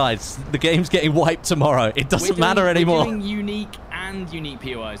okay, guys. The game's getting wiped tomorrow. It doesn't matter anymore. We're doing unique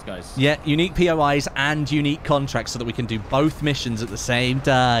POIs, guys. Yeah, unique POIs and unique contracts so that we can do both missions at the same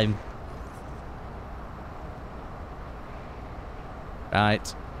time.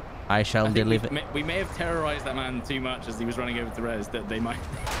 Right. I shall deliver. We may have terrorized that man too much as he was running over to res that they might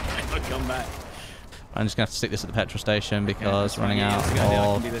not come back. I'm just going to have to stick this at the petrol station because running out of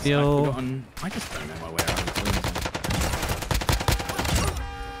fuel. I just don't know my way around.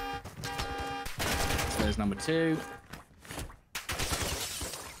 So there's number 2.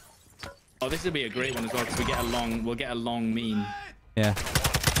 Oh, this will be a great one as well because we'll get a long mean. Yeah.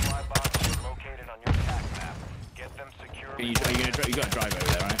 You got to drive over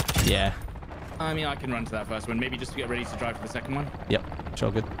there, right? Yeah. I mean, I can run to that first one. Maybe just to get ready to drive for the second one. Yep.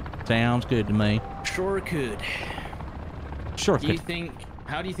 Sure good. Sounds good to me. Sure could. Sure do could. You think?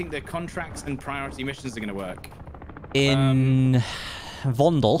 How do you think the contracts and priority missions are going to work? In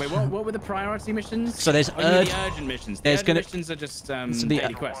Vondel. Wait, what were the priority missions? So there's the urgent missions. The urgent missions are just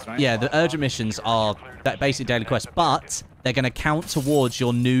daily quests, right? Yeah, the urgent missions are basic daily quests, but they're going to count towards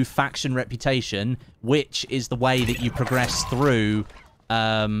your new faction reputation, which is the way that you progress through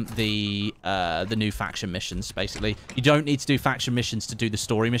the new faction missions. Basically, you don't need to do faction missions to do the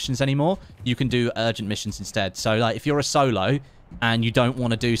story missions anymore. You can do urgent missions instead. So, like, if you're a solo and you don't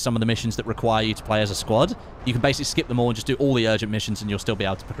want to do some of the missions that require you to play as a squad, you can basically skip them all and just do all the urgent missions and you'll still be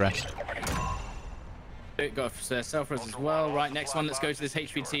able to progress. Got self-res as well. Right, next one, let's go to this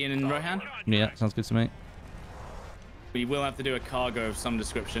HVT in Rohan. Yeah, sounds good to me. We will have to do a cargo of some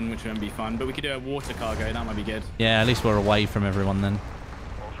description, which won't be fun, but we could do a water cargo. That might be good. Yeah, at least we're away from everyone then.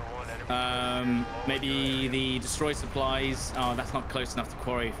 Maybe the destroy supplies. Oh, that's not close enough to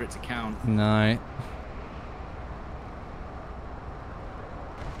quarry for it to count. No.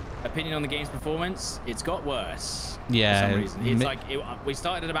 Opinion on the game's performance? It's got worse. Yeah. For some reason. It's like we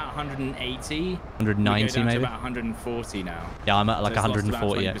started at about 180. 190 maybe. To about 140 now. Yeah, I'm at like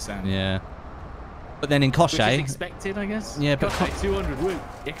 140. Yeah. But then in koschei. Which is expected, I guess. Yeah, but koschei 200. Woo. Yeah,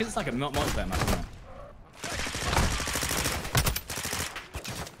 because it's like a monster map, isn't it?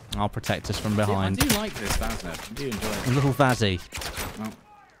 I'll protect us from behind. I do like this Vaznet. I do enjoy it. A little Vazzy. Well.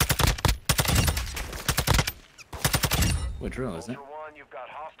 We're drill, isn't it? You've got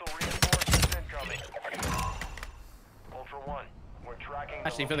hostile reinforcements incoming. Ultra One, we're tracking.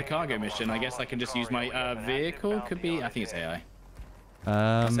 Actually, for the cargo mission, I guess I can just use my vehicle. Could be. I think it's AI.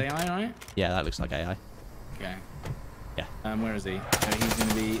 That's AI, right? Yeah, that looks like AI. Okay. Yeah. Where is he? So he's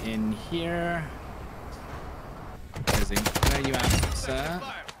gonna be in here. Where is he? Where are you at, sir?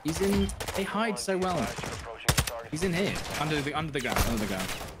 He's in. They hide so well. He's in here, under the ground.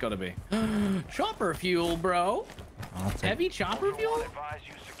 Gotta be. Chopper fuel, bro. Heavy chopper fuel. Advise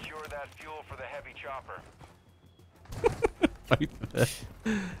you secure that fuel for the heavy chopper.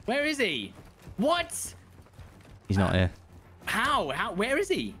 Where is he? What? He's not here. How? Where is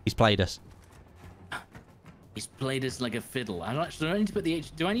he? He's played us. He's played us like a fiddle. Do I need to put the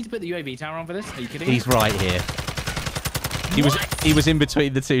UAV tower on for this? Are you kidding? He's right here. He was in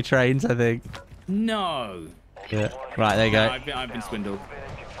between the two trains, I think. No. Yeah. Right, there you go. No, I've been swindled.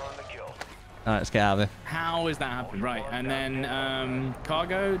 Alright, let's get out of there. How has that happened? Right, and then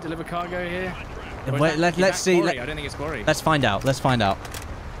cargo, deliver cargo here. Wait, let's see. I don't think it's quarry. Let's find out. Let's find out.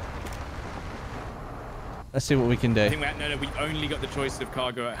 Let's see what we can do. I think we only got the choice of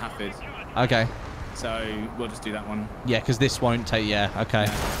cargo at Hafid. Okay. So we'll just do that one. Yeah, because this won't take. Yeah. Okay.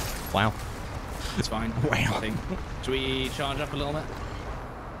 Yeah. Wow. It's fine. Wow. I think. Should we charge up a little bit?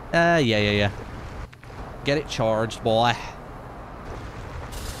 Yeah. Get it charged, boy.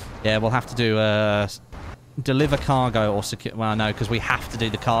 Yeah, we'll have to do deliver cargo or secure... Well, no, because we have to do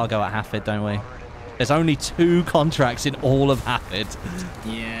the cargo at Hafid, don't we? There's only 2 contracts in all of Hafid.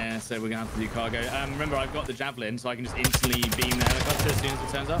 Yeah, so we're going to have to do cargo. Remember, I've got the javelin, so I can just instantly beam the helicopter as soon as it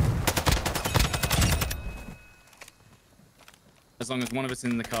turns up. As long as one of us is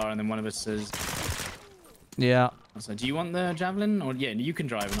in the car and then one of us is... Yeah. So, do you want the javelin? Or yeah, you can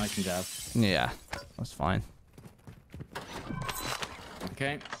drive and I can jab. Yeah, that's fine.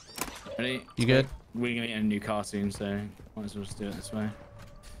 Okay. Ready? You good? We're going to get a new car soon, so might as well just do it this way.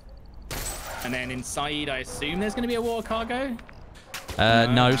 And then inside, I assume there's going to be a water cargo?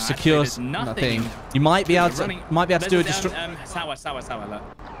 No, secure nothing. You might be able to do a Sour, look.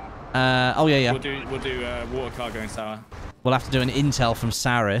 oh yeah. We'll do water cargo in Sour. We'll have to do an intel from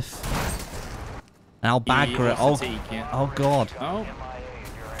Sarif. And I'll bagger it. Oh god. Oh.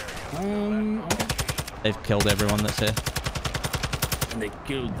 Okay. They've killed everyone that's here. And they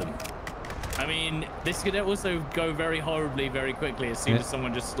killed them. I mean, this could also go very horribly, very quickly as soon as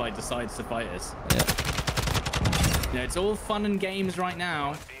someone just like decides to fight us. Yeah. You know, it's all fun and games right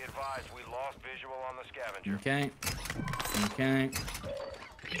now. Be advised, we lost visual on the scavenger. Okay. Okay.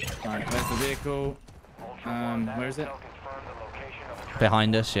 Alright, where's the vehicle? Where is it?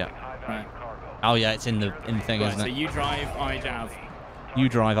 Behind us, yeah. Right. Oh yeah, it's in the thing, Right, isn't so it? you drive, I jav. You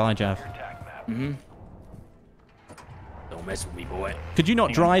drive, I jav. Mm-hmm. Don't mess with me, boy. Could you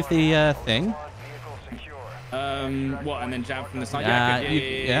not drive the thing? What? And then jab from the side? Yeah.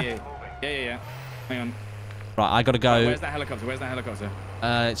 Yeah. Hang on. Right, I gotta go. Where's that helicopter? Where's that helicopter?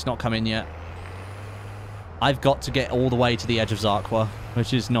 It's not come in yet. I've got to get all the way to the edge of Zarqwa,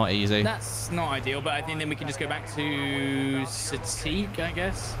 which is not easy. That's not ideal, but I think then we can just go back to Satiq, I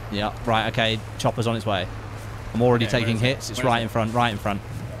guess. Yeah, right, okay. Chopper's on its way. I'm already taking hits. It's right in front, right in front.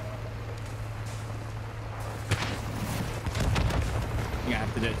 You're gonna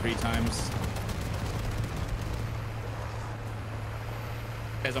have to do it 3 times.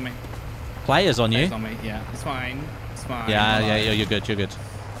 Players on me. Players on you? Players on me, yeah. It's fine. It's fine. Yeah, you're good, you're good.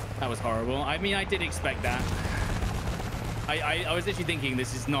 That was horrible. I mean, I did expect that. I was literally thinking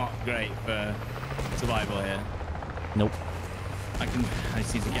this is not great for survival here. Nope. I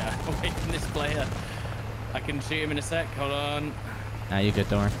just need to get away from this player. I can shoot him in a sec. Hold on. Nah, you're good,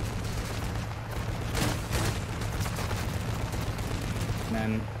 don't worry. And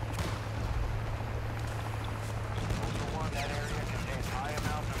then...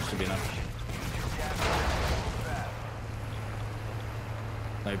 Should be enough.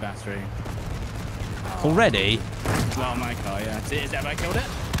 Low battery. Already? Well, my car, yeah. Is that have I killed it?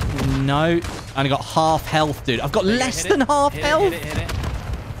 No. I only got half health, dude. I've got less than half health. Hit it.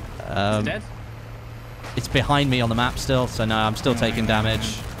 Is it dead? It's behind me on the map still, so no, I'm still taking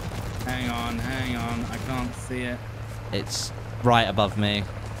damage. Hang on. I can't see it. It's right above me. You're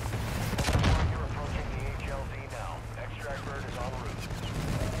approaching the HLZ now. Extract bird is en route.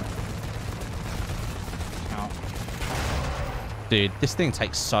 Out. Dude, this thing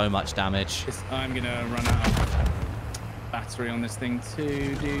takes so much damage. I'm gonna run out of battery on this thing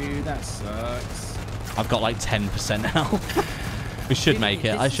too, dude. That sucks. I've got like 10% now. We should make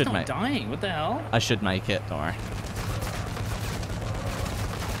it. I should make it. Dying. What the hell? I should make it. Don't worry.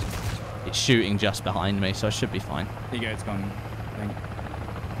 It's shooting just behind me, so I should be fine. There you go. It's gone. I think.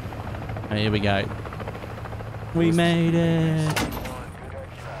 Oh, here we go. We made it.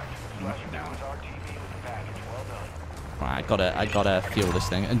 Right, I gotta fuel this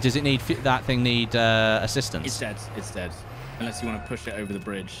thing. And does it need that thing need assistance? It's dead. It's dead. Unless you want to push it over the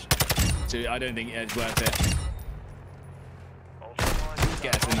bridge. So I don't think it's worth it.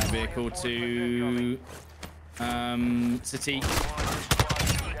 Get us in that vehicle to Satiq.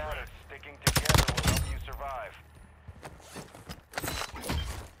 Sticking together will help you survive.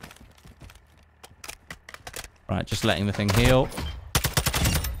 Right, just letting the thing heal.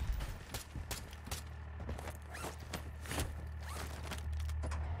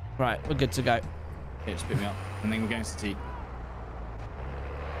 Right, we're good to go. Yeah, just pick me up. And then we're going to Satiq.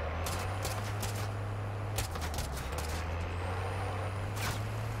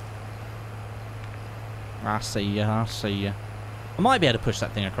 I see ya. I might be able to push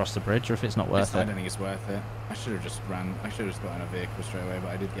that thing across the bridge, or if it's not worth I it. don't think it's worth it. I should have just got in a vehicle straight away, but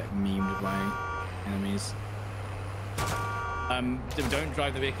I did get memed by enemies. Don't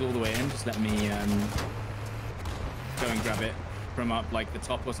drive the vehicle all the way in. Just let me go and grab it from up like the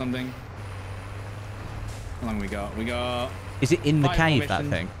top or something. How long we got? We got... Is it in the cave, formation.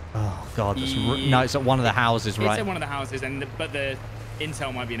 that thing? Oh, God. No, it's at one of the houses, right? It's at one of the houses, but the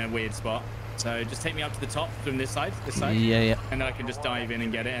intel might be in a weird spot. So just take me up to the top from this side. Yeah. And then I can just dive in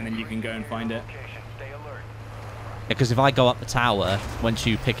and get it, and then you can go and find it. Stay alert. Because if I go up the tower, once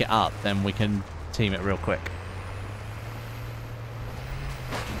you pick it up, then we can team it real quick.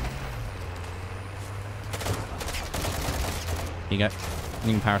 Here you go.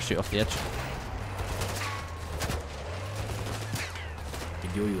 You can parachute off the edge.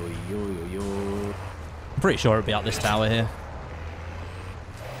 Yo, yo, yo, yo, yo. I'm pretty sure it'll be up this tower here.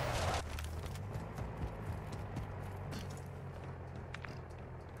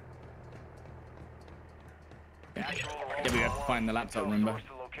 Yeah, we have to find the laptop, remember?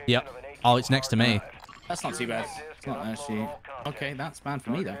 Yep. Oh, it's next to me. That's not too bad. It's not actually... Okay, that's bad for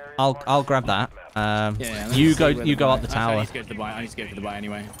me, though. I'll grab that. Yeah, you go up the tower. I need to go to the buy. I need to go to the buy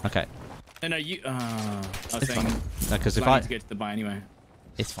anyway. Okay. No, you... I was It's saying... fine. No, because if I I... need to go to the buy anyway.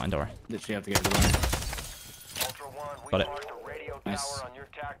 It's fine, don't worry. Literally have to go to the buy. Ultra One, we Got it. marked a radio Nice. tower on your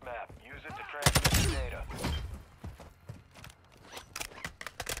TAC map. Use it to transmit the data.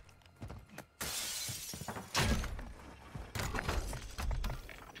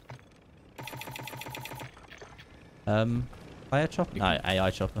 Fire chopper? No, AI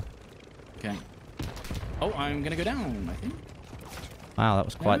chopper. Okay. Oh, I'm gonna go down, I think. Wow, that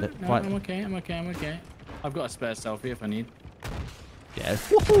was quite no, the... no, quite... I'm okay, I'm okay, I'm okay. I've got a spare selfie if I need. Yeah.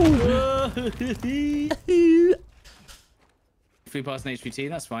 If we pass an HPT,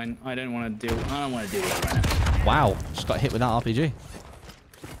 that's fine. I don't want to deal with it right now. Wow, just got hit with that RPG.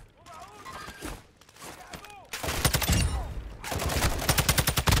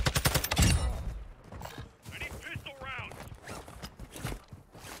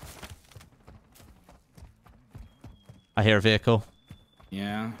 I hear a vehicle.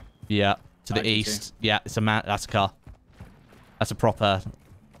 Yeah. Yeah, to the I can east. see. Yeah, it's a man. That's a car. That's a proper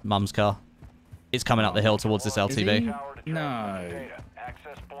mum's car. It's coming up the hill towards this LTV. Tower to No. transmit data.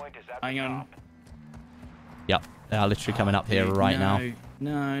 Access point is at Hang the on. top. Yep, they are literally coming up here Dude, right no, now.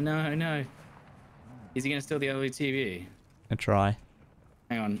 No, no, no. Is he going to steal the LTV? And try.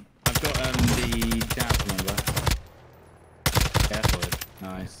 Hang on. I've got the jab, remember? Careful.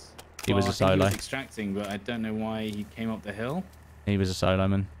 Nice. He was a I think solo. He was extracting, but I don't know why he came up the hill. He was a solo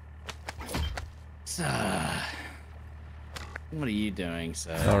man. So, what are you doing,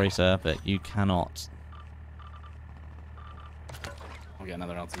 sir? Sorry, sir, but you cannot. I'll get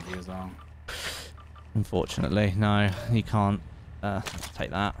another LTV as well. Unfortunately, no, he can't. Take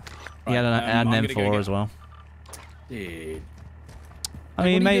that. He Right, had an I'm gonna go M4 get- as well. Dude. I Like,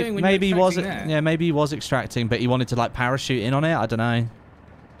 mean, what are you doing when maybe he you're was. extracting there? Yeah, maybe he was extracting, but he wanted to like parachute in on it. I don't know.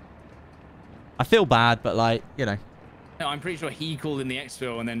 I feel bad, but like, you know. No, I'm pretty sure he called in the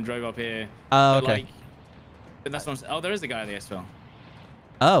exfil and then drove up here. Oh, But, okay. like, but that's what I'm, oh, there is a guy at the exfil.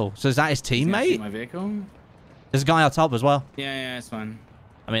 Oh, so is that his He's gonna shoot teammate? my vehicle? There's a guy on top as well. Yeah, it's fine.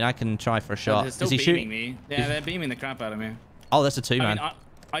 I mean, I can try for a Oh, shot. they're still Is he beaming shooting? me. Yeah, they're beaming the crap out of me. Oh, that's a two-man. I mean,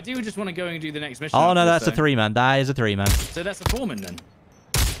 I do just want to go and do the next mission. Oh, no, after that's this, a three-man. That is a three-man. So that's a foreman then.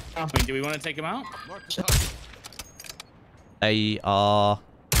 I mean, do we want to take him out? They are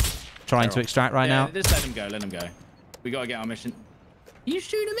trying to extract right Yeah, now. just let him go. Let him go. We gotta get our mission. You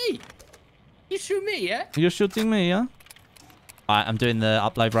shooting me? You shoot me, yeah? You're shooting me, yeah? Alright, I'm doing the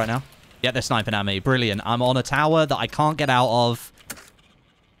upload right now. Yeah, they're sniping at me. Brilliant. I'm on a tower that I can't get out of.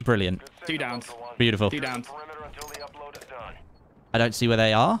 Brilliant. Two downs. Beautiful. Two downs. Perimeter until the upload is done. I don't see where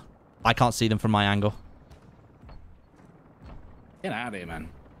they are. I can't see them from my angle. Get out of here, man.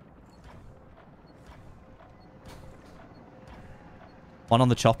 One on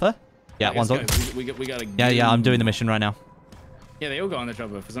the chopper. Yeah, Right, one's let's on. go. We gotta. Yeah, I'm doing the mission right now. Yeah, they all got on the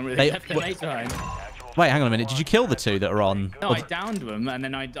chopper for some reason. They- They left their mates behind. Wait, hang on a minute. Did you kill the two that are on? No, I downed them, and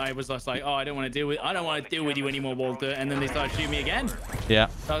then I was just like, oh, I don't want to deal with you anymore, Walter. And then they started shooting me again. Yeah.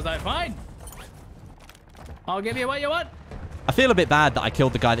 So I was like, fine. I'll give you what you want. I feel a bit bad that I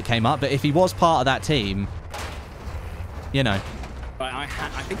killed the guy that came up, but if he was part of that team, you know. Right, I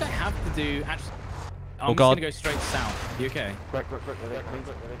think I have to do. Actually, I'm Oh, just God. gonna go straight south. You okay? Actual to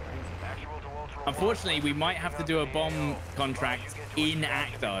Ultra Unfortunately, we might have to do a bomb contract in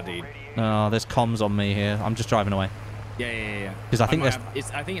Akdar, dude. Oh, there's comms on me here. I'm just driving away. Yeah. 'Cause I think might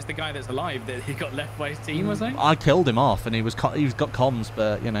there's- I think it's the guy that's alive that he got left by his team or something. I killed him off, and he's got comms,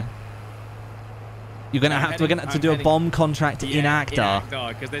 but you know. We're gonna have to do a bomb contract in Akdar.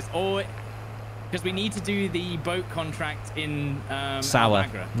 Because there's all. Because we need to do the boat contract in Sour.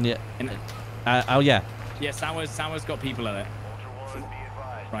 Albagra. Yeah. In, Oh yeah. yeah, Sour's got people at it One, be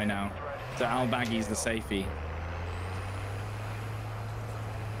advised. right now. So Al-Baghi's the safety.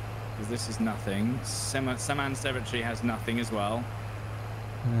 Because this is nothing. Saman Cemetery has nothing as well.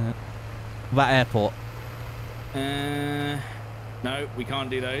 That airport. No, we can't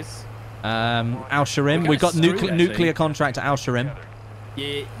do those. Al Sharim. We're We've got kinda screwed, nuclear actually. contract at Al Sharim.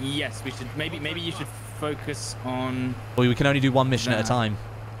 Yeah, yes, we should. Maybe you should focus on. Or we can only do one mission at a Nah. time.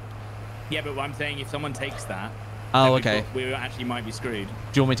 Yeah, but I'm saying if someone takes that, Oh, then okay. we actually might be screwed. Do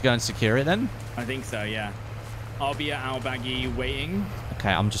you want me to go and secure it then? I think so, yeah. I'll be at Al-Baghi waiting.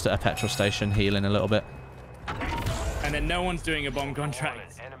 Okay, I'm just at a petrol station healing a little bit. And then no one's doing a bomb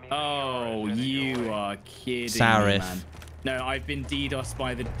contract. Oh, you are kidding Sarif. me, man. No, I've been DDoSed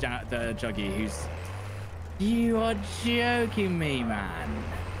by the Juggy, who's... You are joking me, man.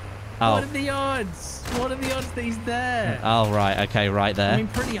 Oh. What are the odds? What are the odds that he's there? Oh, right. Okay, right there. I mean,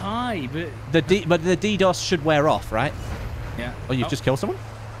 pretty high, but... But the DDoS should wear off, right? Yeah. Oh, you've just killed someone?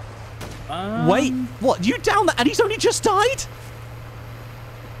 Um, Wait, what? You down that? And he's only just died?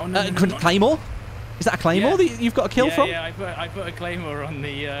 Oh, no, Claymore? Is that a Claymore that you've got a kill from? Yeah, I put a Claymore on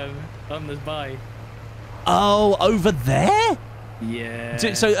the buy. Oh, over there? Yeah.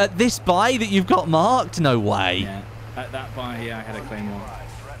 So at this buy that you've got marked? No way. Yeah. At that buy, yeah, I had a Claymore.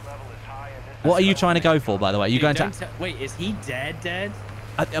 What are you trying to go for, by the way? Are you Dude, going to... Wait, is he dead?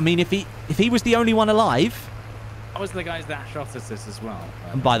 I mean, if he was the only one alive... That was the guys that shot at us as well.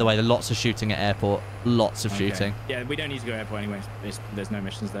 And by the way, lots of shooting at airport. Lots of shooting. Yeah, we don't need to go airport anyway. There's no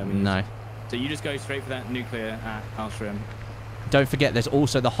missions there. No. So you just go straight for that nuclear at Al-Shrim. Don't forget, there's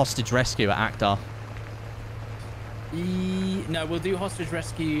also the hostage rescue at Akhtar. No, we'll do hostage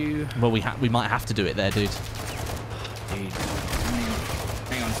rescue. Well, we might have to do it there, dude. Dude.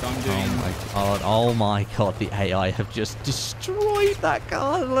 Hang on, so I'm doing... Oh my god, the AI have just destroyed that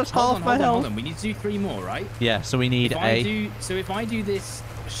car. That's half my health. Hold on. We need to do 3 more, right? Yeah, so we need So if I do this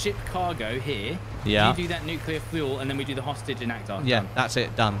ship cargo here, yeah, you do that nuclear fuel, and then we do the hostage in Akhtar. Yeah, done. that's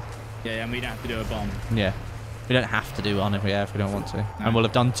it, done. Yeah, and we don't have to do a bomb. Yeah. We don't have to do one if we don't want to. No. And we'll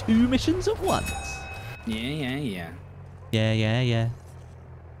have done 2 missions at once. Yeah. Yeah.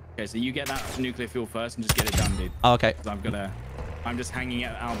 Okay, so you get that nuclear fuel first and just get it done, dude. Oh, okay. I'm just hanging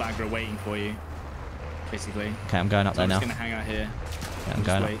at Al-Bagra waiting for you, basically. Okay, I'm going up there now. I'm just gonna hang out here. Yeah, I'm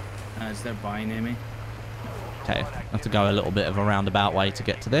going wait. Is there a buy near me? Okay, I have to go a little bit of a roundabout way to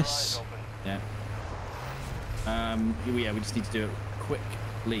get to this. Yeah. Yeah, we just need to do it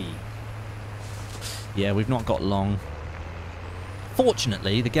quickly. Yeah, we've not got long.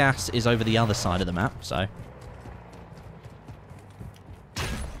 Fortunately, the gas is over the other side of the map, so...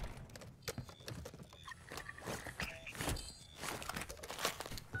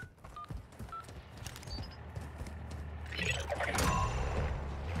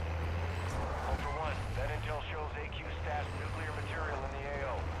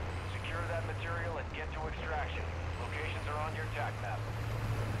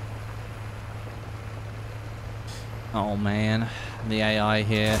 Oh man, the AI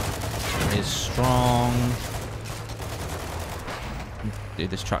here is strong. Dude,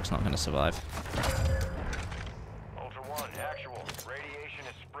 this truck's not going to survive. Ultra One, actual. Radiation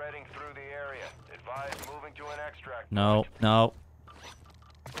is spreading through the area. Advise moving to an extract. No.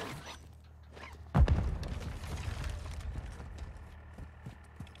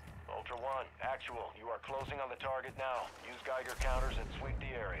 Ultra One, actual. You are closing on the target now. Use Geiger counters and sweep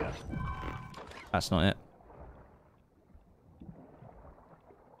the area. That's not it.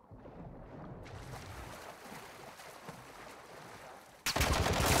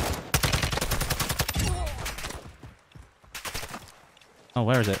 Oh,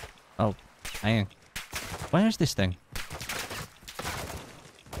 where is it? Oh, hang on. Where is this thing?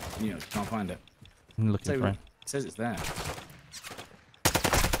 You can't find it. I'm looking for it. It says it's there.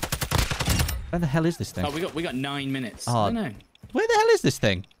 Where the hell is this thing? Oh, we got 9 minutes. Oh, I don't know. Where the hell is this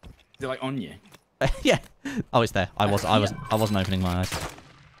thing? Is it like on you? Yeah. Oh, it's there. I wasn't opening my eyes.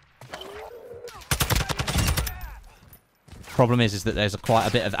 Problem is that there's quite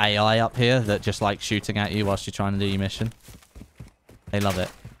a bit of AI up here that just like shooting at you whilst you're trying to do your mission. They love it.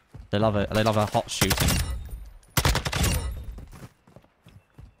 They love it. They love a hot shooting.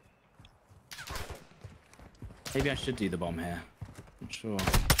 Maybe I should do the bomb here. I'm not sure.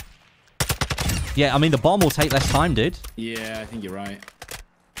 Yeah, I mean, the bomb will take less time, dude. Yeah, I think you're right.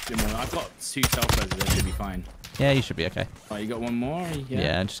 I've got 2 self-reses. I should be fine. Yeah, you should be okay. Oh, you got one more?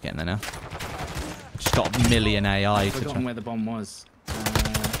 Yeah, I'm just getting there now. Just got a million AI. I've forgotten where the bomb was. I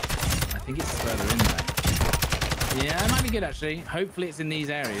think it's further in there. Yeah, it might be good, actually. Hopefully it's in these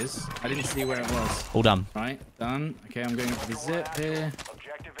areas. I didn't see where it was. All done. Right, done. Okay, I'm going up to the zip here.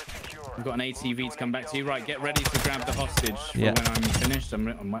 We've got an ATV to come back to you. Right, get ready to grab the hostage for when I'm finished. I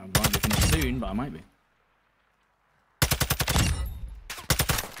might be finished soon, but I might be.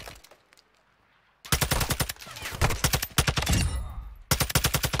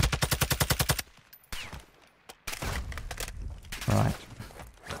 Right.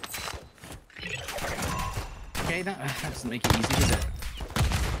 Okay, that doesn't make it easy, does it?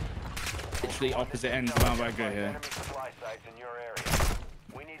 Literally opposite ends of our bagger here.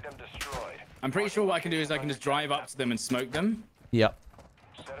 We need them destroyed. I'm pretty sure what I can do is I can just drive up to them and smoke them. Yep.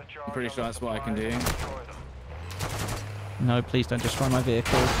 Set a charge I'm pretty sure that's what I can do. destroy them. No, please don't destroy my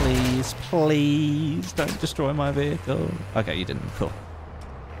vehicle. Please, please don't destroy my vehicle. Okay, you didn't. Cool.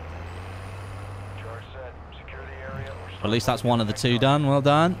 Charge set. Secure the area or At least that's one of the two done. Well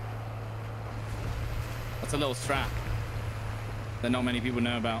done. That's a little strat that not many people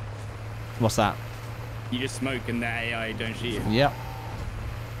know about. What's that? You just smoke and the AI don't shoot you. Yep.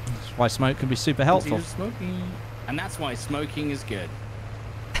 That's why smoke can be super helpful. You're smoking. And that's why smoking is good.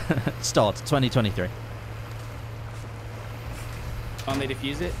 Start 2023. Can't they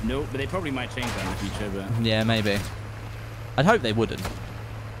defuse it? Nope, but they probably might change that in the future, but... Yeah, maybe. I'd hope they wouldn't.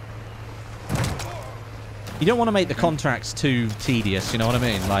 You don't want to make the contracts too tedious, you know what I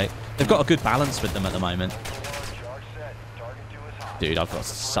mean? Like, they've got a good balance with them at the moment. charge set. Target 2 is hot. Dude, I've got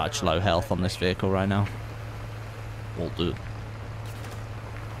such low health on this vehicle right now. All dude.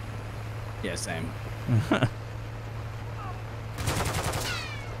 Yeah, same.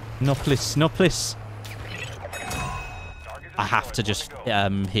 No, please, no, please. I have to just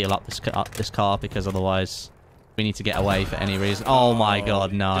heal up this car because otherwise we need to get away for any reason. Oh my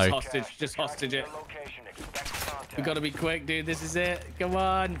god, no. Just hostage it. Location. Expect contact. We gotta be quick, dude. This is it. Come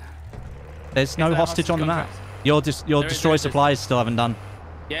on. There's no that hostage on the map. contract? Your There is, destroy there is. supplies still haven't done.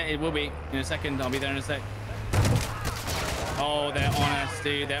 Yeah, it will be. In a second. I'll be there in a sec. Oh, they're on us,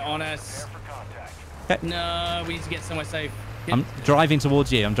 dude. They're on us. For contact. No, we need to get somewhere safe. I'm driving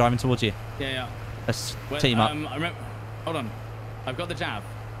towards you. I'm driving towards you. Yeah. Let's Well, team up. I remember... Hold on. I've got the jab.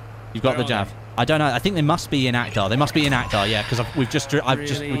 You've got where the are jab. they? I don't know. I think they must be in Akdar. They must be in Akdar, yeah, because we've just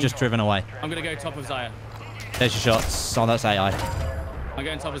driven away. I'm gonna go top of Zaya. There's your shots. Oh, that's AI. I'm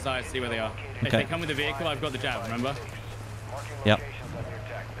going top of Zaya to see where they are. If Okay. they come with the vehicle, I've got the jab, remember? Marking Yep. locations on your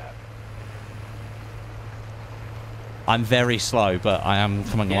attack map. I'm very slow, but I am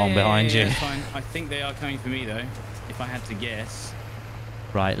coming along behind you. It's fine. I think they are coming for me, though. If I had to guess.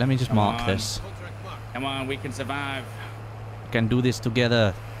 Right, let me just Come mark on. this. Contract marked. Come on, we can survive. Can do this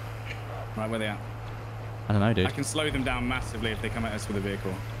together. Right, where they at? I don't know, I dude. can slow them down massively if they come at us with a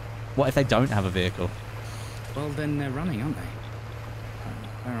vehicle. What if they don't have a vehicle? Well, then they're running, aren't they?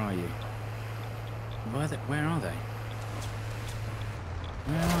 Where are you? Where are they? Where are they?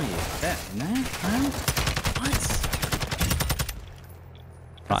 Where are you? There? No? No? What?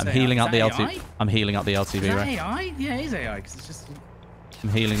 Right, I'm That's healing AI. up the Is that LTV. AI? I'm healing up the Is LTV, that right? AI? Yeah, it is AI, because it's just... I'm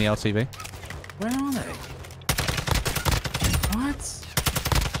healing the LTV. Where are they? What?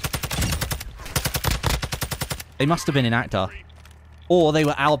 They must have been in Akdar. Or they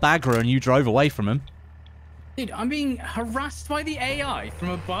were Al Bagra and you drove away from them. Dude, I'm being harassed by the AI from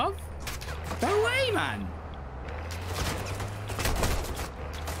above? No way, man!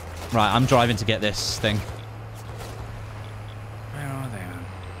 Right, I'm driving to get this thing. Where are they, man?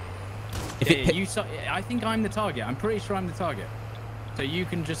 If Yeah, it you saw, I think I'm the target. I'm pretty sure I'm the target. So you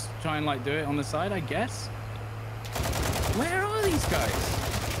can just try and like do it on the side, I guess. Where are these guys?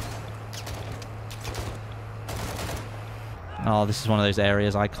 Oh, this is one of those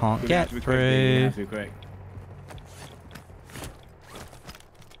areas I can't We're gonna get have to be quick, dude. We're gonna through. have to be quick.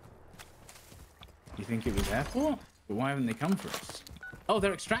 You think it was airport? But why haven't they come for us? Oh,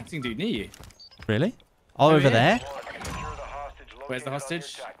 they're extracting, dude, near you. Really? Oh, Oh, over yeah. there? Secure the hostage Where's the located on your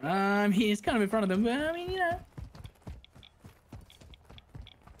hostage? attack map. He's kind of in front of them, but I mean, you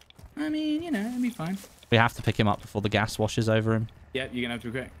know. It'll be fine. We have to pick him up before the gas washes over him. Yep, you're gonna have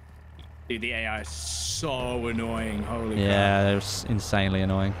to be quick. Dude, the AI is so annoying. Holy crap. Yeah, they're insanely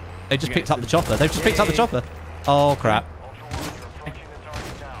annoying. They just Okay, picked up so- the chopper. They've just Yeah, picked up the yeah, chopper. Oh, crap. Ultra One, you're approaching the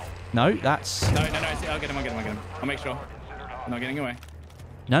target now. No, that's... No, I'll get him. I'll make sure. I'm not getting away.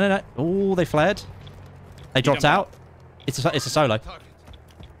 No. Oh, they flared. They dropped jumped out. It's a solo. Target.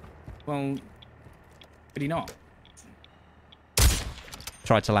 Well, did he not?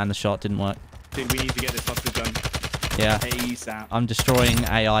 Tried to land the shot, didn't work. Dude, we need to get this hostage done. Yeah. ASAP. I'm destroying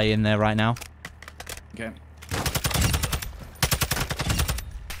AI in there right now. Okay.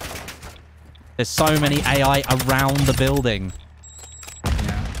 There's so many AI around the building.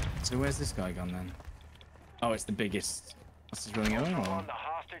 Yeah. So where's this guy gone then? Oh, it's the biggest. Hostage running over? Ultra Or... One, the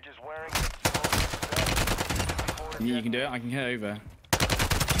hostage is wearing its own You can do it. I can get over.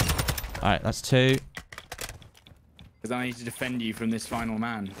 All right, that's two. Because I need to defend you from this final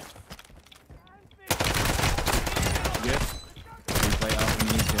man. Good. Replay up when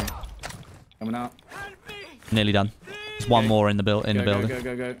you need to. Coming up. Nearly done. There's one Okay. more in the building. Go.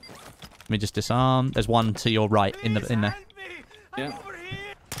 Let me just disarm. There's one to your right in there. Yeah.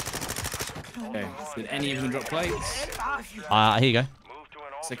 Okay. Did any of them drop plates? Here you go. Move to an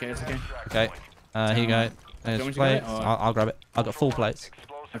It's okay. Okay. Here you go. There's want me to grab it, plates. or- I'll grab it. I've got full plates.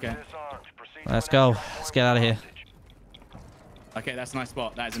 Explosive Okay. disarmed. Proceed Let's to go. next zone. Let's get out of here. Okay, that's a nice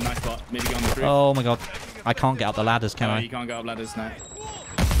spot. That is a nice spot. Maybe go on the roof. Oh my god. I can't get up the ladders, can Oh, I? you can't go up ladders now.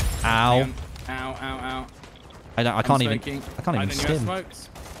 Ow. Ow, ow, ow. I can't even Smoking. I can't even Ivan, you have skim. smokes?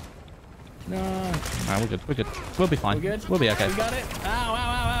 No. Nah, we're good. We're good. We'll be fine. We're good? We'll be okay. We got it. Ow, ow,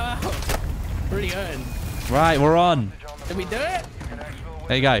 ow, ow, ow. Really hurting. Right, we're on. Did we do it?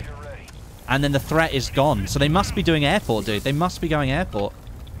 There you go. And then the threat is gone. So they must be doing airport, dude. They must be going airport.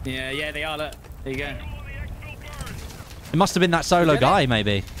 Yeah, they are. Look. There you go. It must have been that solo Get it? guy,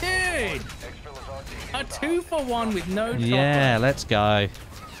 maybe. Dude! A 2-for-1 with no chopper. Yeah, let's go.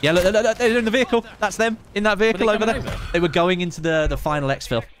 Yeah, look, they're in the vehicle. That's them in that vehicle Were over they there. coming over? They were going into the final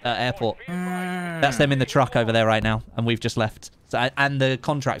exfil airport. That's them in the truck over there right now, and we've just left. So, and the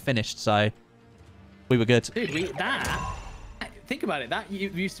contract finished, so we were good. Dude, think about it. That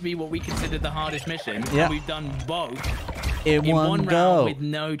used to be what we considered the hardest mission. Yeah. And we've done both In in one go. round with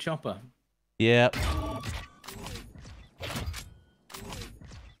no chopper. Yep.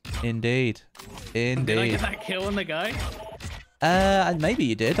 Indeed. Did I Indeed. get that kill on the guy? Maybe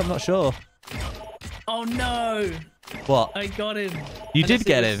you did. I'm not sure. Oh no! What? I got him. You did Unless it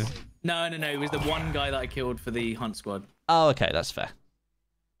get was- him. No. It was the one guy that I killed for the hunt squad. Oh, okay. That's fair.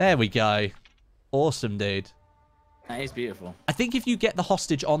 There we go. Awesome, dude. That is beautiful. I think if you get the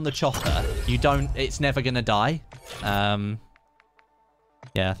hostage on the chopper, you don't. It's never gonna die. Yeah,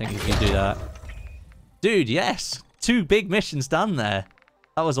 I think if you do that, dude. Yes, 2 big missions done there.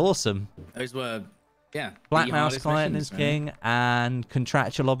 That was awesome. Those were, yeah. Black the Mouse hardest Client missions, is man. king and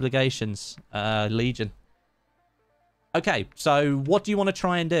contractual obligations. Legion. Okay, so what do you want to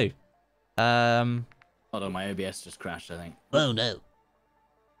try and do? Hold on, my OBS just crashed, I think. Oh no.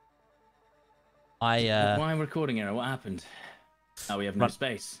 Why am I recording error? What happened? Oh, we have no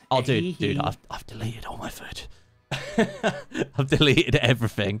space. Oh, dude, I've deleted all my footage. I've deleted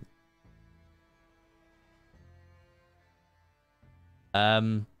everything.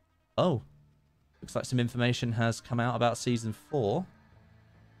 Oh. Looks like some information has come out about season 4.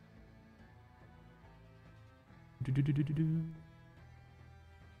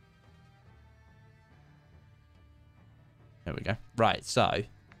 There we go. Right, so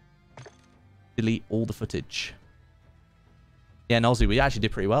delete all the footage. Yeah, Nolsey, we actually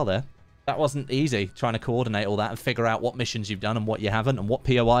did pretty well there. That wasn't easy, trying to coordinate all that and figure out what missions you've done and what you haven't and what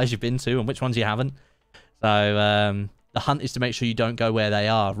POIs you've been to and which ones you haven't. So, the hunt is to make sure you don't go where they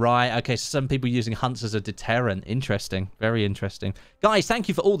are. Right, okay, so some people using hunts as a deterrent. Interesting, very interesting. Guys, thank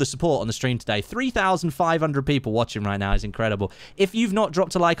you for all the support on the stream today. 3,500 people watching right now is incredible. If you've not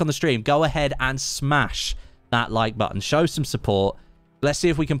dropped a like on the stream, go ahead and smash that like button. Show some support. Let's see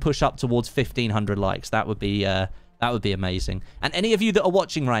if we can push up towards 1,500 likes. That would be amazing. And any of you that are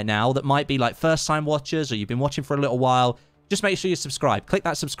watching right now that might be like first-time watchers or you've been watching for a little while, just make sure you subscribe. Click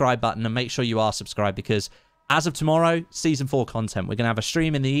that subscribe button and make sure you are subscribed because as of tomorrow, Season 4 content. We're going to have a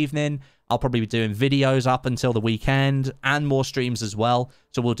stream in the evening. I'll probably be doing videos up until the weekend and more streams as well.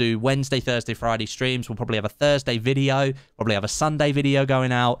 So we'll do Wednesday, Thursday, Friday streams. We'll probably have a Thursday video, probably have a Sunday video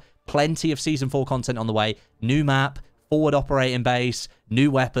going out. Plenty of Season 4 content on the way. New map, forward operating base, new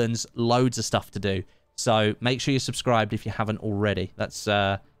weapons, loads of stuff to do. So make sure you're subscribed if you haven't already. That's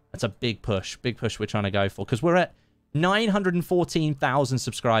a big push we're trying to go for because we're at 914,000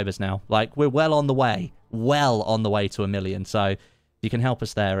 subscribers now. Like, we're well on the way to 1 million. So if you can help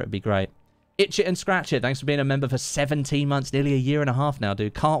us there, it'd be great. Itch It and Scratch It, thanks for being a member for 17 months, nearly a year and a half now,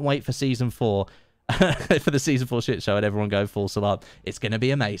 dude. Can't wait for Season 4. For the Season 4 shit show and everyone go full salam. It's going to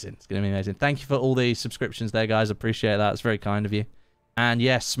be amazing. It's going to be amazing. Thank you for all the subscriptions there, guys. Appreciate that. It's very kind of you. And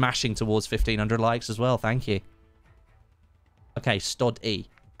yeah, smashing towards 1,500 likes as well. Thank you. Okay, Stod E.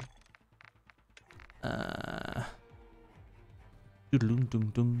 Doodaloom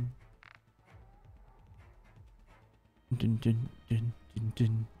dum dum. Dun dun dun dun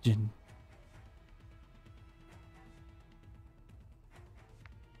dun dun.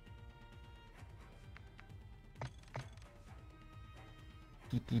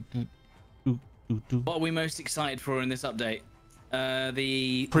 What are we most excited for in this update?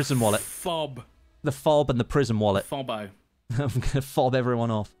 The Prison wallet. Fob. The fob and the prison wallet. Fobo. I'm going to fob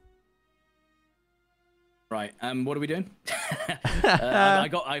everyone off. Right. What are we doing?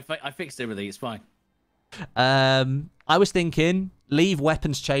 I fixed everything. It's fine. I was thinking leave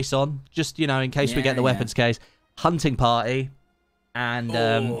weapons chase on, just in case we get the weapons case. Hunting party, and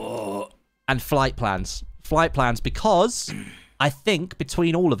flight plans. Flight plans because I think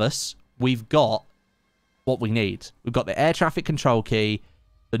between all of us we've got what we need. We've got the air traffic control key,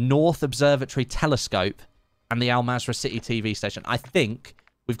 the North Observatory telescope, and the Al Mazrah City TV station. I think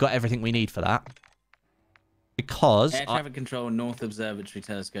we've got everything we need for that. Because Air traffic control, North Observatory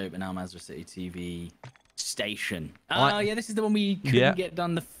Telescope, and Al Mazrah City TV station. Oh, I- yeah, this is the one we couldn't get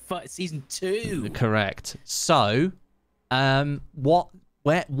done the season 2. Correct. So, what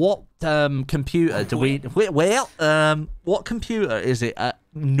computer do we? Well, what computer is it at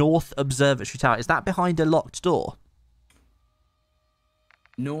North Observatory Tower? Is that behind a locked door?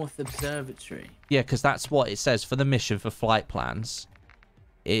 North Observatory. Yeah, because that's what it says for the mission for flight plans.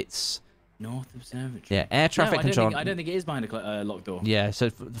 It's North Observatory. yeah, air traffic control. I don't think it is behind a locked door. Yeah, so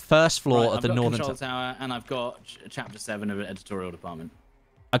the first floor of the northern control tower, and I've got chapter 7 of an editorial department.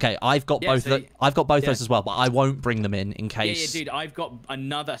 Okay, I've got Yeah, both. so I've got both those as well, but I won't bring them in case. Yeah, dude, I've got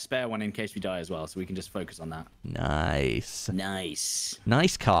another spare one in case we die as well, so we can just focus on that. Nice. Nice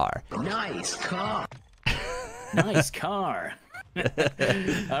car. nice car. All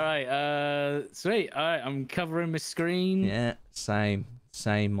right, sweet. All right, I'm covering my screen. Yeah, same,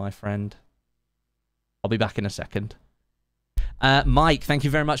 my friend. I'll be back in a second. Mike, thank you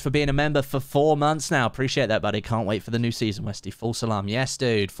very much for being a member for 4 months now. Appreciate that, buddy. Can't wait for the new season, Westie. Full salam. Yes,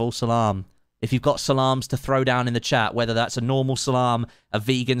 dude, full salam. If you've got salams to throw down in the chat, whether that's a normal salam, a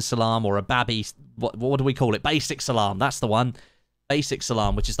vegan salam, or a babby, what do we call it? Basic salam. That's the one. Basic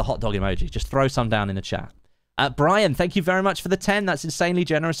salam, which is the hot dog emoji. Just throw some down in the chat. Brian, thank you very much for the 10. That's insanely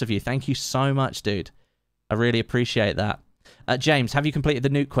generous of you. Thank you so much, dude. I really appreciate that. James, have you completed the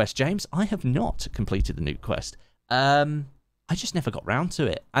nuke quest? James, I have not completed the nuke quest. I just never got round to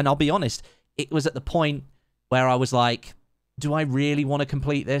it. And I'll be honest, it was at the point where I was like, do I really want to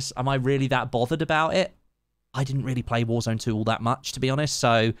complete this? Am I really that bothered about it? I didn't really play Warzone 2 all that much, to be honest,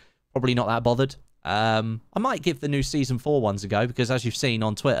 so probably not that bothered. I might give the new Season 4 ones a go, because as you've seen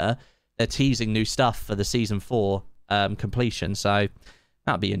on Twitter, they're teasing new stuff for the Season 4 completion, so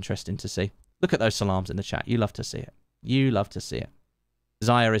that'll be interesting to see. Look at those salams in the chat. You love to see it. You love to see it.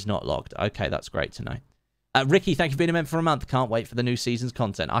 Zaya is not logged. Okay, that's great to know. Ricky, thank you for being a member for a month. Can't wait for the new season's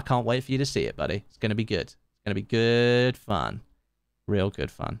content. I can't wait for you to see it, buddy. It's going to be good. It's going to be good fun. Real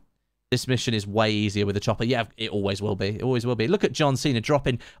good fun. This mission is way easier with a chopper. Yeah, it always will be. It always will be. Look at John Cena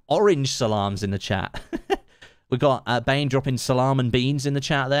dropping orange salams in the chat. We got Bane dropping salam and beans in the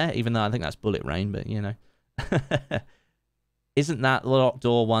chat there, even though I think that's bullet rain, but you know. Isn't that the locked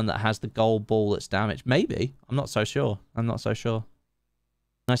door one that has the gold ball that's damaged? Maybe. I'm not so sure. I'm not so sure.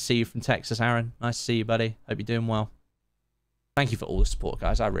 Nice to see you from Texas, Aaron. Nice to see you, buddy. Hope you're doing well. Thank you for all the support,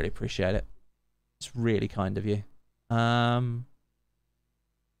 guys. I really appreciate it. It's really kind of you. By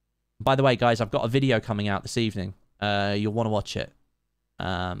the way, guys, I've got a video coming out this evening. You'll want to watch it.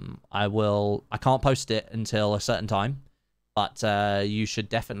 I can't post it until a certain time, but you should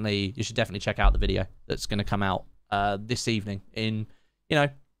definitely check out the video that's going to come out this evening in, you know,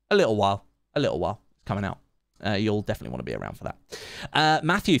 a little while. It's coming out. You'll definitely want to be around for that.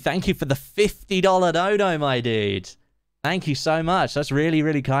 Matthew, thank you for the $50 dono, my dude. Thank you so much. That's really,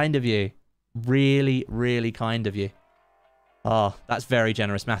 really kind of you. Really, really kind of you. Oh, that's very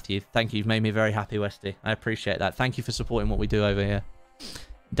generous, Matthew. Thank you. You've made me very happy, Westie. I appreciate that. Thank you for supporting what we do over here.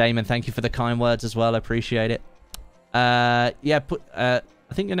 Damon, thank you for the kind words as well. I appreciate it. Yeah, I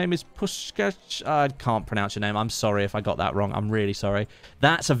think your name is Pushka. I can't pronounce your name. I'm sorry if I got that wrong. I'm really sorry.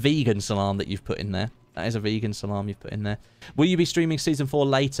 That's a vegan salam that you've put in there. That is a vegan salam you've put in there. Will you be streaming Season 4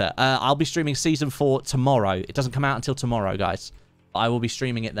 later? I'll be streaming Season 4 tomorrow. It doesn't come out until tomorrow, guys. I will be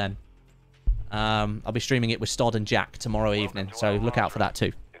streaming it then. I'll be streaming it with Stod and Jack tomorrow evening, so look out for that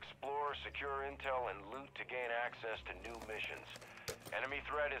too. Explore, secure intel, and loot to gain access to new missions. Enemy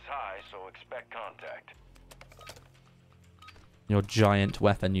threat is high, so expect contact. Your giant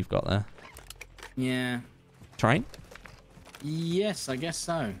weapon you've got there. Yeah. Train? Yes, I guess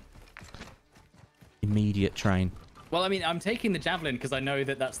so. Immediate train. Well, I mean, I'm taking the javelin because I know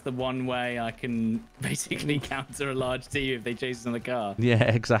that that's the one way I can basically counter a large team if they chase us in the car. Yeah,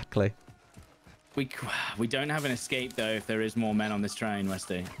 exactly. We don't have an escape, though, if there is more men on this train,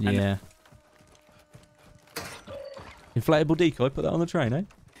 Westie. Yeah. Inflatable decoy, put that on the train, eh?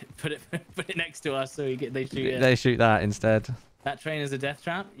 Put it next to us so they shoot it. They shoot that instead. That train is a death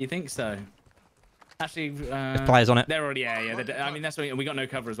trap? You think so? Actually, There's players on it. They're already, yeah. I mean, that's what we got no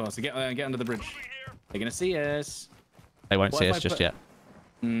cover as well, so get under the bridge. They're going to see us. They won't see us just yet.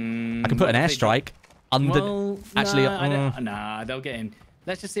 I can put an airstrike under... Well, actually, nah, they'll get in.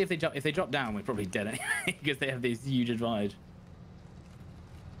 Let's just see if they drop. If they drop down, we're probably dead anyway because they have this huge advantage.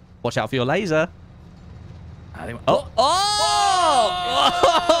 Watch out for your laser.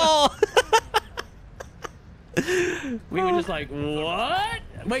 Oh! We were just like, what?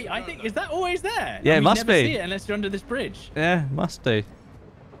 Wait, I think, is that always there? Yeah, it must never be. See it unless you're under this bridge. Yeah, must do. You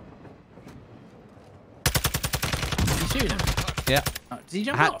shoot him? Yeah. Oh, did he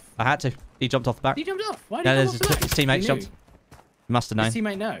jump off? I had to. He jumped off the back. He jumped off. Why did Yeah, he there's jump off the back? his teammates He jumped. knew. He must have known. His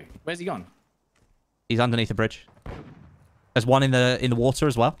teammate no. Where's he gone? He's underneath the bridge. There's one in the water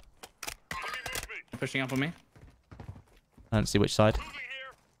as well. Pushing up on me. I don't see which side.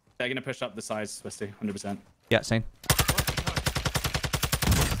 They're gonna push up the sides, Westie, 100%. Yeah, seen.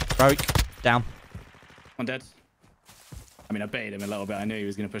 Broke. Down. One dead. I mean, I baited him a little bit. I knew he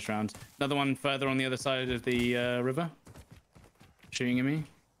was gonna push around. Another one further on the other side of the river. Shooting at me.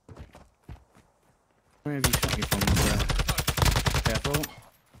 Where have you shot me from? Careful.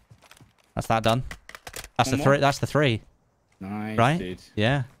 That's that done. That's One the more? three. That's the three. Nice, Right? dude.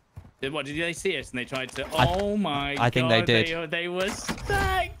 Yeah. What, did they see us and they tried to... Oh my god. I think they did. They were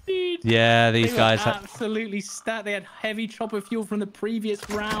stacked, dude. Yeah, They these were guys. absolutely stacked. They had heavy chopper fuel from the previous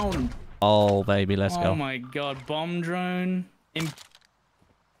round. Oh baby, let's Oh go. my god, bomb drone.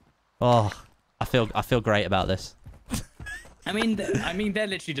 Oh, I feel great about this. I mean, they're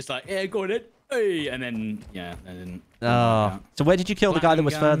literally just like, yeah, go on it. Hey, and then yeah, they didn't. Oh, so where did you kill the guy that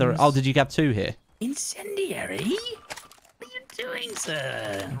was Platinum further? guns. Oh, did you have two here? Incendiary? What are you doing,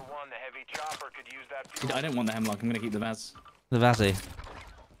 sir? Ultra One, the heavy chopper could use that Dude, fuel. I don't want the hemlock. I'm gonna keep the Vaz. The Vazzy.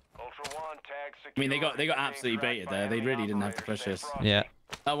 Ultra One, tag I mean, they secure. got absolutely baited there. They really didn't have to push us. Yeah.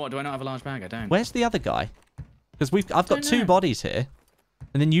 Oh, what? Do I not have a large bag? I don't. Where's the other guy? Because I've got Don't two know. bodies here,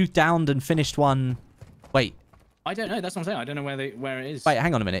 and then you downed and finished one. Wait, I don't know. That's what I'm saying. I don't know where it is. wait,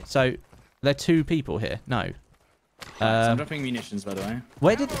 hang on a minute. So there are two people here. No. So I'm dropping munitions, by the way.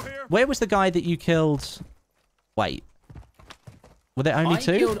 Where was the guy that you killed? Wait. Were there only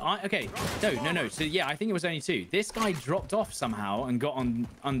two? Okay. No. So yeah, I think it was only two. This guy dropped off somehow and got on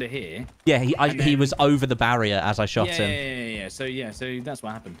under here. Yeah, he was over the barrier as I shot him. Yeah. So that's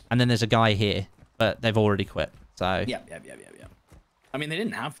what happened. And then there's a guy here, but they've already quit. So Yeah. I mean, they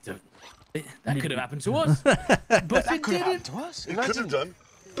didn't have to. That could have happened to us. But it didn't. To us? It could have done,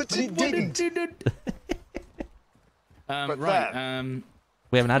 but it didn't. Right.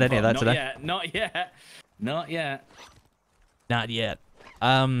 we haven't had any of that today. Not yet. Not yet.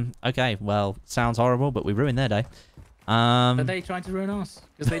 Okay, well, sounds horrible, but we ruined their day. But they tried to ruin us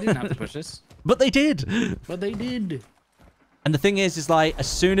because they didn't have to push us. But they did. But they did. And the thing is like, as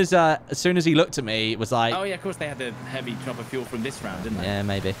soon as he looked at me, it was like, Oh yeah, of course they had the heavy chopper fuel from this round, didn't they? yeah,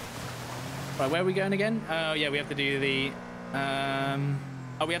 maybe. Right, where are we going again? Oh yeah, we have to do the.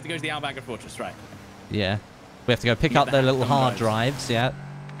 Oh, we have to go to the Albaga Fortress, right? Yeah. We have to go pick Get up the their little handgun hard guys. drives, yeah.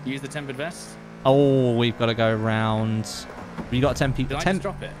 Use the tempered vest. Oh, we've got to go around. You got a 10 people. Did I just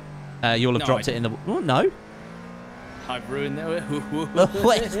drop it? You'll have No, dropped I it in the. Oh, no. I've ruined it.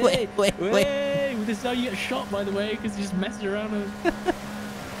 Wait. This is how you get shot, by the way, because you just messed around.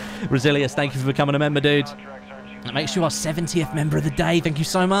 Resilius, thank you for becoming a member, dude. That makes you our 70th member of the day. Thank you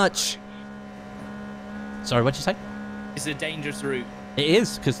so much. Sorry, what'd you say? It's a dangerous route. It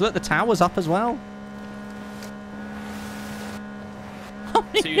is, because look, the tower's up as well.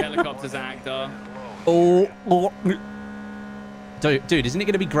 2 helicopters at Akdar. Oh. Dude, isn't it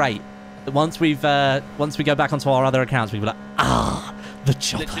going to be great that once we go back onto our other accounts, we'll be like, the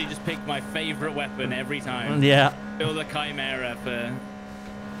chopper. Literally just pick my favorite weapon every time. Yeah. Build a Chimera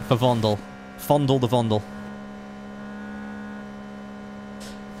For Vondel. Fondle the Vondel.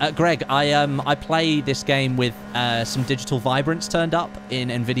 Greg, I play this game with some digital vibrance turned up in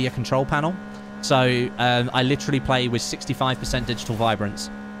NVIDIA control panel. So I literally play with 65% digital vibrance.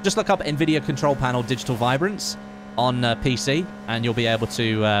 Just look up NVIDIA control panel digital vibrance on PC, and you'll be able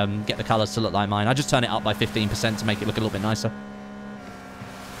to get the colors to look like mine. I just turn it up by 15% to make it look a little bit nicer.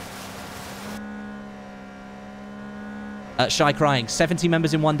 Shy crying. 70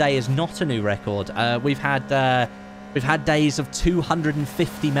 members in one day is not a new record. We've had days of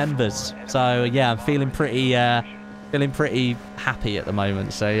 250 members. So yeah, I'm feeling pretty happy at the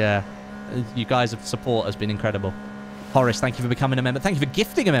moment. So yeah, you guys' support has been incredible. Horace, thank you for becoming a member. Thank you for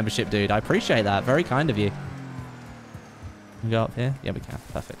gifting a membership, dude. I appreciate that. Very kind of you. Can we go up here? Yeah, we can.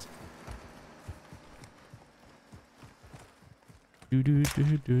 Perfect.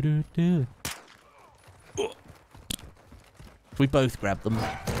 We both grab them.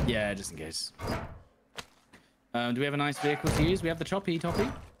 Yeah, just in case. Do we have a nice vehicle to use? We have the Choppy Toppy.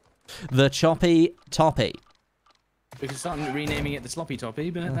 The Choppy Toppy. We could start renaming it the Sloppy Toppy,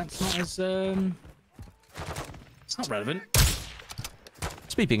 but that's not as it's not relevant.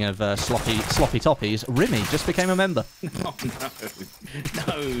 Speaking of sloppy toppies, Rimmy just became a member. Oh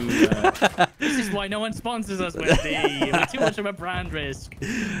no. This is why no one sponsors us, Westie. We're too much of a brand risk.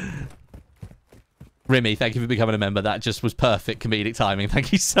 Rimmy, thank you for becoming a member. That just was perfect comedic timing.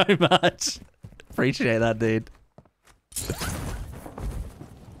 Thank you so much. Appreciate that, dude.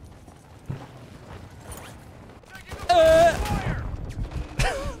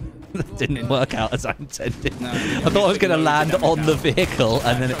 didn't work out as I intended. No, I thought I was going to land on the vehicle,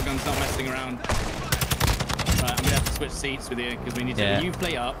 and then it... Shotgun's not messing around. Right, I'm going to have to switch seats with you because we need to... Yeah. You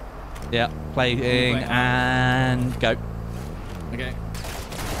play up. Yeah, playing and go. Okay.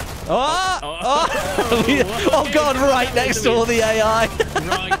 Oh! Oh, Oh, God, right next to all the AI.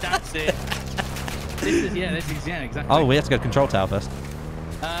 Right, that's it. This is exactly. Oh, we have to go to control tower first.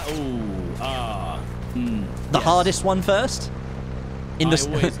 The hardest one first? I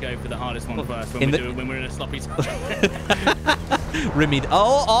always go for the hardest one first when we're in a sloppy time. Rimmed.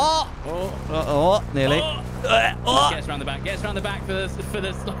 Nearly. Just get us around the back. Get us around the back for the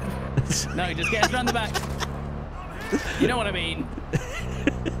No, just get us around the back. You know what I mean.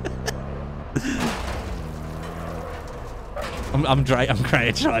 I'm great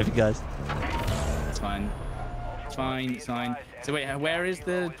at driving, guys. It's fine. It's fine. It's fine. So wait, where is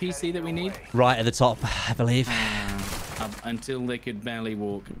the PC that we need? Right at the top, I believe. Until they could barely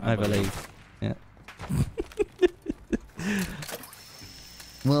walk. I believe. Yeah.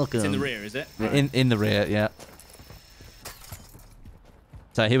 Welcome. It's in the rear, is it? In the rear, yeah.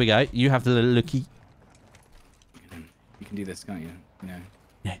 So here we go. You have the looky. You can do this, can't you? No.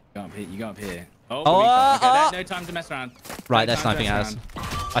 Yeah. You go up here. Oh, oh, no time to mess around. Right, they're sniping at us.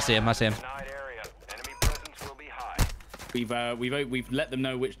 I see him. Denied area. Enemy presence will be high. We've let them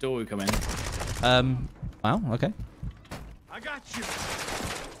know which door we come in. Wow, okay. I got you.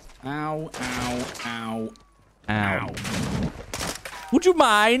 Ow, ow, ow. Ow. Would you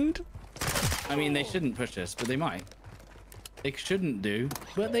mind? I mean, they shouldn't push us, but they might. They shouldn't do,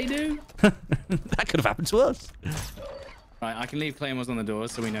 but they do. That could have happened to us. Right, I can leave claymores on the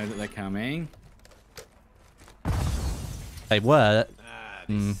doors so we know that they're coming. They were.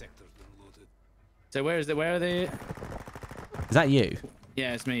 This sector's been looted. So where are they? Is that you?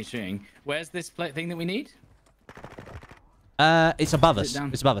 Yeah, it's me shooting. Where's this thing that we need? It's above Is us. it down?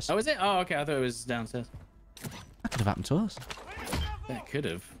 It's above us. Oh, is it? Oh, okay. I thought it was downstairs. That could have happened to us. That could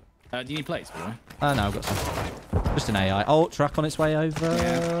have. Do you need plates, by the way? No, I've got some. Just an AI. Oh, truck on its way over.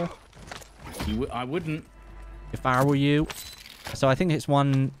 Yeah. I wouldn't. If I were you. So I think it's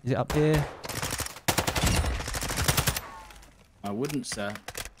one. Is it up here? I wouldn't, sir.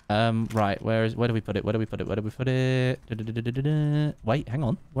 Right. Where do we put it? Where do we put it? Where do we put it? Wait, hang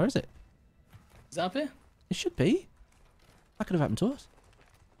on. Where is it? Is it up here? It should be. That could have happened to us.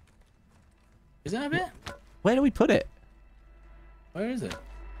 Is that up here? Where do we put it? Where is it?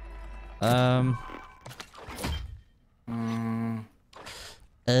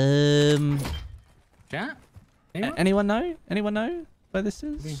 Chat? Anyone? Anyone know? Anyone know where this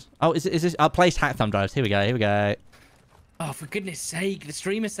is? Oh, is this? I placed hack thumb drives. Here we go. Here we go. Oh, for goodness sake, the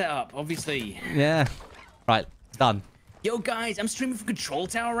streamer setup, obviously. Yeah. Right. Done. Yo, guys, I'm streaming from Control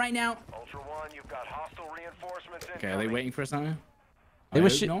Tower right now. Ultra One, you've got hostile reinforcements Okay, are incoming. they waiting for us now? They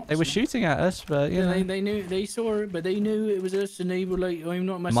were shooting at us, but you know. They knew, they saw it, but they knew it was us, and they were like, I'm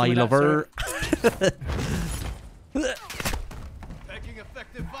not messing My with lover. Taking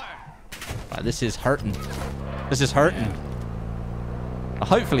effective fire. Right, this is hurting. This is hurting. Yeah.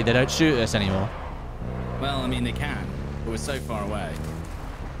 Hopefully they don't shoot us anymore. Well, I mean, they can, but we're so far away.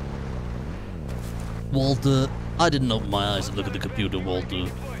 Walter, I didn't open my eyes and look at the computer, Walter.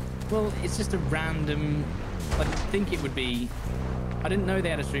 Well, it's just a random... I think it would be... I didn't know they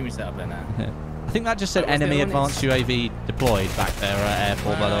had a streamer set up there now. I think that just said Oh, was there enemy one advanced UAV deployed back there at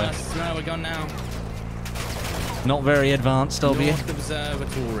airport, by the way. No, we're gone now. Not very advanced, of you. North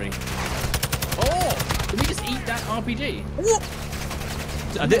Observatory. Oh! Did we just eat that RPG?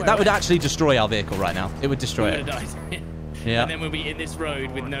 That would actually destroy our vehicle right now. It would destroy We're it. gonna die. Yeah. And then we'll be in this road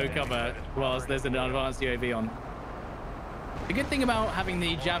with no cover whilst there's an advanced UAV on. The good thing about having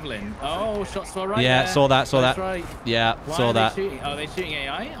the javelin... Oh, shots to our right Yeah, there. saw that, That's right. Yeah, Why saw are that. They shooting? Oh, they're shooting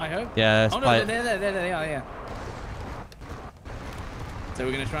AI, I hope? Yeah, Oh, no, there they are, yeah. So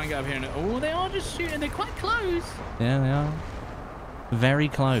we're going to try and get up here and... Oh, they are just shooting. They're quite close. Yeah, they are. Very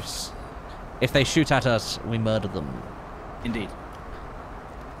close. If they shoot at us, we murder them. Indeed.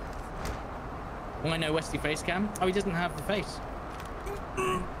 Why no Westie face cam? Oh, he doesn't have the face.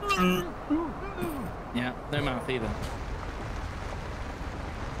 Yeah, no mouth either.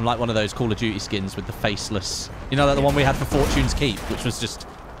 I'm like one of those Call of Duty skins with the faceless. You know, like the one we had for Fortune's Keep, which was just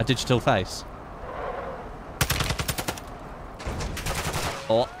a digital face.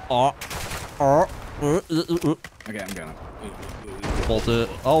 Okay, I'm going. Walter.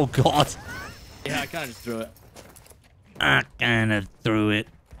 Oh, God. Yeah, I kind of just threw it. I kind of threw it.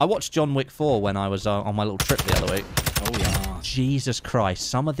 I watched John Wick 4 when I was on my little trip the other week. Oh, yeah. Jesus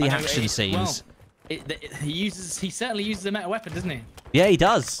Christ. Some of the action scenes. Well, he certainly uses a meta weapon, doesn't he? Yeah, he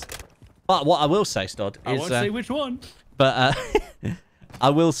does. But what I will say, Stod, is... I won't say which one. But I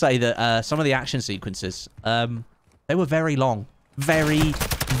will say that some of the action sequences, they were very long. Very,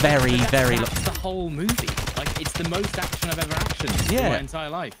 very, very long. That's the whole movie. Like, it's the most action I've ever actioned in my entire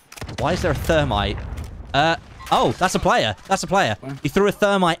life. Why is there a thermite? Oh, that's a player. That's a player. Where? He threw a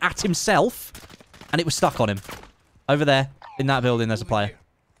thermite at himself, and it was stuck on him. Over there, in that building, there's a player.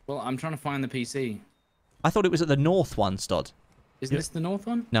 Well, I'm trying to find the PC. I thought it was at the north one, Stod. Isn't this the north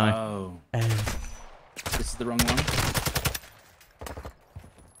one? No. Oh. This is the wrong one.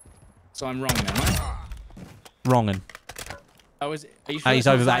 So I'm wrong now, am I? Wrongin'. Oh, are you sure He's it's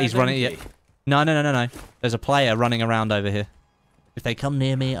not over that. He's running. Yeah. Empty? No. There's a player running around over here. If they come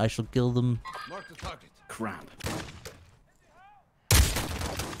near me, I shall kill them. Mark the target. Crap.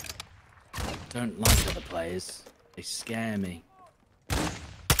 Don't like other players. They scare me.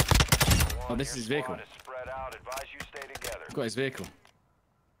 Oh, this is his vehicle. Spread out. Advise you stay together. I've got his vehicle.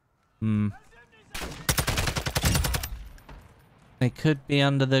 They could be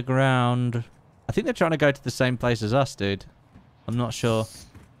under the ground. I think they're trying to go to the same place as us, dude. I'm not sure.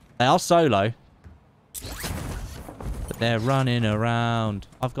 They are solo. But they're running around.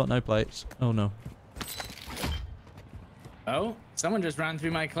 I've got no plates. Oh, no. Oh, someone just ran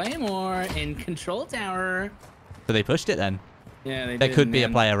through my claymore in control tower. So they pushed it then? Yeah, they There did could in be the a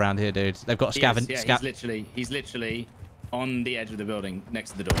end. player around here, dude. They've got a He is, scavenger. yeah, he's literally on the edge of the building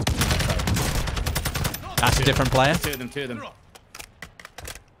next to the door. That's a different player. Two of them.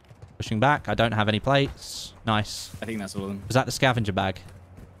 Pushing back. I don't have any plates. Nice. I think that's all of them. Was that the scavenger bag?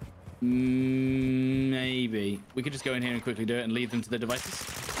 Maybe. We could just go in here and quickly do it and leave them to the devices.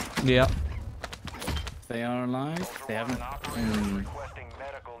 Yeah. If they are alive. They haven't. Requesting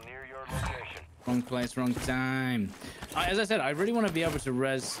medical near your location. Wrong place, wrong time. As I said, I really want to be able to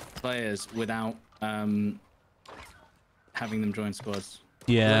res players without having them join squads.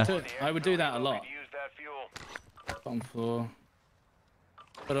 Yeah. I would do that a lot. Use that fuel. Bottom floor.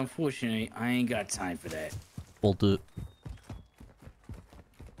 But unfortunately, I ain't got time for that. We'll do it.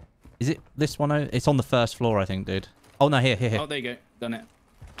 Is it this one? It's on the first floor, I think, dude. Oh, no, here. Oh, there you go. Done it.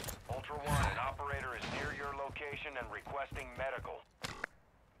 Ultra One, an operator is near your location and requesting medical.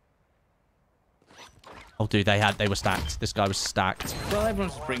 Oh, dude, they were stacked. This guy was stacked. Well,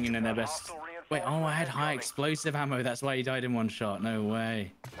 everyone's just bringing in their best. Wait, oh, I had high explosive ammo. That's why he died in one shot. No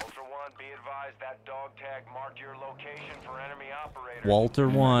way. Ultra One, be advised that dog tag marked your location for enemy operators. Walter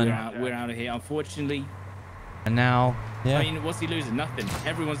won. We're out of here, unfortunately. And now, yeah. I mean, what's he losing? Nothing.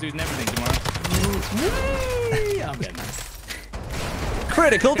 Everyone's losing everything tomorrow. I'm getting that.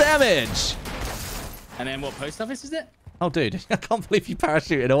 Critical damage! And then what post office is it? Oh, dude, I can't believe you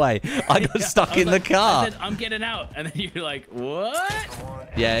parachuted away. I got stuck in the car. I said, I'm getting out. And then you're like, what?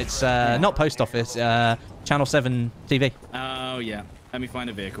 Yeah, it's not post office, Channel 7 TV. Oh, yeah. Let me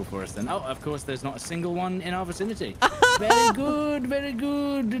find a vehicle for us then. Oh, of course, there's not a single one in our vicinity. Very good, very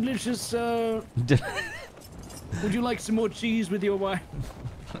good. Delicious. Would you like some more cheese with your wife?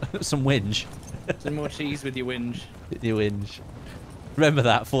 Some whinge. Some more cheese with your whinge. Your whinge. Remember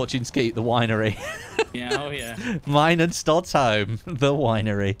that, Fortune's Keep, the winery. Yeah, oh yeah. Mine and Stodd's home, the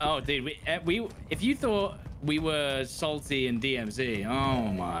winery. Oh, dude, we if you thought we were salty in DMZ,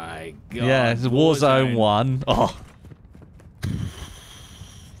 oh my god. Yeah, it's Warzone 1. Oh.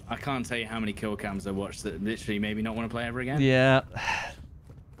 I can't tell you how many kill cams I watched that literally made me not want to play ever again. Yeah.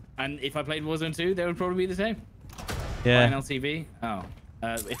 And if I played Warzone 2, they would probably be the same. Yeah. Buy an LTV? Oh.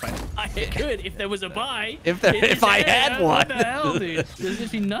 If I could, if there was a buy. If I had one. What the hell, dude? There's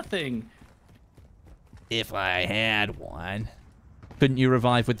literally nothing. If I had one. Couldn't you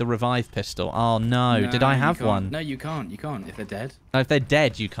revive with the revive pistol? Oh, no. Did I have one? No, you can't. You can't if they're dead. No, if they're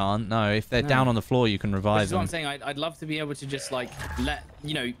dead, you can't. No, if they're down on the floor, you can revive Which is what them. I'm saying. I'd love to be able to just, like, let,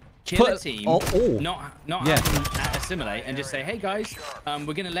 you know, kill a team, not have them assimilate, and just say, hey, guys,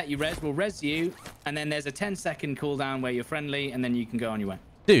 we're going to let you res. We'll res you, and then there's a 10-second cooldown where you're friendly, and then you can go on your way.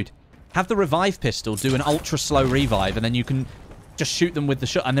 Dude, have the revive pistol do an ultra-slow revive, and then you can just shoot them with the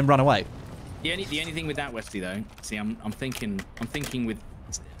shot and then run away. The only thing with that, Westie, though, see, I'm thinking with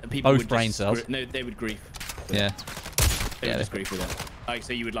people Both brain cells. No, they would grief. Yeah. They would just grief with it. Like,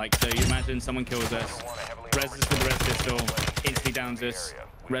 so you would like, so you imagine someone kills us, res us with the res pistol, instantly downs us,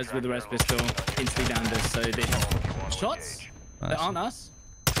 res with the res pistol, instantly downs us. So they have shots that aren't us.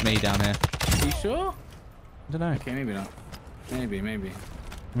 It's me down here. Are you sure? I don't know. Okay, maybe not. Maybe. Maybe.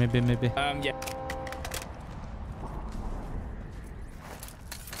 Yeah.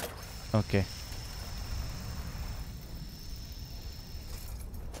 Okay.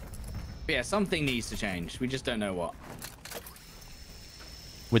 But yeah, something needs to change. We just don't know what.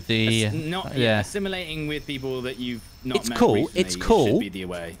 With the... Not yeah. assimilating with people that you've not It's met cool. recently, It's it cool. should be the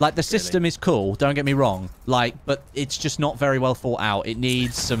way, Like, the really. system is cool. Don't get me wrong. Like, but it's just not very well thought out. It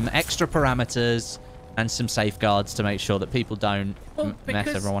needs some extra parameters and some safeguards to make sure that people don't Well, mess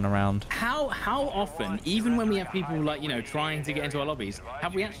because everyone around. How often, even when we have people like, you know, trying to get into our lobbies,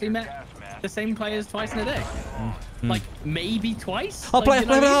 have we actually met the same players twice in a day? Like maybe twice? Oh, Like, play, you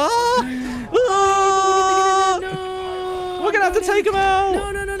know play, what I mean? ah! No, We're gonna have to take him out. No.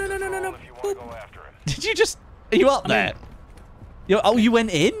 If you want to go after him. Did you just... Are you up there? Oh, you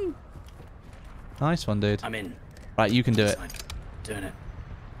went in? Nice one, dude. I'm in. Right, you can do it. Doing it.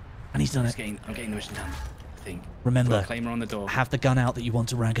 And he's done it. I'm getting the mission done, I think. Remember, Got a claimer on the door. have the gun out that you want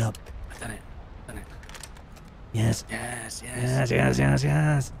to rank up. I've done it. Yes. Yes.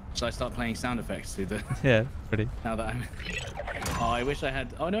 Yes. Shall I start playing sound effects to the... Yeah, pretty. Now that I'm... Oh, I wish I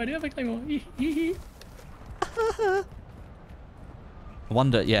had... Oh, no, I do have a claymore. I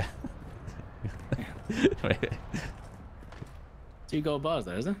wonder, yeah. Wait. 2 gold bars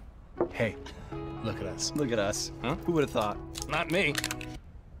there, is there? Hey, look at us. Look at us. Huh? Who would have thought? Not me.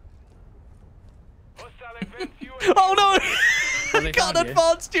 Hostile advance UAV. Oh no! Have they Got found you?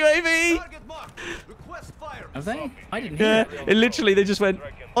 advanced UAV! Target marked. Request fire. Have they? I didn't hear Yeah, that. it literally, they just went,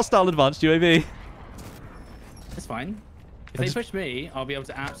 hostile advanced UAV. That's fine. If they push me, I'll be able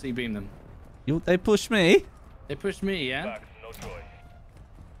to absolutely beam them. They pushed me. They pushed me, yeah? No choice.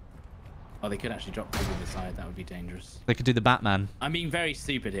 Oh, they could actually drop over the side. That would be dangerous. They could do the Batman. I'm being very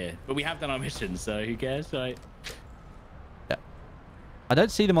stupid here, but we have done our mission, so who cares, right? Yeah. I don't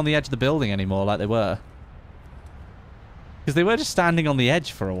see them on the edge of the building anymore like they were. Because they were just standing on the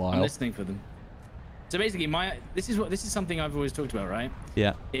edge for a I'm while. listening for them. So basically, this is something I've always talked about, right?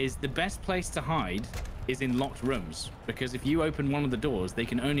 Yeah. Is the best place to hide is in locked rooms, because if you open one of the doors, they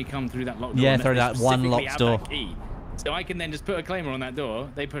can only come through that locked door. Yeah, unless through they that one specifically locked have door. that key. So I can then just put a claimer on that door.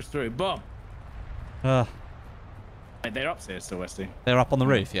 They push through. Boom. They're They're upstairs still, Westie. up on the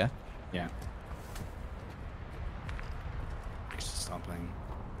roof, yeah? Yeah. I should start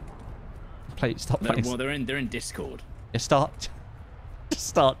playing. Stop playing. Well, they're in Discord. Yeah, just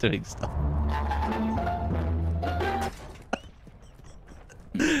start doing stuff.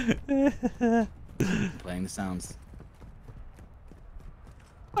 Playing the sounds.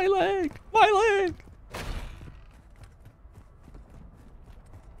 My leg! My leg!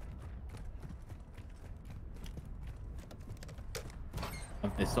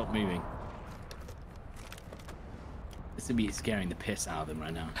 They stopped moving. This would be scaring the piss out of them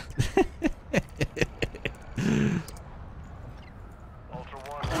right now. Ultra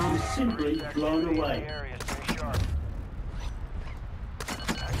One. I'm simply blown away. Area, stay sharp.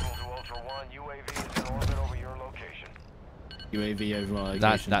 Actual to Ultra One, UAV is in orbit over your location. UAV over our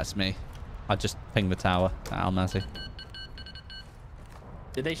location. That's me. I just pinged the tower at Almazy.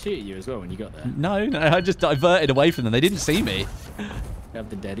 Did they shoot at you as well when you got there? No, I just diverted away from them. They didn't see me. Grab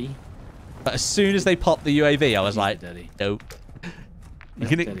the daddy. But as soon as they popped the UAV, I was like, Daddy. nope. You're Where's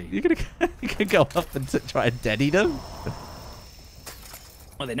gonna, Daddy? you're gonna, you're gonna go up and try and deady them?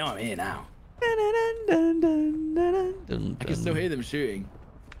 Well, they know I'm here now. I I can still hear them shooting.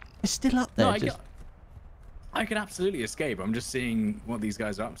 It's still up there. No, I can absolutely escape. I'm just seeing what these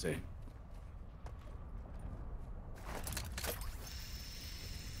guys are up to.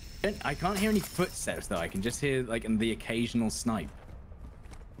 I can't hear any footsteps though. I can just hear like the occasional snipe.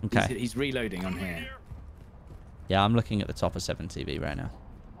 Okay. He's reloading on here. Yeah, I'm looking at the top of 7 TV right now.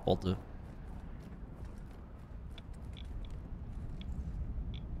 Hold the...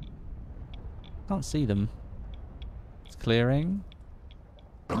 Can't see them. It's clearing.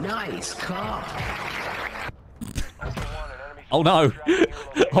 Nice car. Ultra One, an enemy Oh no! tracking your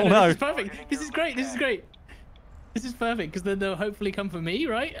Oh location. no! This is perfect. This is great. This is great. This is perfect because then they'll hopefully come for me,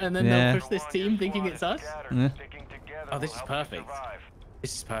 right? And then Yeah. they'll push this team thinking it's us. Yeah. Sticking together Oh, this will is help you perfect. survive.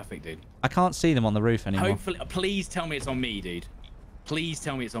 This is perfect, dude. I can't see them on the roof anymore. Hopefully, please tell me it's on me, dude. Please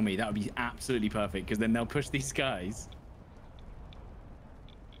tell me it's on me. That would be absolutely perfect because then they'll push these guys.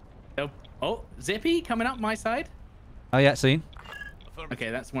 Oh, Zippy coming up my side. Oh yeah, seen.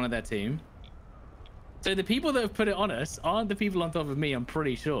 Okay, that's one of their team. So the people that have put it on us aren't the people on top of me, I'm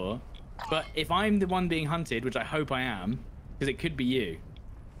pretty sure. But if I'm the one being hunted, which I hope I am, because it could be you.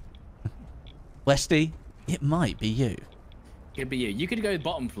 Westie, it might be you. Could be you. You could go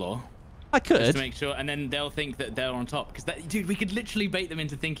bottom floor. I Just could. to make sure, and then they'll think that they're on top. Because that, dude, we could literally bait them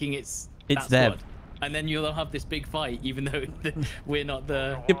into thinking it's that them. squad. And then you'll have this big fight, even though we're not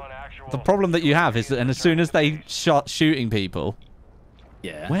the. Yep. The problem that you have is that, and as soon as they start shooting people,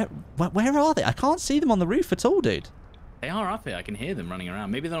 Yeah. where are they? I can't see them on the roof at all, dude. They are up here. I can hear them running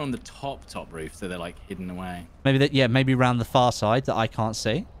around. Maybe they're on the top roof, so they're like hidden away. Maybe that, yeah, maybe around the far side that I can't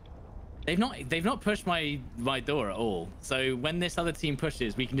see. They've not pushed my door at all. So when this other team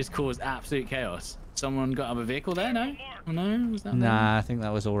pushes, we can just cause absolute chaos. Someone got out of a vehicle there? No? Oh, no? Was that there? Nah, I think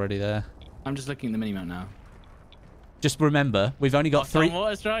that was already there. I'm just looking at the minimap now. Just remember, we've only got three.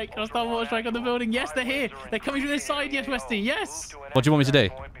 Water strike on the building. Yes, they're here. They're coming from this side. Yes, Westie. Yes. What do you want me to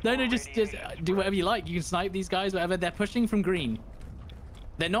do? No, just do whatever you like. You can snipe these guys, whatever. They're pushing from green.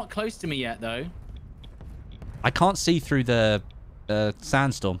 They're not close to me yet, though. I can't see through the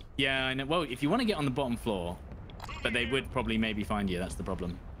sandstorm. Yeah, I know. Well, if you want to get on the bottom floor, but they would probably maybe find you. That's the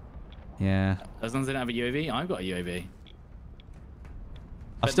problem. Yeah. As long as they don't have a UAV, I've got a UAV. I've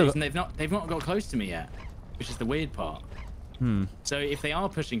But still they've not got close to me yet, which is the weird part. So if they are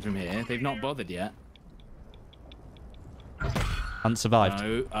pushing from here, they've not bothered yet. haven't survived.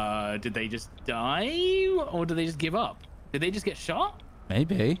 No. Did they just die, or did they just give up? Did they just get shot?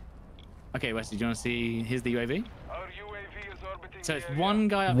 Maybe. Okay, Westie, do you want to see? Here's the UAV. Our UAV is orbiting So it's the area. one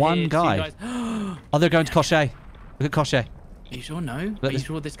guy up One here. guy. Two guys. Oh, they're going to Koschei. Look at Koschei. Are you sure? No. Are you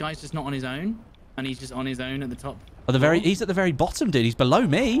sure this guy's just not on his own? And he's just on his own at the top? Oh, he's at the very bottom, dude. He's below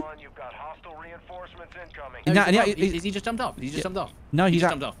me. You've got hostile reinforcements incoming. No, No, he's yeah, above. Is he just jumped off? He's just jumped off. No, He he's just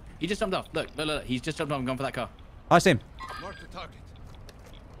at- jumped off. He just jumped off. Look. He's just jumped off and gone for that car. I see him. Mark the target.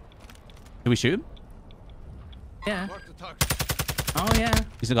 Do we shoot him? Yeah. Mark the target. Oh, yeah.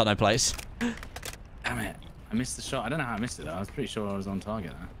 He's not got no place. Damn it. I missed the shot. I don't know how I missed it, though. I was pretty sure I was on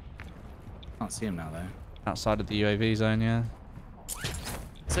target there. Can't see him now, though. Outside of the UAV zone, yeah.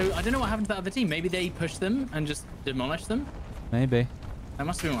 So, I don't know what happened to that other team. Maybe they pushed them and just demolished them? Maybe. That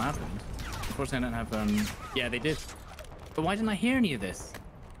must have been what happened. Unfortunately, I don't have... Yeah, they did. But why didn't I hear any of this?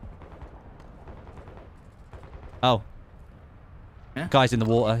 Oh. Yeah? Guy's in the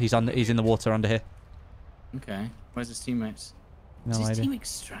water. He's in the water under here. Okay. Where's his teammates? No Is his idea. team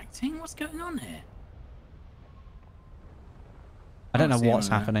extracting? What's going on here? I don't know see him what's over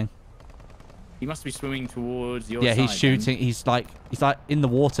there. happening. He must be swimming towards your Yeah, side. he's shooting. He's like in the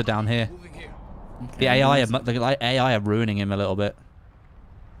water down here. Moving here. Then. The AI are ruining him a little bit.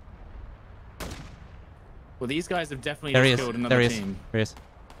 Well, these guys have definitely There he just is. killed another There he is. team. There he is.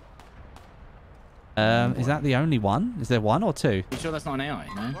 Is that the only one? Is there one or two? You sure that's not an AI,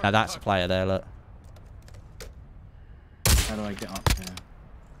 no? No, that's a player there. Look. How do I get up here?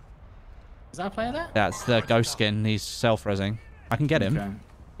 Is that a player there? That's the ghost skin. He's self-resing. I can get him. Okay.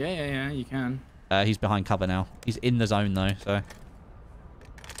 Yeah, you can. He's behind cover now. He's in the zone though, so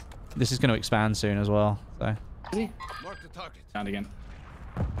this is going to expand soon as well. So is Is he? Mark the target. Down again.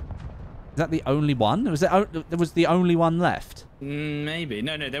 that the only one? There was the only one left? Maybe.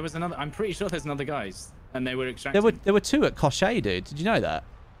 No, there was another. I'm pretty sure there's another guys, and they were extracting. There were two at Koschei, dude. Did you know that?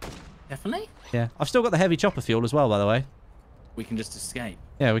 Definitely. Yeah. I've still got the heavy chopper fuel as well, by the way. We can just escape.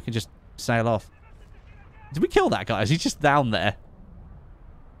 Yeah, we can just sail off. Did we kill that guy? Is he just down there?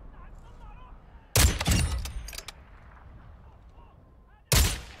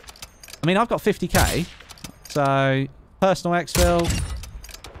 I mean, I've got 50k, so personal exfil,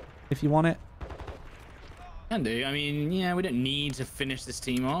 if you want it. Can do. I mean, yeah, we don't need to finish this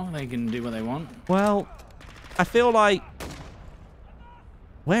team off. They can do what they want. Well, I feel like...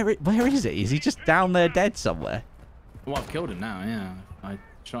 Where is he? Is he just down there dead somewhere? Well, I've killed him now, yeah. I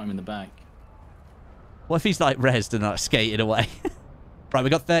shot him in the back. What if he's like rezzed and like skated away? Right, we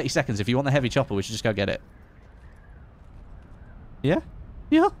got 30 seconds. If you want the heavy chopper, we should just go get it. Yeah?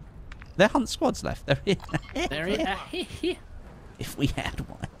 Yeah. They're hunt squads left. They're here. There he is. If we had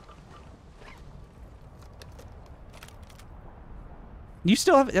one. You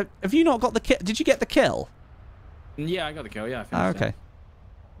still have you not got the kill? Did you get the kill? Yeah, I got the kill. Yeah, I Oh, finished it. okay.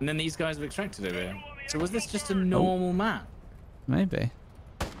 And then these guys have extracted over here. So was this just a normal map? Maybe.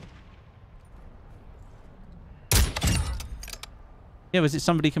 Yeah, was it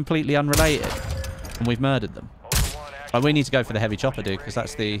somebody completely unrelated? And we've murdered them? Right, we need to go for the heavy chopper, dude, because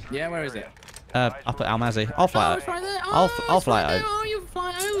that's the... Yeah, where is it? up at Almazy. I'll fly Oh, it. it's right there. I'll it's fly right it there. Oh, you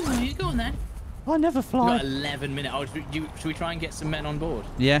fly over. You go on then. I never We've fly. got 11 minutes. Oh, should we try and get some men on board?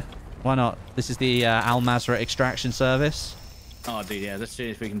 Yeah, why not? This is the Al Mazrah extraction service. Oh, dude, yeah. Let's see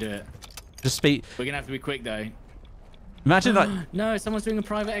if we can do it. Just speed. We're going to have to be quick, though. Imagine like... No, someone's doing a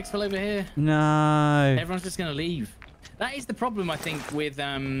private exfil over here. No. Everyone's just going to leave. That is the problem, I think, with...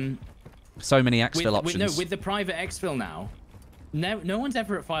 So many exfil options. No, with the private exfil now, no one's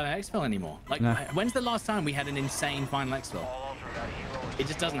ever at final exfil anymore. Like, No. when's the last time we had an insane final exfil? It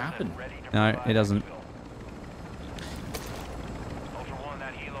just doesn't happen. No, it doesn't.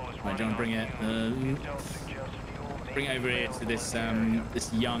 Right, do you want to bring it? Bring it over here to this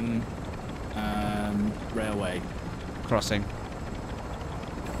this young railway. Crossing.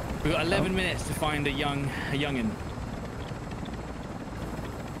 We've got 11 minutes to find a youngin.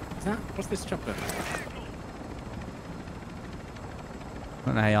 Is that? What's this chopper?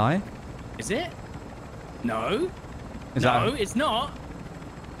 An AI? Is it? No. Is No, that it's not.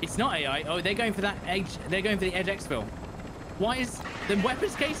 It's not AI. Oh, they're going for that edge. They're going for the edge exfil. Why is the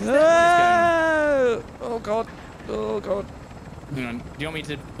weapons case is there? What is going on? Oh god. Oh god. Hang on. Do you want me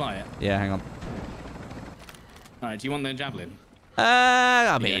to fly it? Yeah, hang on. All right. Do you want the javelin?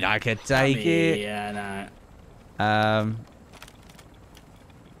 I mean, I could take it. Yeah, no.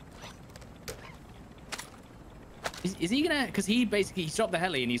 Is he gonna? Because he basically stopped the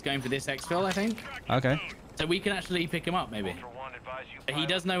heli and he's going for this exfil, I think. Okay. So we can actually pick him up, maybe. Ultra One, advise you He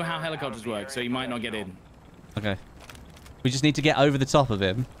does know how helicopters work, so he might not get in. Okay. We just need to get over the top of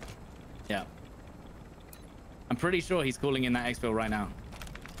him. Yeah. I'm pretty sure he's calling in that exfil right now.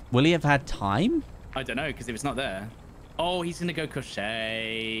 Will he have had time? I don't know, because if it's not there... Oh, he's going to go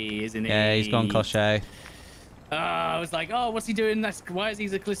koschei, isn't he? Yeah, he's gone koschei. I was like, oh, what's he doing? Why is he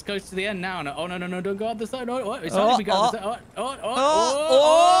this close to the end now? No, oh, no, don't go up the side. Oh, what? It's not go up the side. Oh,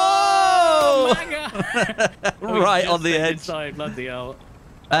 my God. Right on the edge. Inside, bloody hell.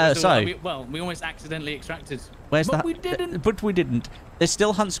 We almost accidentally extracted. Where's but that? we didn't. But we didn't. There's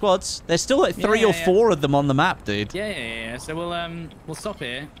still hunt squads. There's still like three or four of them on the map, dude. Yeah. So we'll stop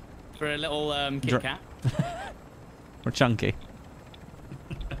here for a little Kit Kat. Or chunky.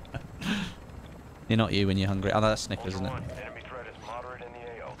 You're not you when you're hungry. Oh, that's Snickers, isn't it? Enemy threat is moderate in the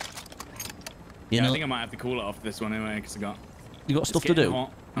AO. Yeah, I think I might have to call it off this one anyway, because you got stuff to do.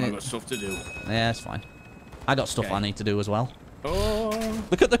 I've got stuff to do. Yeah, that's fine. I got stuff I need to do as well. Oh!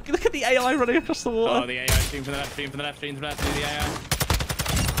 Look at the AI running across the water. Oh, the AI stream from the left, stream from the left, stream from the left, the AI.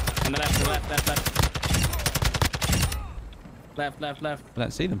 From the left. Left. I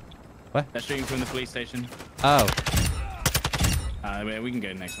don't see them. Where? They're shooting from the police station. Oh. We can go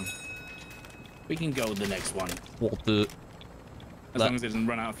to the next one. We can go to the next one. What the? As long as it doesn't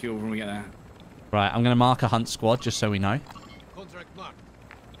run out of fuel when we get there. Right, I'm going to mark a hunt squad just so we know. Contract marked.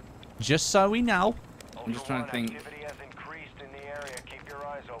 Just so we know. I'm just trying to think. Activity has increased in the area. Keep your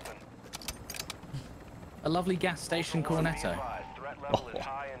eyes open. A lovely gas station cornetto. Threat level is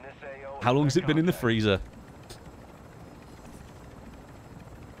high in this AO. How long has it been in the freezer?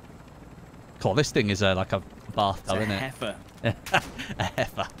 God, this thing is like a bathtub, isn't it? Heifer. A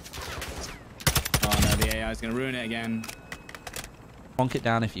heifer. Oh no, the AI is going to ruin it again. Bonk it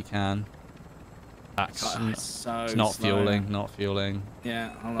down if you can. That's it's not slow. fueling, not fueling.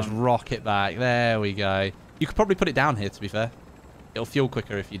 Yeah, hold Just on. rock it back. There we go. You could probably put it down here, to be fair. It'll fuel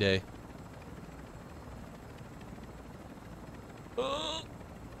quicker if you do. Oh,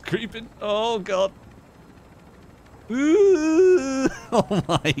 creeping. Oh, God. Ooh. Oh,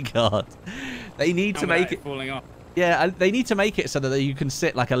 my God. They need to make it... falling off. Yeah, they need to make it so that you can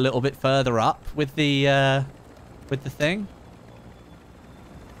sit like a little bit further up with the thing.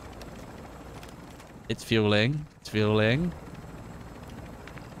 It's fueling. It's fueling.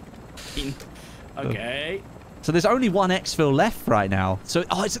 Okay. So there's only one exfil left right now. So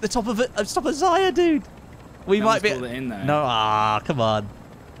it's at the top of it. It's top of Zaya, dude. We No might be. one's called it in, though. No, come on.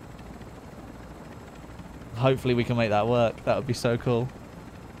 Hopefully we can make that work. That would be so cool.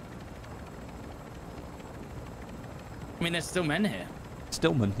 I mean, there's still men here.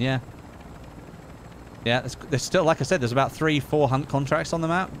 Stillman, yeah. Yeah, there's still, like I said, there's about 3-4 hunt contracts on the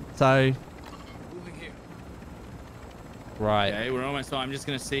map. So. Moving here. Right. Okay, we're almost. I'm just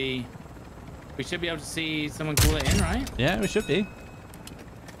gonna see. We should be able to see someone call it in, right? Yeah, we should be.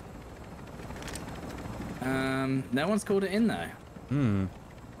 No one's called it in though.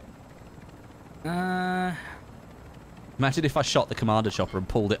 Imagine if I shot the commander chopper and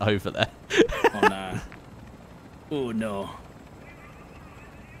pulled it over there. Oh no. Oh no.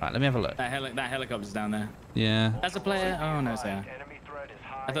 Right, let me have a look. That helicopter's down there. Yeah. That's a player. Oh no, it's there. Enemy threat is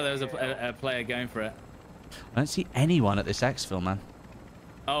high. I thought there was a player going for it. I don't see anyone at this exfil, man.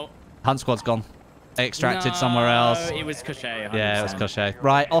 Oh. Hunt squad's gone. They extracted somewhere else. It was koschei. Yeah, it was koschei.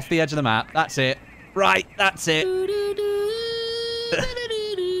 Right, off the edge of the map. That's it. Right, that's it.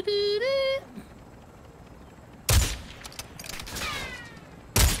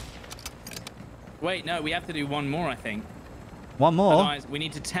 Wait, no, we have to do one more, I think. One more? Otherwise, we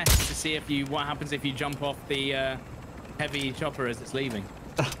need to test to see what happens if you jump off the heavy chopper as it's leaving.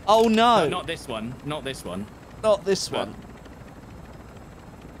 Oh, no. No, not this one. Not this one. Not this one.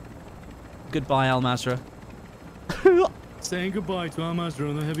 Goodbye, Al Mazrah. Saying goodbye to our master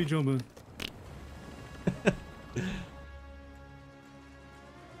on the heavy jumper.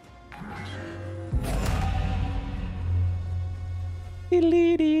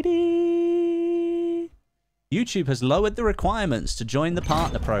 YouTube has lowered the requirements to join the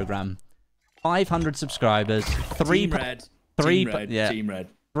partner program. 500 subscribers, Team red. three, Team red. yeah, Team red.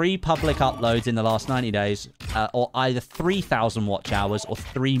 3 public uploads in the last 90 days, or either 3,000 watch hours or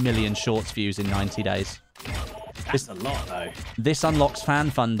 3 million shorts views in 90 days. That's a lot, though. This unlocks fan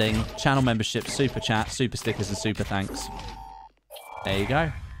funding, channel memberships, super chat, super stickers, and super thanks. There you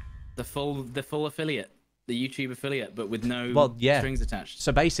go. The full affiliate, the YouTube affiliate, but with no strings attached.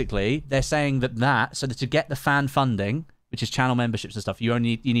 So basically, they're saying that so that to get the fan funding, which is channel memberships and stuff, you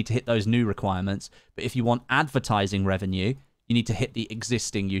need to hit those new requirements. But if you want advertising revenue, you need to hit the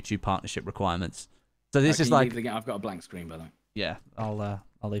existing YouTube partnership requirements. So this is like I've got a blank screen, by the way. Yeah, I'll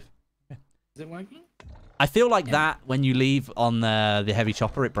leave. Okay. Is it working? I feel like that when you leave on the heavy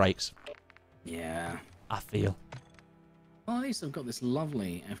chopper, it breaks. Yeah. I feel. Well, at least I've got this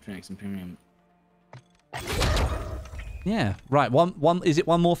lovely After X Imperium. Yeah. Right. One. Is it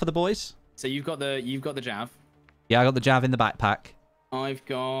one more for the boys? So you've got the Jav. Yeah, I got the Jav in the backpack. I've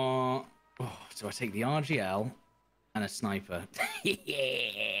got. Oh, so I take the RGL and a sniper.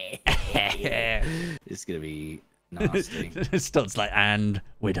 It's gonna be nasty. Studs like, and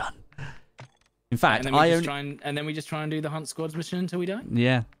we're done. In fact, and then we just try and do the Hunt Squads mission until we die.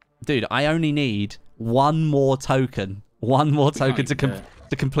 Yeah, dude, I only need one more token. One more token to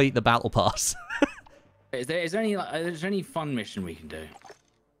complete the battle pass. Is there any fun mission we can do?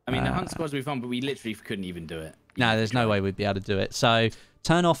 I mean, the Hunt Squads would be fun, but we literally couldn't even do it. No, there's no way we'd be able to do it. So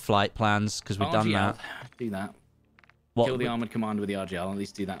turn off flight plans because we've done that. Do that. What, Kill the armored commander with the RGL. At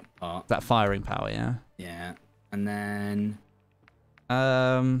least do that part. That firing power, yeah. Yeah, and then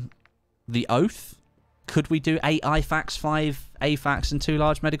the Oath. Could we do 8 IFACs, 5 AFACs, and 2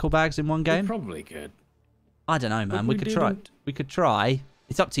 large medical bags in one game? We probably could. I don't know, man. We could try. We could try.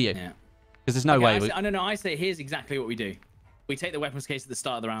 It's up to you. Yeah. Because there's no way. I don't know. I say here's exactly what we do. We take the weapons case at the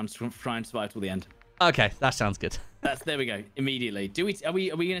start of the round to try and survive till the end. Okay, that sounds good. There we go. Immediately. Are we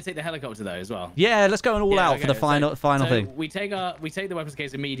going to take the helicopter though as well? Yeah, let's go all out for the final thing. We take the weapons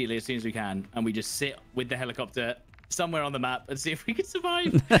case immediately as soon as we can, and we just sit with the helicopter somewhere on the map and see if we can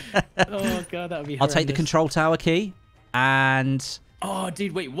survive. Oh god, that would be horrendous. I'll take the control tower key and... Oh,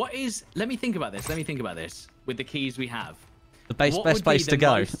 dude, wait. What is... Let me think about this. With the keys we have. The best place to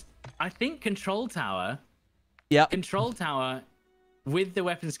go. I think control tower. Yeah. Control tower with the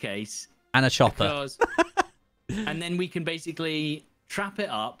weapons case. And a chopper. And then we can basically trap it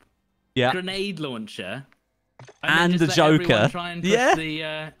up. Yeah. Grenade launcher. And the Joker. Try and push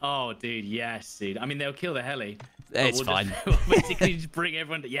the, oh, dude, yes, dude. I mean, they'll kill the heli. It's fine. We'll basically just bring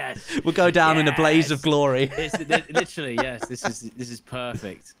everyone to... Yes. We'll go down in a blaze of glory. Literally, yes. This is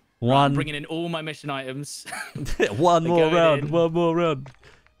perfect. I'm bringing in all my mission items. One more run.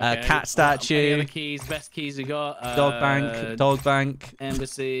 Okay. Cat statue. Any other keys? Best keys we got. Dog bank.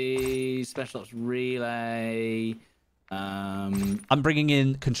 Embassy. Special ops relay. I'm bringing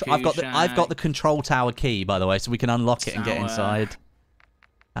in control. I've got the control tower key, by the way, so we can unlock it and get inside.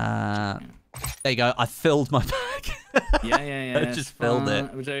 There you go. I filled my bag. Yeah. I just filled it.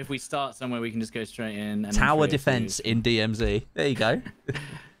 So if we start somewhere, we can just go straight in. And tower defense in DMZ. There you go.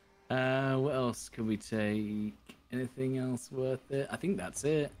 What else could we take? Anything else worth it? I think that's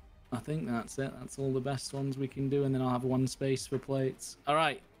it. That's all the best ones we can do, and then I'll have one space for plates. All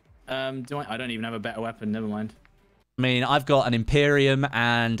right. I don't even have a better weapon. Never mind. I mean, I've got an Imperium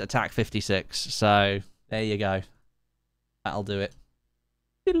and attack 56, so there you go. That'll do it.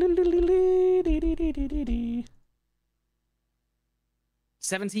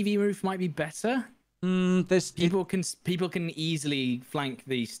 7TV roof might be better. People can easily flank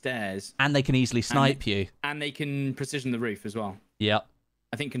the stairs, and they can easily snipe you, and they can precision the roof as well. Yep.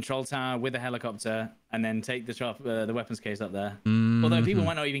 I think control tower with a helicopter, and then take the weapons case up there. Although people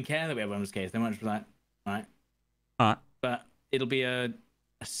might not even care that we have a weapons case, they might just be like, all right. But it'll be a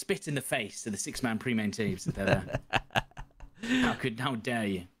spit in the face to the 6-man pre-main teams if they're there. How dare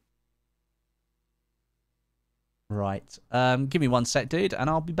you? Right. Give me one sec, dude, and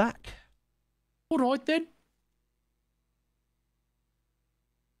I'll be back. All right, then.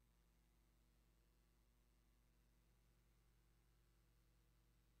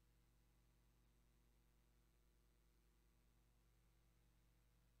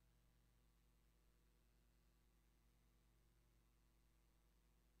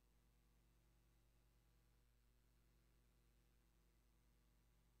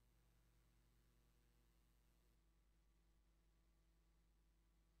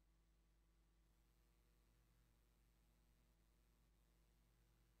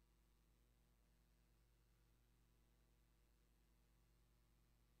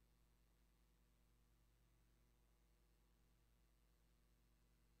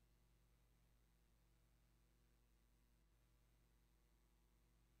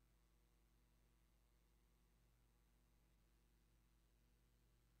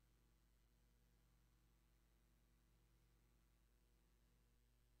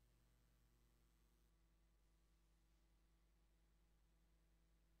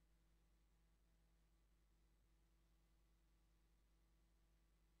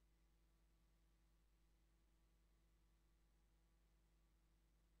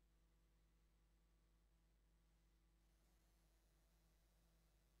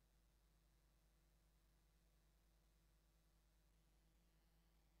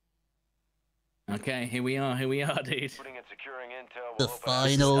 Okay, here we are, dude. Putting and securing intel The will open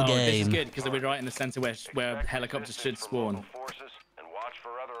final This game. is good because we're right in the center where helicopters should spawn. forces and watch for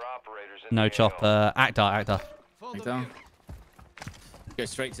other operators in No the chopper. Actor. Like that. Go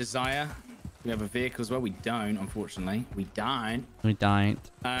straight to Zaya. We have a vehicle as well. We don't, unfortunately. We don't. We don't.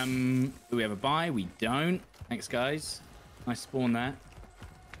 Do we have a buy? We don't. Thanks, guys. Nice spawn there.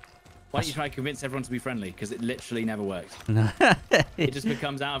 Why don't you try to convince everyone to be friendly? Because it literally never works. It just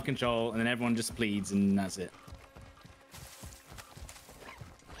becomes out of control, and then everyone just pleads, and that's it.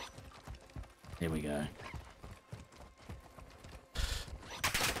 Here we go.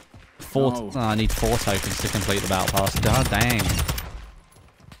 Four. Oh. Oh, I need 4 tokens to complete the battle pass. God dang.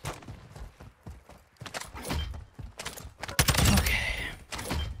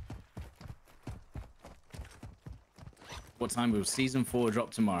 What time will Season 4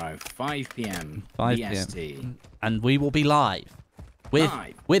 drop tomorrow? 5 p.m. 5 EST. p.m. And we will be live with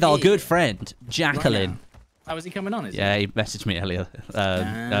our here. good friend Jacqueline. Right. Oh, is he coming on? Is Yeah, he? he messaged me earlier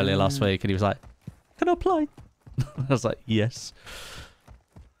last week, and he was like, "Can I play?" I was like, "Yes."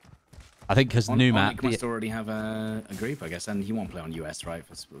 I think because new map. Onyx must already have a group, I guess, and he won't play on US, right?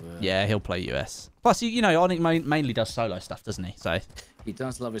 Yeah, he'll play US. Plus, you know, Onyx mainly does solo stuff, doesn't he? So He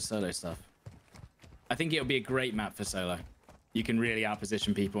does love his solo stuff. I think it'll be a great map for solo. You can really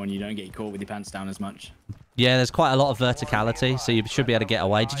outposition people, and you don't get caught with your pants down as much. yeah, there's quite a lot of verticality, so you should be able to get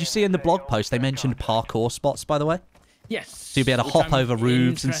away. Did you see in the blog post they mentioned parkour spots, by the way? Yes. So you'll be able to Which hop I'm over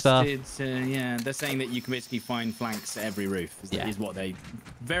roofs and stuff. Yeah, they're saying that you can basically find flanks at every roof. Is what they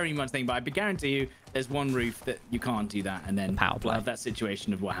very much think. But I guarantee you, there's one roof that you can't do that, and then power we'll play. have that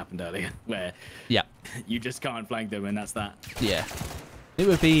situation of what happened earlier, where Yeah. you just can't flank them, and that's that. Yeah. It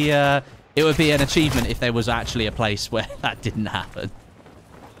would be an achievement if there was actually a place where that didn't happen.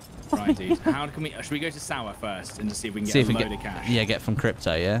 Right, dude. How can we? Should we go to Sour first and just see if we can See get if a we load get of cash? yeah, get from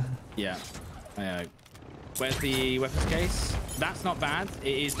crypto, yeah. Yeah. Where's the weapons case? That's not bad.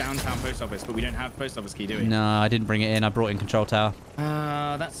 It is downtown post office, but we don't have post office key, do we? No, I didn't bring it in. I brought in control tower.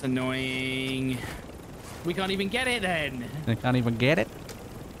 That's annoying. We can't even get it then. I can't even get it.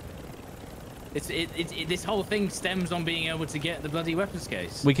 This whole thing stems on being able to get the bloody weapons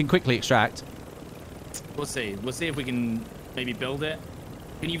case. We can quickly extract. We'll see. We'll see if we can maybe build it.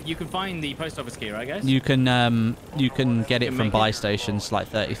 You can find the post office key, right, guys? You can get it from buy stations, like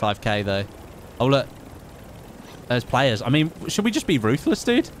 35k though. Oh look, there's players. I mean, should we just be ruthless,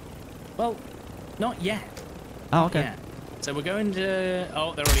 dude? Well, not yet. Oh, okay. Yeah. So we're going to.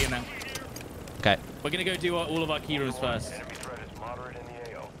 Oh, they're already in there. Okay. We're gonna go do all of our key rooms first. Enemy threat is moderate in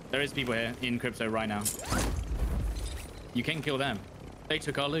the AO. There is people here in crypto right now. You can kill them. They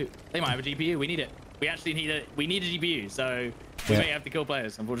took our loot. They might have a GPU. We need it. We actually need it. We need a GPU. So we may have to kill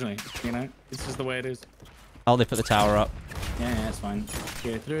players. Unfortunately, you know, it's just the way it is. Oh, they put the tower up. Yeah, that's fine.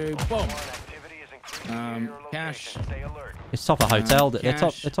 Go through. Boom. Activity is increasing near your Cash. location. Stay alert. It's top of hotel. They're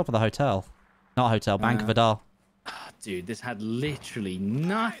cash. top of the hotel. Not hotel. Bank of Vidal. Dude, this had literally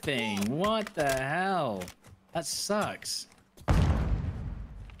nothing. What the hell? That sucks.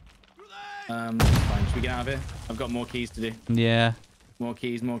 Fine. Should we get out of here? I've got more keys to do. Yeah. More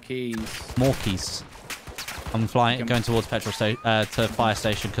keys, more keys. More keys. I'm flying, going towards petrol station, to fire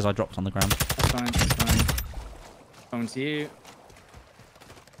station because I dropped on the ground. That's fine, that's fine. Phone to you.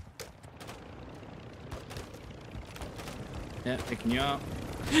 Yeah, picking you up.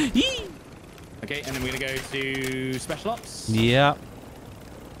 Okay, and then we're gonna go to special ops. Yeah.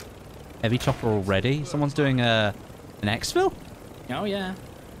 Heavy chopper already. Someone's doing an exfil. Oh yeah.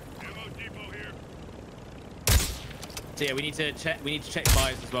 So yeah, we need to check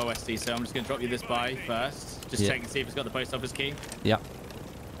buys as well, Westie. So I'm just gonna drop you this buy first. Just check and see if it's got the post office key. Yeah.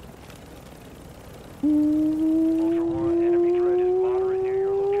 Ultra One, enemy threat is moderate near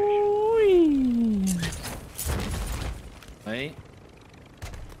your location. Wait.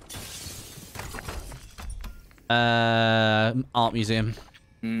 Art museum.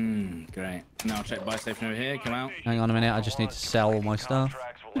 Great. Now I'll check buy station over here. Come out. Hang on a minute. I just need to sell all my stuff.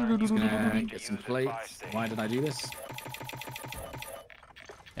 Contracts will earn you Gonna get some plates. Why did I do this?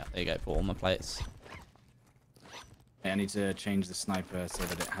 Yeah, there you go for all my plates. I need to change the sniper so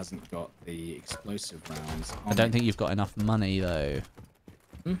that it hasn't got the explosive rounds. I don't think you've got enough money though.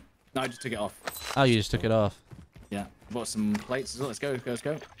 No, I just took it off. Oh, you just took it off. Yeah. Bought some plates as well. Let's go. Let's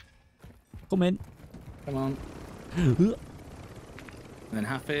go. Come in. Come on. And then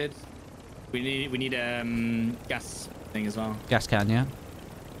Hafid. We need gas thing as well. Gas can, yeah.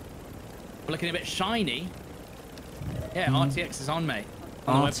 We're looking a bit shiny. Yeah, RTX is on, mate.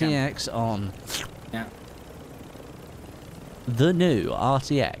 On the webcam. RTX on. Yeah. The new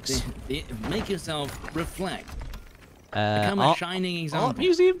RTX. Make yourself reflect. Become a shining example. Art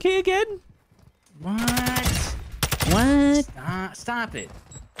museum key again? What? What? Stop it.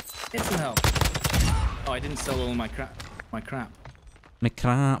 Get some help. Oh, I didn't sell all my crap. My crap. My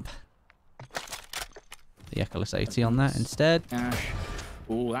crap. The Echoless 80 on that instead. Cash.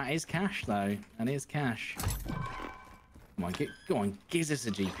 Oh, that is cash, though. That is cash. Come on, go on. Give us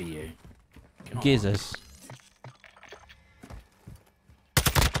a GPU. Gizzers.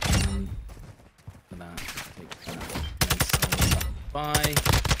 Buy.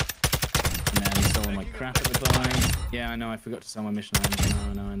 And then sell all my crap at the buy. Yeah, I know. I forgot to sell my mission items.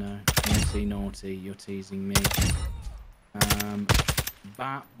 I know. Naughty, naughty. You're teasing me.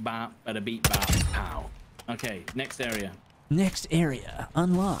 Bap, bap, bada beat, bap, pow. Okay, next area. Next area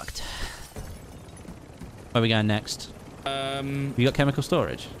unlocked. Where are we going next? You got chemical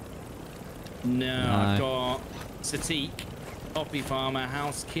storage? No, I've got Satik, Poppy Farmer,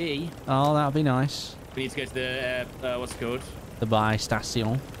 House Key. Oh, that would be nice. We need to go to the, what's it called? The buy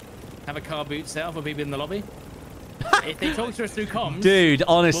station. Have a car boot sale for people in the lobby. If they talk to us through comms... Dude,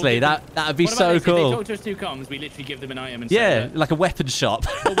 honestly, that would be so cool. If they talk to us through comms, we literally give them an item and yeah, say, like a weapons shop.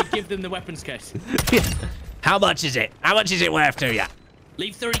 or we give them the weapons case. How much is it? How much is it worth to you?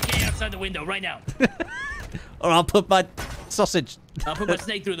 Leave 30k outside the window right now. Or I'll put my sausage. I'll put my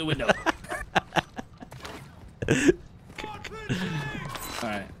snake through the window.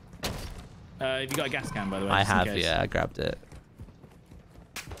 Alright. Have you got a gas can, by the way? I have, yeah. I grabbed it.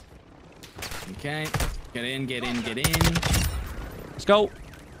 Okay. Get in. Let's go.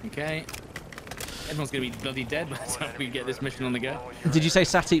 Okay. Everyone's going to be bloody dead by the time we get this mission on the go. Did you say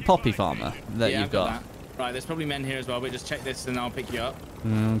Satik Poppy Farmer that Yeah, you've I've got got? that. Right, there's probably men here as well, but just check this and I'll pick you up.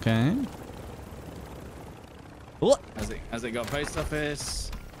 Okay. What? Has it got post office?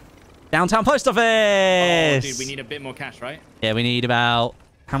 Downtown post office! Oh, dude, we need a bit more cash, right? Yeah, we need about...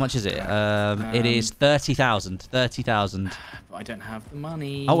 How much is it? It is 30,000. 30,000. But I don't have the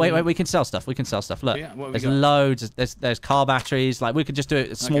money. Oh, wait. We can sell stuff. Look, yeah, what have we there's got? loads. There's car batteries. Like, we could just do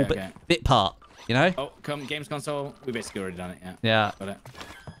it a small bit part, you know? Oh, games console. We basically already done it, yeah. Yeah. Got it.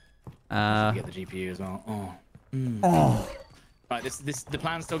 Get the GPU as well. Oh. Right, the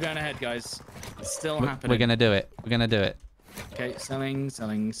plan's still going ahead, guys. It's still happening. We're gonna do it. Okay, selling. Need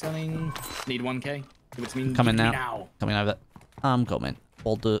 1k. Give it to me. Coming Give it to me now. Coming over. I'm coming.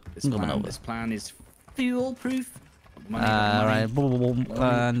 I'll do it. I'm coming over. This plan is fuel-proof. Right.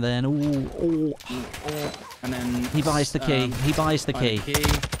 And then, and then he buys the key. He buys the key.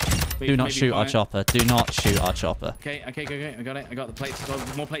 Do not shoot our chopper. Do not shoot our chopper. Okay. I got it. I got the plates.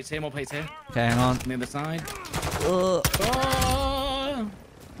 More plates here. Okay, hang on. On the other side.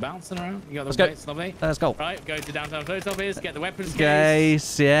 Bouncing around. You got the plates. Lovely. Let's go. Right, go to downtown post office. Get the weapons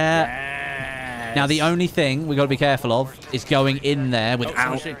case. Yeah. Yes. Now, the only thing we got to be careful of is going in there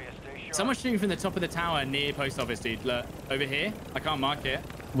without... Someone's shooting from the top of the tower near post office, dude. Look, over here. I can't mark it.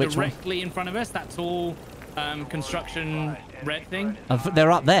 Which Directly in front of us, that tall construction red thing.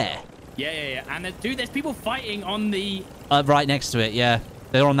 They're up there. Yeah. And there's people fighting on the... right next to it, yeah.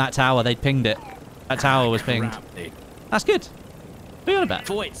 They're on that tower. They pinged it. That tower was pinged. Dude. That's good. What are you on about?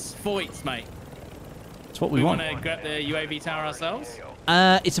 Foits, mate. That's what we want. We want to grab the UAV tower ourselves?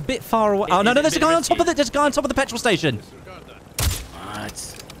 It's a bit far away. Oh, no, there's a guy on top of it. There's a guy on top of the petrol station.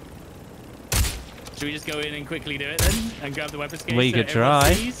 What? Should we just go in and quickly do it then? And grab the weapons case? We could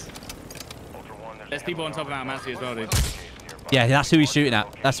try. There's people on top of our Massey as well, dude. Yeah, that's who he's shooting at.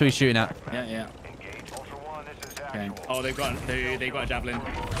 Yeah. Okay. Oh, they've got a javelin.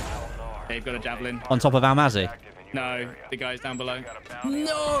 They've got a javelin. On top of Almazi. No, the guy's down below.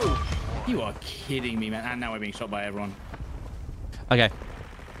 No! You are kidding me, man. And now we're being shot by everyone. Okay.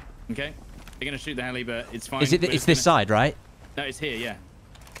 Okay. They're going to shoot the heli, but it's fine. It's this side, right? No, it's here, yeah.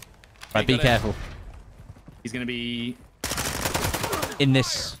 Right, be careful. He's going to be... In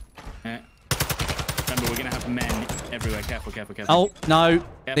this... Remember, we're going to have men everywhere. Careful. Oh, no.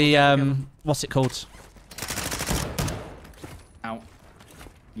 Careful. What's it called? Ow.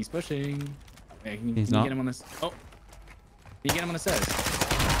 He's pushing. Yeah, can He's you not. get him on this? Oh. Can you get him on the stairs?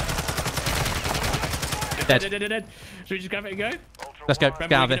 Dead. Should we just grab it and go? Let's go.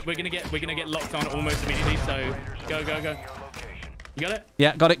 Remember, we're gonna get locked on almost immediately. So go. You got it?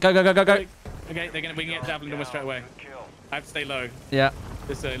 Yeah, got it. Go. Okay, we're gonna get javelin almost straight away. I have to stay low. Yeah.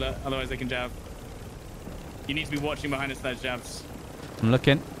 Just stay low, otherwise they can jab. You need to be watching behind us for those jabs. I'm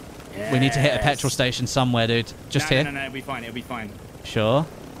looking. Yes. We need to hit a petrol station somewhere, dude. Just here. No, it'll be fine. Sure.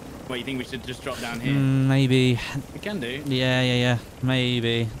 What, you think we should just drop down here? Maybe. We can do. Yeah.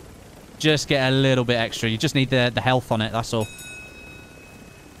 Maybe. Just get a little bit extra. You just need the health on it, that's all.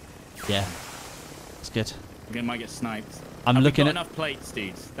 Yeah. That's good. We might get sniped. I'm looking at enough plates,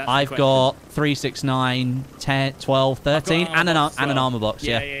 dude. I've got 3, 6, 9, 10, 12, 13, and an armor box.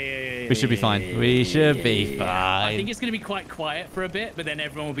 Yeah. We should be fine. We should be I think fine. it's going to be quite quiet for a bit, but then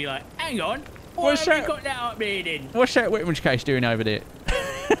everyone will be like, hang on. Why have you got that up there then? What's that Whitman's case doing over there?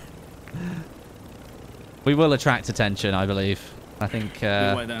 We will attract attention, I believe. I think...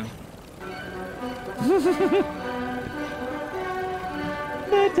 Wait then.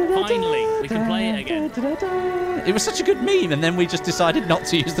 Finally, we can play it again. It was such a good meme, and then we just decided not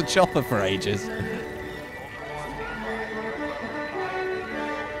to use the chopper for ages.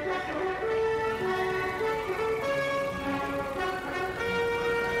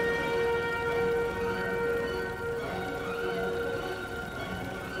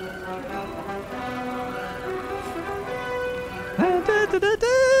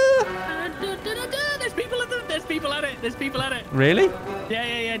 There's people at it. Really?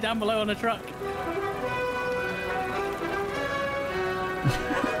 Yeah, down below on the truck.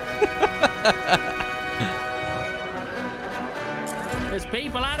 There's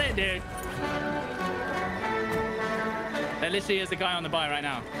people at it, dude. There literally is a guy on the buy right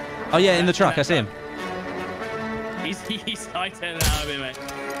now. Oh, yeah, in the truck. I see him. He's hightailing out of it, mate.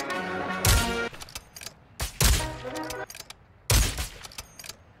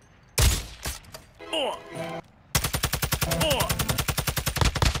 Oh!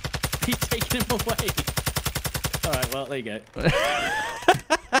 He's taking him away. All right, well, there you go.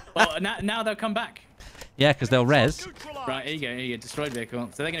 Well, now they'll come back. Yeah, because they'll res. Right, here you go. Destroyed vehicle.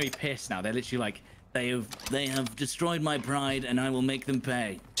 So they're going to be pissed now. They're literally like, they have destroyed my pride, and I will make them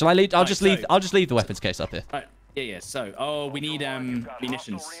pay. Shall I leave? I'll Right, just so- leave. I'll just leave the weapons case up here. Right, yeah. So, we need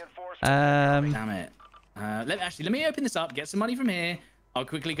munitions. Um, Damn it. Let me open this up. Get some money from here. I'll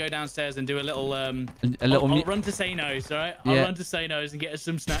quickly go downstairs and do a little I'll run to Say No's, all right? I'll Yeah. run to Say No's and get us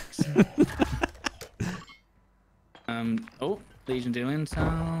some snacks. Oh, Legion deal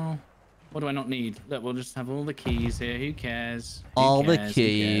intel. What do I not need? Look, we'll just have all the keys here. Who cares? All the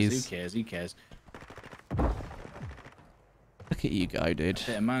keys. Who cares? Look at you go, dude.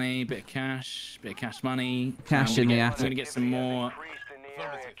 Bit of money, bit of cash money. Cash We're in the gonna attic. get some more. Increased in the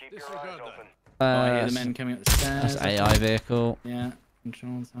area. Keep your eyes open. Oh, I hear the men coming up the stairs. That's AI vehicle. Yeah,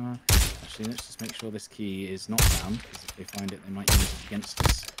 control tower. Actually, let's just make sure this key is not found, because if they find it, they might use it against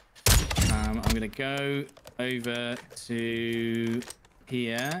us. I'm going to go over to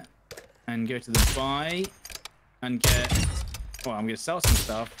here and go to the buy and get... Well, I'm going to sell some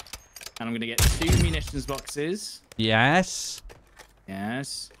stuff, and I'm going to get 2 munitions boxes. Yes.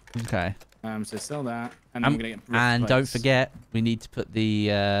 Yes. Okay. So sell that, and I'm going to get... And rift don't plates. forget, we need to put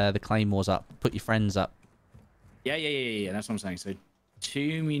the claymores up. Put your friends up. Yeah. That's what I'm saying. So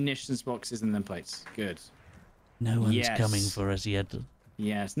 2 munitions boxes and then plates. Good. No one's Yes. coming for us yet.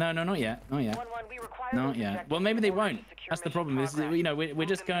 Yes. No, not yet. Not yet. Well, maybe they won't. That's the problem. This is, we're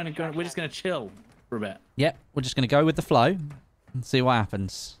just going to chill for a bit. Yep. We're just gonna go with the flow and see what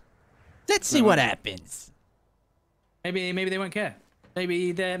happens. Let's see what happens. Maybe they won't care.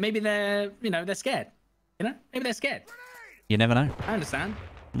 Maybe they're they're scared. Maybe they're scared. You never know. I understand.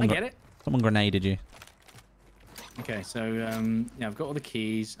 I get it. Someone grenaded you. Okay, so yeah, I've got all the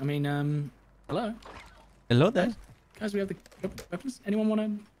keys. I mean, hello, Hello there. guys. We have the weapons. Anyone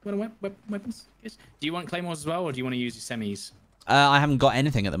want weapons? Yes. Do you want claymores as well, or do you want to use your semis? I haven't got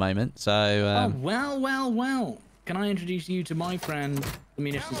anything at the moment, so. Oh, well. Can I introduce you to my friend, the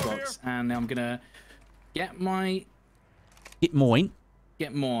munitions box? And I'm gonna get mine.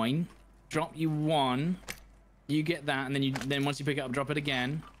 Get mine. Drop you 1. You get that, and then once you pick it up, drop it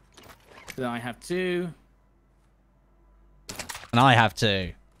again. Then I have 2. And I have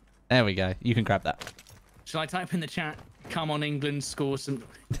 2. There we go. You can grab that. Shall I type in the chat? Come on, England, score some.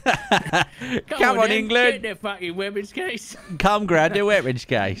 Come on, then, England. Get the fucking weapons case. Come grab the weapons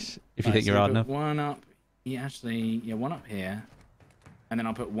case. If you think so you're we'll hard put enough. 1 up. Yeah, actually, 1 up here. And then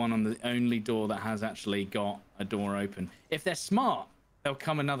I'll put 1 on the only door that has actually got a door open. If they're smart, they'll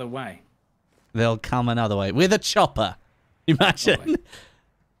come another way. They'll come another way. With a chopper. Imagine. Probably.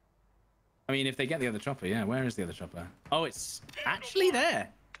 I mean, if they get the other chopper, yeah. Where is the other chopper? Oh, it's actually there.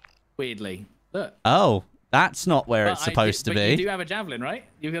 Weirdly. Look. Oh, that's not where it's supposed to but be. You do have a javelin, right?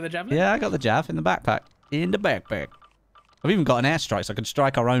 You've got the javelin? Yeah, I got the jav in the backpack. In the backpack. I've even got an airstrike, so I could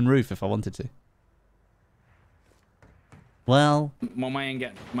strike our own roof if I wanted to. Well, my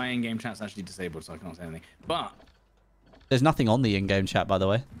in-game chat's actually disabled, so I can't say anything. But there's nothing on the in-game chat, by the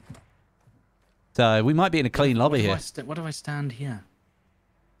way. So we might be in a clean lobby here. What do I stand here?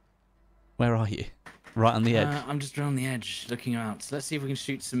 Where are you? Right on the edge. I'm just around the edge, looking out. So let's see if we can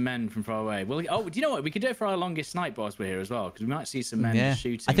shoot some men from far away. Well, oh, do you know what? We could do it for our longest snipe whilst we're here as well, because we might see some men Yeah. just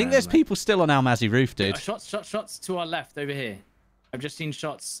shooting. I think there's people still on Almazy roof, dude. Shots to our left over here. I've just seen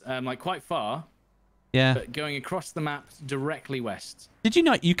shots like quite far. Yeah. But going across the map directly west. Did you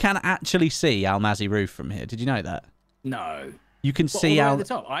know you can actually see Al Mazi roof from here? Did you know that? No. You can What, see all the way Al. at the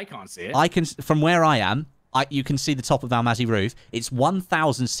top? I can't see it. I can from where I am. You can see the top of Al Mazi roof. It's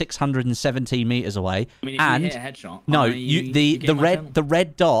 1,617 meters away. I mean, if and you hit a headshot. no, you the get my channel.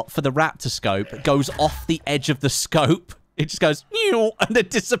 red dot for the raptor scope goes off the edge of the scope. It just goes and then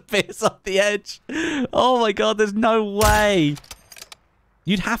disappears off the edge. Oh my god, there's no way.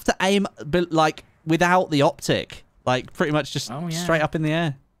 You'd have to aim like without the optic, like pretty much just straight up in the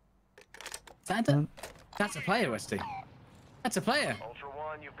air. That's a player, Westie. That's a player. Ultra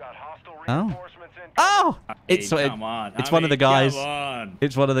One, you've got hostile Oh. reinforcements in. Oh, it's Come on. it's one of the guys. Come on.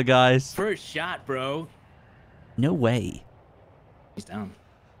 It's one of the guys. First shot, bro. No way. He's down.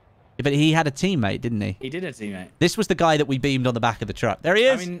 But he had a teammate, didn't he? He did a teammate. This was the guy that we beamed on the back of the truck. There he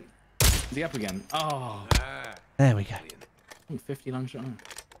is. I mean, is he up again? Oh. There we go. 50 long shot.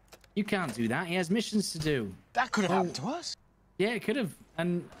 You can't do that. He has missions to do. That could have happened to us. Yeah, it could have.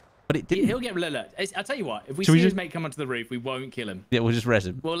 And But it didn't. he'll get... Look, I'll tell you what. If we Should see we his just- mate come onto the roof, we won't kill him. Yeah, we'll just res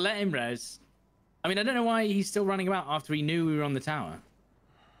him. We'll let him res. I mean, I don't know why he's still running about after he knew we were on the tower.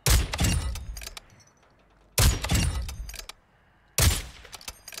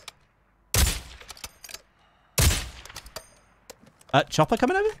 Chopper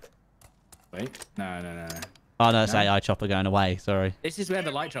coming over? Wait. No. Oh, no, it's AI chopper going away. Sorry. This is where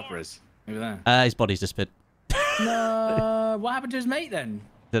the light chopper is. Over there. His body's disappeared. No. What happened to his mate then?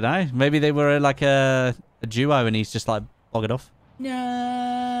 Don't know. Maybe they were like a duo and he's just like boggered off.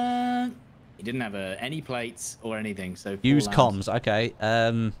 No. He didn't have any plates or anything. So Use full comms. Okay.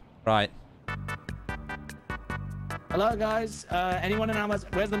 Right. Hello guys. Anyone in Amazon?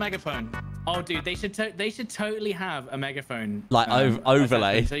 Where's the megaphone? Oh, dude, they should totally have a megaphone Like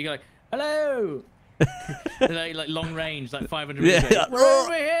overlay. So you go like, hello. like long range, like 500 meters. Yeah. We're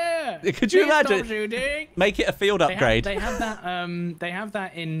over here. Could you Please stop imagine? shooting. Make it a field upgrade. They have that. They have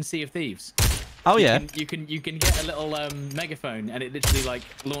that in Sea of Thieves. Oh yeah. You can get a little megaphone and it literally like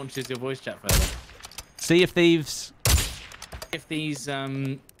launches your voice chat further. Sea of Thieves. If these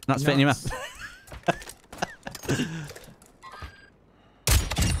That's fitting your mouth.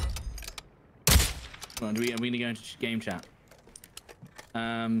 Come on, are we gonna go into game chat?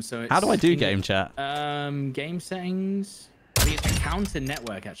 So it's How do I do game chat? Game settings. I think it's account and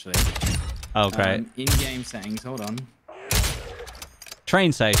network actually. Oh great. In-game settings. Hold on.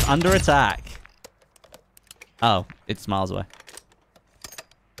 Train safe. Under attack. Oh, it's miles away.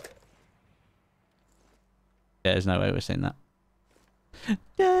 Yeah, there's no way we're seeing that.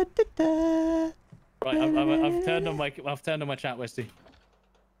 Da, da, da. Right, I've turned on my chat, Westie.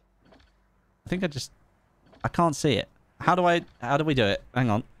 I think I can't see it. How do we do it? Hang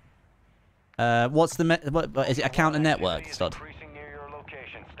on. What's the what is it? Account and network, Stod. Increasing near your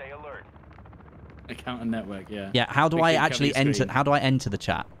location. Stay alert. Account and network, yeah. Yeah. How do We I keep actually covering enter? screen. How do I enter the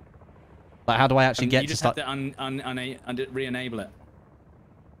chat? Like, how do I actually get you to just start? have to re-enable it.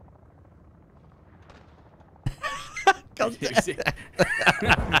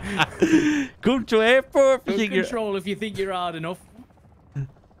 Come to airport. Good control if you think you're hard enough.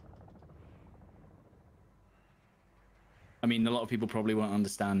 I mean, a lot of people probably won't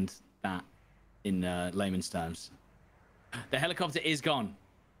understand that in layman's terms. The helicopter is gone.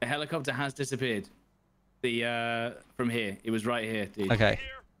 The helicopter has disappeared. The from here, it was right here, dude. Okay.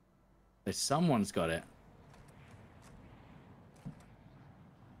 There's someone's got it.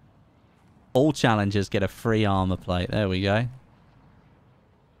 All challengers get a free armor plate. There we go.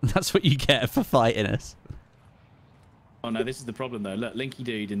 That's what you get for fighting us. Oh no, this is the problem though. Look, Linky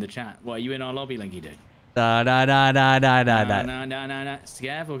Dude in the chat. What, are you in our lobby, Linky Dude? No. No.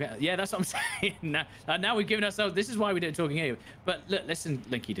 Careful. Yeah, that's what I'm saying. Now we've given ourselves. This is why we don't talking here. But look, listen,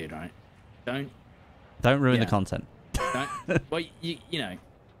 Linky Dude, right? Don't ruin the Yeah. content. Well, you know.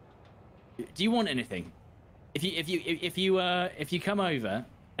 Do you want anything? If you come over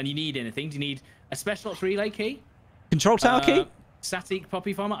and you need anything, do you need a special ops relay key? Control tower key? Static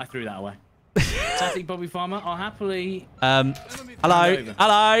poppy farmer. I threw that away. Static poppy farmer. I'll happily. Hello. over.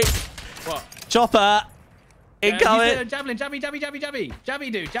 Hello. What? Chopper. Incoming. Javelin.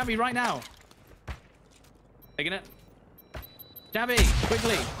 Jabby, dude. Jabby right now. Taking it. Jabby,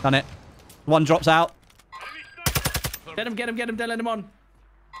 quickly. Done it. One drops out. Get him. Don't let him on.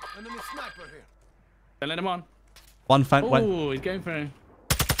 Enemy sniper here. Don't let him on. One went. Oh, he's going for a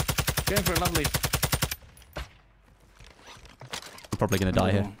lovely. I'm probably going to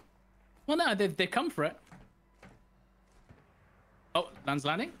die here. Well, no, they've come for it. Oh, lands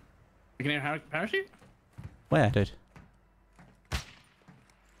landing. You can hear a parachute. Where, dude?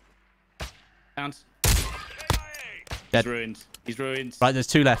 Bounce. Dead. He's ruined. Right, there's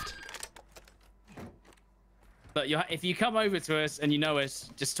two left. But if you come over to us and you know us,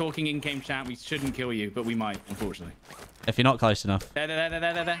 just talking in-game chat, we shouldn't kill you, but we might, unfortunately. If you're not close enough.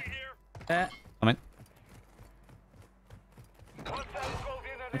 There. Come in.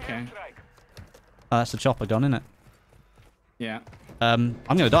 Okay. Oh, that's the chopper gone, isn't it? Yeah. I'm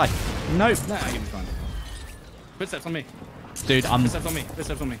gonna die. No. No, you'll be fine. Footsteps on me. Dude, I'm... Footsteps on me.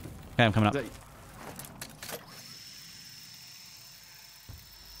 Footsteps on me. Okay, I'm coming up.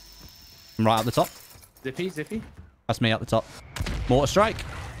 I'm right up the top. Zippy. That's me up the top. Mortar strike.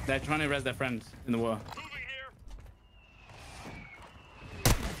 They're trying to res their friend in the water.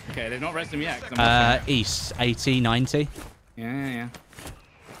 Okay, they've not resed him yet. 'Cause I'm East, 80, 90. Yeah.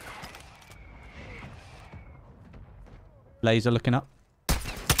 Laser looking up.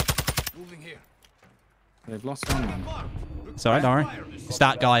 Moving here. They've lost one man. It's alright, don't worry. It's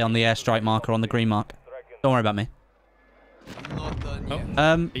that guy on the airstrike marker on the green mark. Don't worry about me. I'm not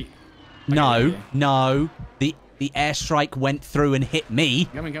done yet. He- No. The airstrike went through and hit me.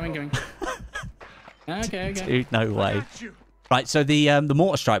 Going. Okay. Dude, no way. Right, so the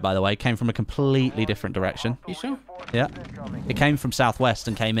mortar strike, by the way, came from a completely different direction. You sure? Yeah. It came from southwest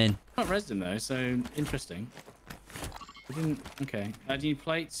and came in. Not resed him though, so interesting. I didn't. Okay. Do you need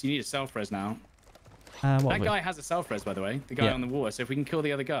plates? You need a self-res now. That guy has a self-res, by the way. The guy Yeah. on the water. So if we can kill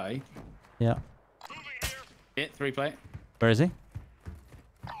the other guy. Yeah. 3 plate. Where is he?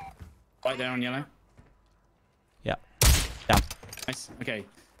 Right there on yellow. Yeah. Down. Nice. Okay.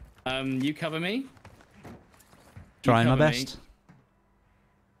 You cover me. Trying my cover best.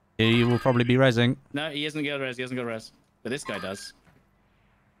 He will probably be rezzing. No, he hasn't got a res. But this guy does.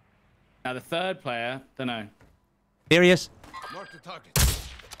 Now the third player, don't know. Here he is. Mark the target.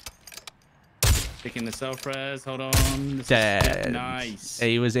 Picking the self-res. Hold on. This is- Dead. Nice.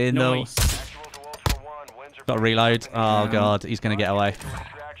 He was in Nice. Actual to Ultra One, winds are the... Got to reload. Oh, God. He's going to get away.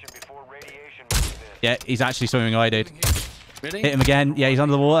 extraction before radiation moves in. Yeah, he's actually swimming away, dude. Really? Hit him again. Yeah, he's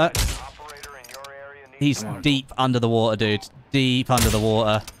under the water. Operator in your area needs He's deep under the water, dude. Deep under the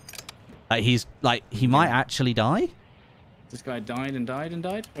water. He's like, he might actually die. This guy died and died and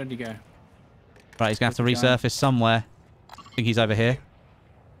died. Where'd he go? Right, he's going to have Where's to the guy? resurface somewhere. I think he's over here.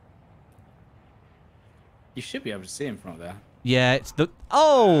 You should be able to see him from up there. Yeah, it's the...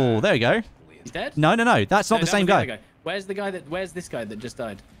 Oh, there we go. He's dead? No. That's not No, the same that was guy. other Where's the guy that? Where's this guy that just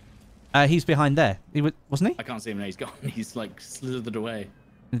died? He's behind there. He wasn't he? I can't see him now. He's gone. He's like slithered away.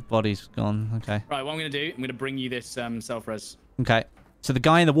 His body's gone. Okay. Right, what I'm gonna do? I'm gonna bring you this self-res. Okay. So the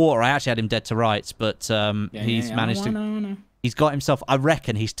guy in the water, I actually had him dead to rights, but he's Yeah. managed to... I know. He's got himself... I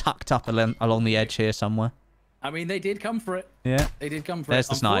reckon he's tucked up along the edge here somewhere. I mean, they did come for it. Yeah. They did come for There's it.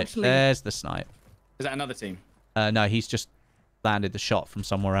 the snipe. Unfortunately- There's the snipe. Is that another team? No, he's just landed the shot from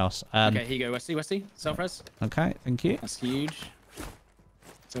somewhere else. Okay, here you go, Westie. Self-res. Okay, thank you. That's huge.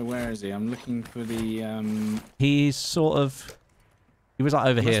 So where is he? I'm looking for the... He's sort of... He was like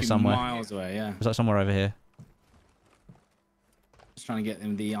over must here be somewhere. miles away, yeah. He was like somewhere over here. Just trying to get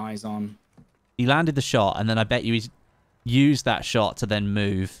them the eyes on. He landed the shot, and then I bet you he's used that shot to then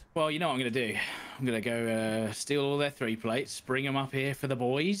move. Well, you know what I'm going to do? I'm going to go steal all their 3 plates, bring them up here for the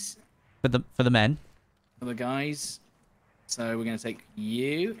boys, For the men. for the guys. So we're going to take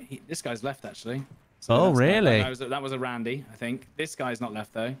you. This guy's left, actually. So Oh, that's not- really? that was a Randy, I think. This guy's not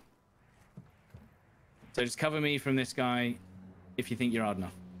left, though. So just cover me from this guy if you think you're hard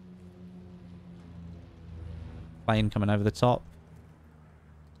enough. Plane coming over the top.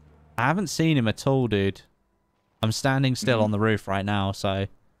 I haven't seen him at all, dude. I'm standing still on the roof right now, so...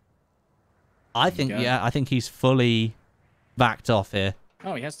 I think, go. yeah, I think he's fully backed off here.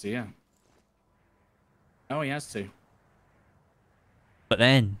 Oh, he has to, yeah. Oh, he has to. But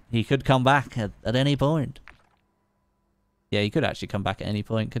then, he could come back at any point. Yeah, he could actually come back at any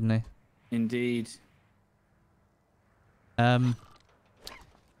point, couldn't he? Indeed. I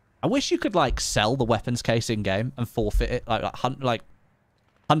wish you could, like, sell the weapons case in-game and forfeit it, like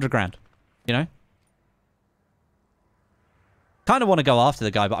 100 grand, you know? Kind of want to go after the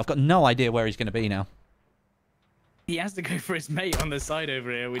guy, but I've got no idea where he's going to be now. He has to go for his mate on the side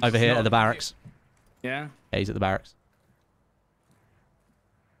over here. Which Over is here not... at the barracks. Yeah? Yeah, he's at the barracks.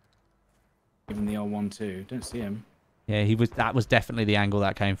 Give him the L1-2. Don't see him. Yeah, that was definitely the angle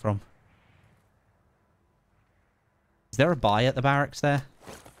that came from. Is there a buy at the barracks there?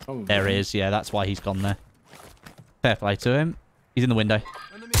 Oh, There is, yeah, that's why he's gone there. Fair play to him. He's in the window.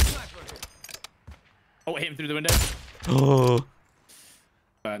 Enemy sniper here. Oh, hit him through the window. Oh.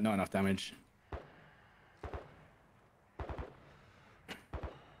 Not enough damage.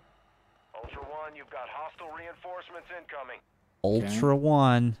 Ultra One, you've got hostile reinforcements incoming. Ultra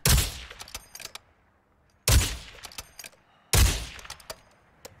One.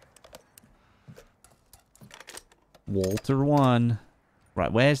 Walter 1.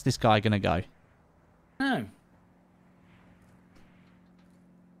 Right, where's this guy going to go? No.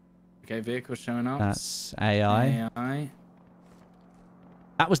 Okay, vehicle showing up. That's AI. AI.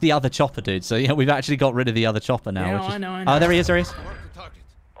 That was the other chopper, dude. So, yeah, we've actually got rid of the other chopper now. Yeah, which is... I know. Oh, there he is, there he is. Mark the target.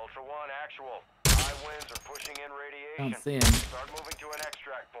 Ultra One, actual. High winds are pushing in radiation. Can't see him. Start moving to an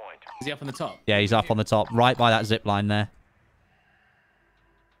extract point. Is he up on the top? Yeah, he's up on the top, right by that zip line there.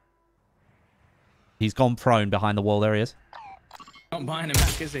 He's gone prone behind the wall. There he is. Not buying him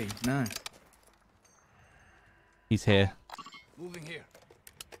back, is he? No. He's here. Moving here.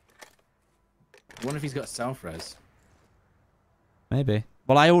 I wonder if he's got self-res. Maybe.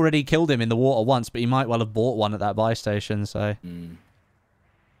 Well, I already killed him in the water once, but he might well have bought one at that buy station, so...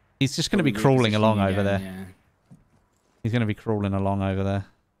 He's just going to be crawling along over there. Yeah. He's going to be crawling along over there.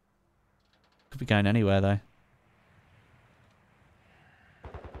 Could be going anywhere, though.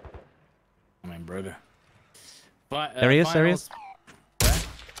 I mean, brother. But, There he is, there he is. Where?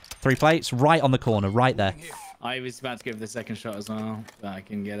 3 plates, right on the corner, right there. I was about to give the second shot as well, but I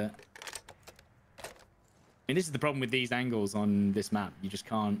can get it. I mean, this is the problem with these angles on this map. You just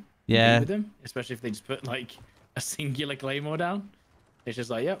can't Yeah. compete with them, especially if they just put, like, a singular claymore down. It's just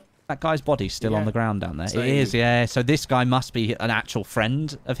like, yep. That guy's body's still on Yeah. the ground down there. So It is, yeah. So this guy must be an actual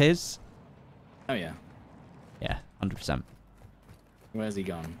friend of his. Oh, yeah. Yeah, 100%. Where's he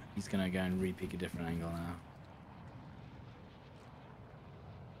gone? He's going to go and re-pick a different angle now.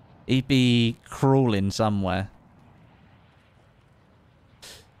 He'd be crawling somewhere.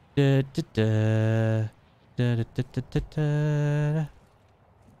 Da, da, da. Da, da, da, da, da, da.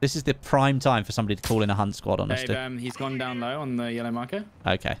 This is the prime time for somebody to call in a hunt squad, honestly. Dave, he's gone down low on the yellow marker.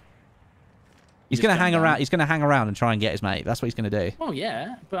 Okay. He's just going to jumped hang down. around. He's going to hang around and try and get his mate. That's what he's going to do. Oh,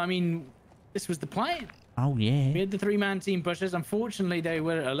 yeah. But, I mean, this was the plan. Oh, yeah. We had the 3-man team pushers. Unfortunately, they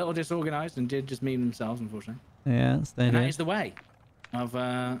were a little disorganized and did just meme themselves, unfortunately. Yeah, that's And that it. is the way of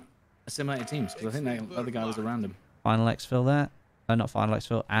assimilated teams, because I think the other guy was around him. Final exfil there. No, not final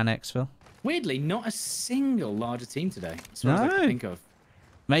exfil. An exfil. Weirdly, not a single larger team today, as far as I No. can think of.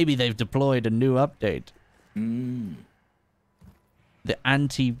 Maybe they've deployed a new update. The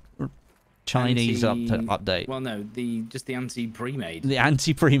anti-Chinese update. Well, no, just the anti-pre-made. The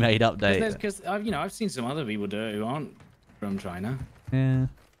anti-pre-made update. Because I've seen some other people do it who aren't from China. Yeah.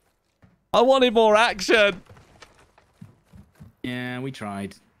 I wanted more action. Yeah, we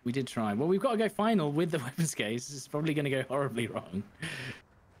tried. We did try. Well, we've got to go final with the weapons case. It's probably going to go horribly wrong.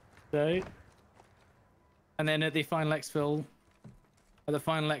 So, and then at the final exfil,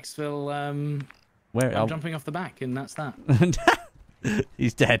 Where? I'm jumping off the back, and that's that.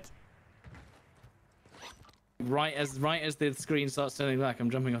 He's dead. Right as the screen starts turning black, I'm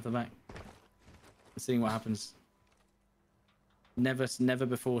jumping off the back. Seeing what happens. Never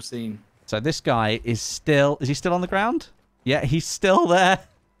before seen. So this guy is he still on the ground? Yeah, he's still there.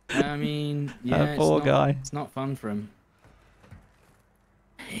 I mean, yeah, Poor guy. It's not fun for him.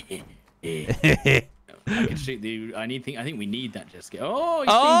 I can shoot the. I think we need that jet ski. Oh, he's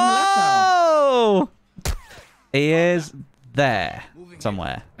Oh! He is there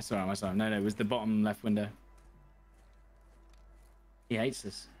somewhere. I saw him. No, it was the bottom left window. He hates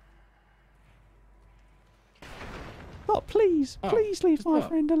us. Oh, please leave just my what?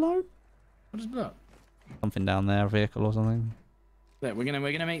 friend alone. What is block? Something down there, a vehicle or something. Look, we're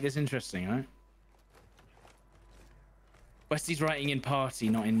gonna make this interesting, right? Westie's writing in party,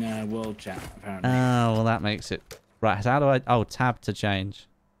 not in world chat, apparently. Oh, well, that makes it... Right, how do I... Oh, tab to change.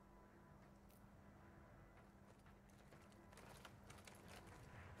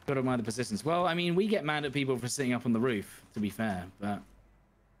 Got to admire the persistence. Well, I mean, we get mad at people for sitting up on the roof, to be fair, but...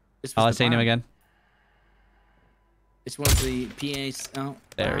 Oh, I've seen him again. This was the PA's... Oh,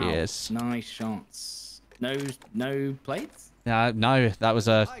 There he wow. is. Nice shots. No plates? No, that was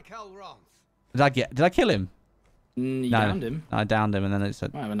a... High cal rounds. Did I kill him? You No, downed him. I downed him and then it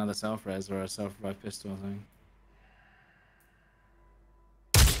said... Might have another self-res or a self-revive pistol, I think.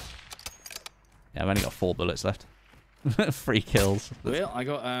 Yeah, I've only got 4 bullets left. 3 kills. Will, I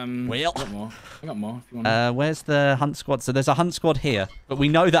got Will. I got more. I got more if you want. Where's the hunt squad? So there's a hunt squad here, but we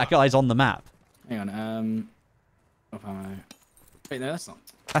know that guy's on the map. Hang on. Wait, no, that's not.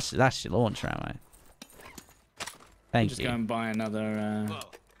 That's your launch round, mate. Thank Just you. go and buy another.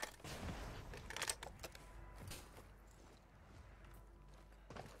 Well,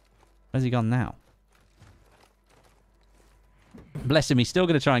 Where's he gone now? Bless him, he's still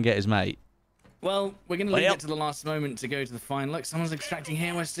going to try and get his mate. Well, we're going to leave Well. it to the last moment to go to the final. Look, someone's extracting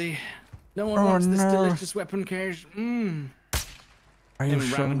here, Westie. No one Oh, wants this no. delicious weapon cache. Are you Him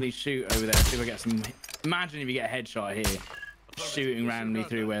sure? randomly shoot over there. See if I get some. Imagine if you get a headshot here, shooting randomly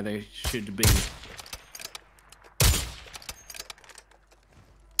through where they should be.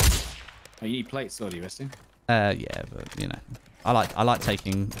 Oh, you need plates, or do you, Westie? Yeah, but you know, I like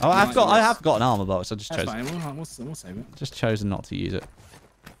taking. Oh, I have got an armor box. I just That's chose. fine. We'll save it. Just chosen not to use it.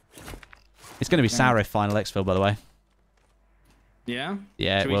 It's going to be Sarif final exfil, by the way. Yeah.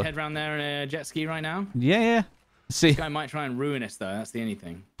 Yeah. Should we head round there in a jet ski right now? Yeah. See. This guy might try and ruin us, though. That's the only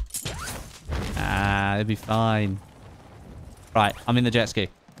thing. Ah, it'll be fine. Right, I'm in the jet ski.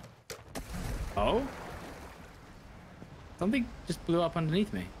 Oh? Something just blew up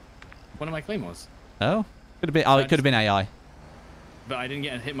underneath me. One of my claymores. Oh, could have been. Oh, it could have been AI. But I didn't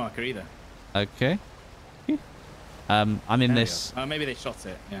get a hit marker either. Okay. I'm in this. Oh, maybe they shot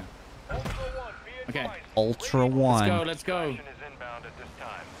it. Yeah. Okay. Ultra One. Let's go.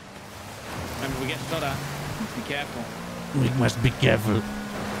 Remember, we get shot at. Be careful. We must be careful.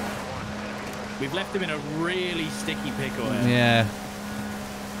 We've left him in a really sticky pickle here. Yeah.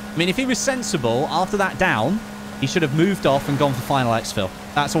 I mean, if he was sensible after that down, he should have moved off and gone for final exfil.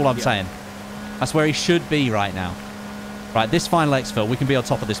 That's all I'm saying. That's where he should be right now. Right, this final exfil, we can be on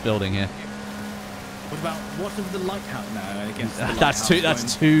top of this building here. What of the lighthouse? No, I guess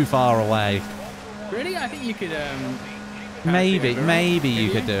that's too far away. Really? I think you could. Maybe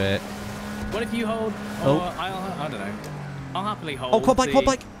you could do it. What if you hold? Oh. I don't know. I'll happily hold. Oh, quad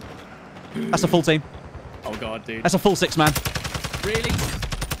bike. That's a full team. Oh god, dude. That's a full 6-man. Really?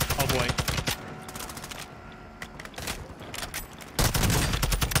 Oh boy.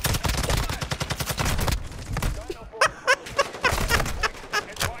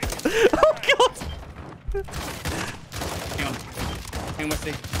 Oh god. Hang on. Hang on,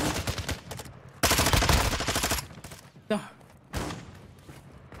 Westie. No.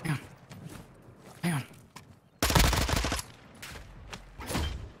 Hang on. Hang on.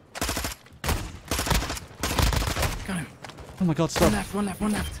 Got him. Oh my god, stop. One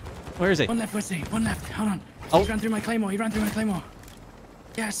left. Where is he? One left, Westie. One left. Hold on. Oh. He ran through my claymore.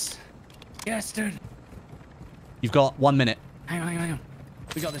 Yes. Yes, dude. You've got 1 minute. Hang on.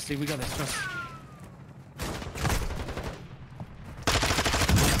 We got this, dude. We got this. Trust.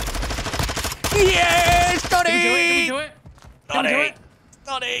 Yes! Got it! Did we do it? Got Did we do it! it?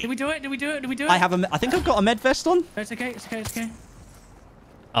 Got it! Did we do it? I think I've got a med vest on. It's okay.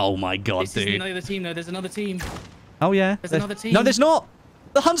 Oh my god, This is dude. another team, though. There's another team. Oh yeah. There's another team. No, there's not.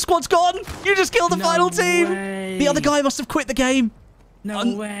 The hunt squad's gone. You just killed the No final team. way. The other guy must have quit the game.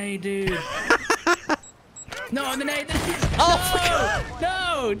 No way, dude. No, the nade. Oh,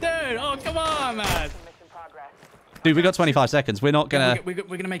 No, dude. Oh, come on, man. dude, we got 25 seconds. We're not gonna. We're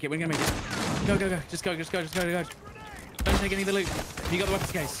gonna make it. Go. Just go. Don't take any of the loot. You got the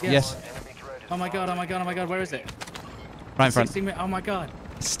weapons case? Yes. Oh my god. Where is it? Right in front. 16 oh my god.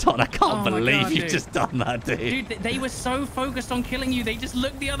 Stop! I can't Oh my believe God, you've dude. just done that, dude. Dude, they were so focused on killing you, they just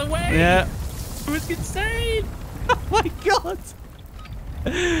looked the other way. Yeah. It was insane. Oh my god.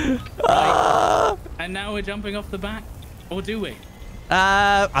 Ah. And now we're jumping off the back. Or do we?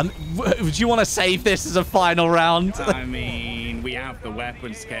 Would you want to save this as a final round? I mean, we have the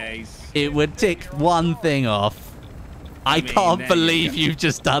weapons case. It would tick one thing off. I mean, can't there you believe go. you've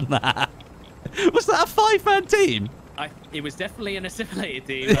just done that. Was that a 5-man team? It was definitely an assimilated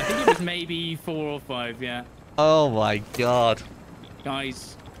team. I think it was maybe 4 or 5, yeah. Oh my god.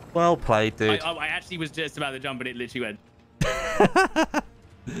 Guys. Well played, dude. I actually was just about to jump and it literally went.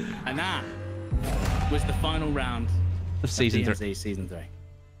 And that was the final round of season 3. DMZ season 3.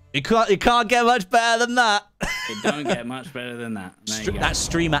 It can't get much better than that. It don't get much better than that. That's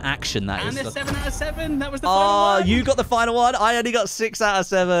streamer action, that and is. a 7 out of 7. That was the final one. You got the final one. I only got 6 out of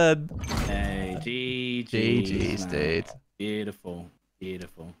 7. Hey, GG's, dude. Beautiful.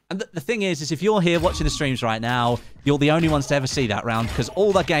 And the thing is if you're here watching the streams right now, you're the only ones to ever see that round because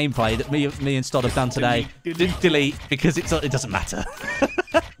all the gameplay that me and Stod have done today, delete because it doesn't matter.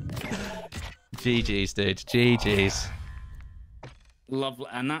 GG's, dude. GG's. Lovely,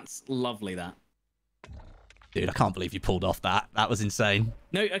 and that's lovely. That. Dude, I can't believe you pulled off that. That was insane.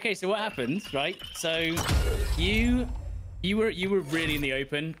 No, okay. So what happened, right? So you were really in the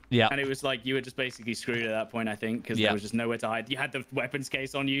open. Yeah. And it was like you were just basically screwed at that point, I think, because there was just nowhere to hide. You had the weapons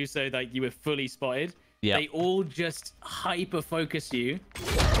case on you, so like you were fully spotted. Yeah. They all just hyper focus you,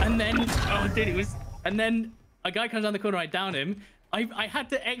 and then and then a guy comes down the corner. I down him. I had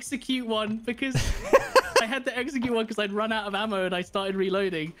to execute one because I'd run out of ammo and I started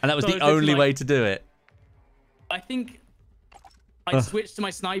reloading. And that was the only way to do it. I think I switched to my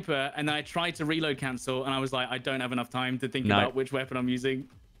sniper and then I tried to reload cancel and I was like, I don't have enough time to think about which weapon I'm using.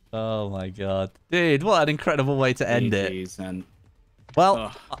 Oh my god. Dude, what an incredible way to end it. And...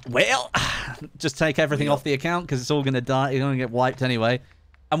 Well, just take everything off the account because it's all going to die. You're going to get wiped anyway.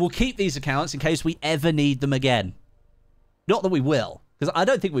 And we'll keep these accounts in case we ever need them again. Not that we will. Because I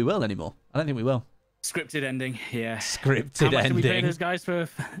don't think we will anymore. I don't think we will. Scripted ending, yeah. Scripted How much ending. did we pay those guys for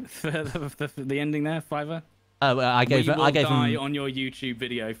the ending there? $5? Oh, well, I gave we will I gave die him on your YouTube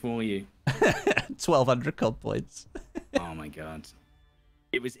video for you. 1,200 COD points. Oh my god,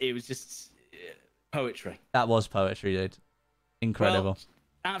 it was just poetry. That was poetry, dude. Incredible. Well,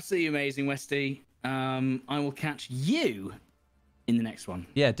 absolutely amazing, Westie. I will catch you in the next one.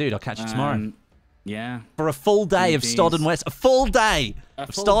 Yeah, dude, I'll catch you tomorrow. Yeah. For a full day of Stod and West. A full day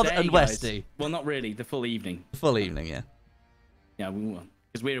of Stod and Westie. Well, not really. The full evening. Full evening, yeah. Yeah, we will.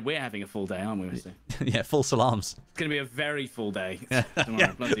 Because we're having a full day, aren't we, Westie? Yeah, full salams. It's going to be a very full day. Yeah. Tomorrow.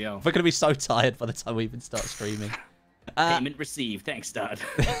 Yeah. Bloody hell. We're going to be so tired by the time we even start streaming. Payment received. Thanks, Dad.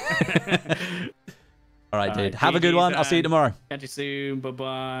 All right, dude. Have a good one. I'll see you tomorrow. Catch you soon.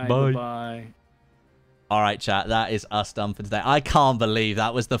 Bye-bye. Bye. Bye-bye. All right, chat. That is us done for today. I can't believe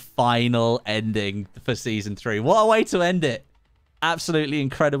that was the final ending for Season 3. What a way to end it. Absolutely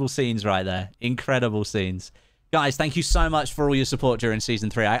incredible scenes right there. Incredible scenes. Guys, thank you so much for all your support during Season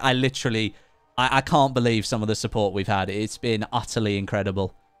 3. I literally... I can't believe some of the support we've had. It's been utterly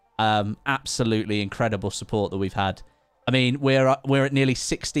incredible. Absolutely incredible support that we've had. I mean, we're at nearly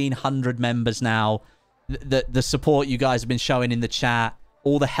 1,600 members now. The support you guys have been showing in the chat,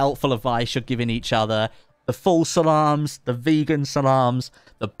 all the helpful advice you're giving each other, the full salams, the vegan salams,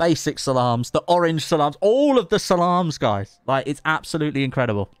 the basic salams, the orange salams, all of the salams, guys. Like, it's absolutely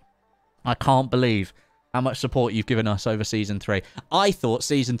incredible. I can't believe how much support you've given us over Season 3. I thought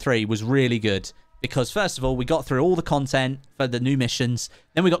Season 3 was really good because, first of all, we got through all the content for the new missions.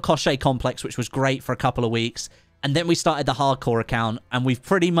 Then we got Koschei Complex, which was great for a couple of weeks. And then we started the hardcore account, and we've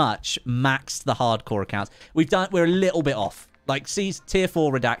pretty much maxed the hardcore accounts. We're a little bit off. Like, Tier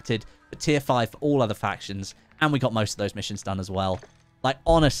 4 redacted, but Tier 5 for all other factions. And we got most of those missions done as well. Like,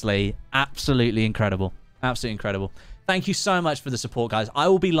 honestly, absolutely incredible. Absolutely incredible. Thank you so much for the support, guys. I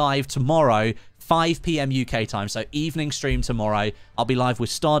will be live tomorrow, 5 p.m. UK time. So, evening stream tomorrow. I'll be live with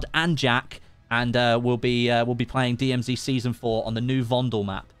Stod and Jack. And we'll be playing DMZ Season 4 on the new Vondel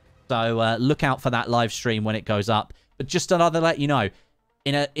map. So look out for that live stream when it goes up. But just another let you know,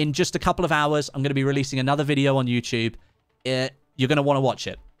 in just a couple of hours, I'm going to be releasing another video on YouTube. You're going to want to watch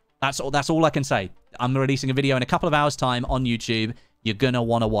it. That's all I can say. I'm releasing a video in a couple of hours' time on YouTube. You're going to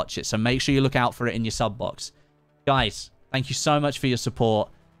want to watch it. So make sure you look out for it in your sub box. Guys, thank you so much for your support.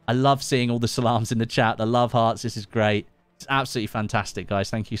 I love seeing all the salams in the chat. The love hearts. This is great. It's absolutely fantastic, guys.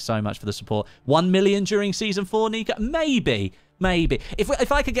 Thank you so much for the support. 1 million during Season 4, Nika? Maybe. Maybe.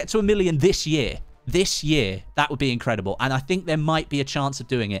 If I could get to 1 million this year, that would be incredible. And I think there might be a chance of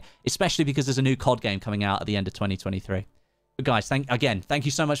doing it, especially because there's a new COD game coming out at the end of 2023. But guys, thank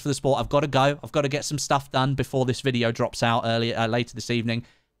you so much for the support. I've got to go. I've got to get some stuff done before this video drops out later this evening.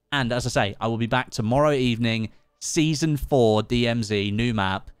 And as I say, I will be back tomorrow evening. Season 4 DMZ, new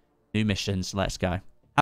map, new missions. Let's go.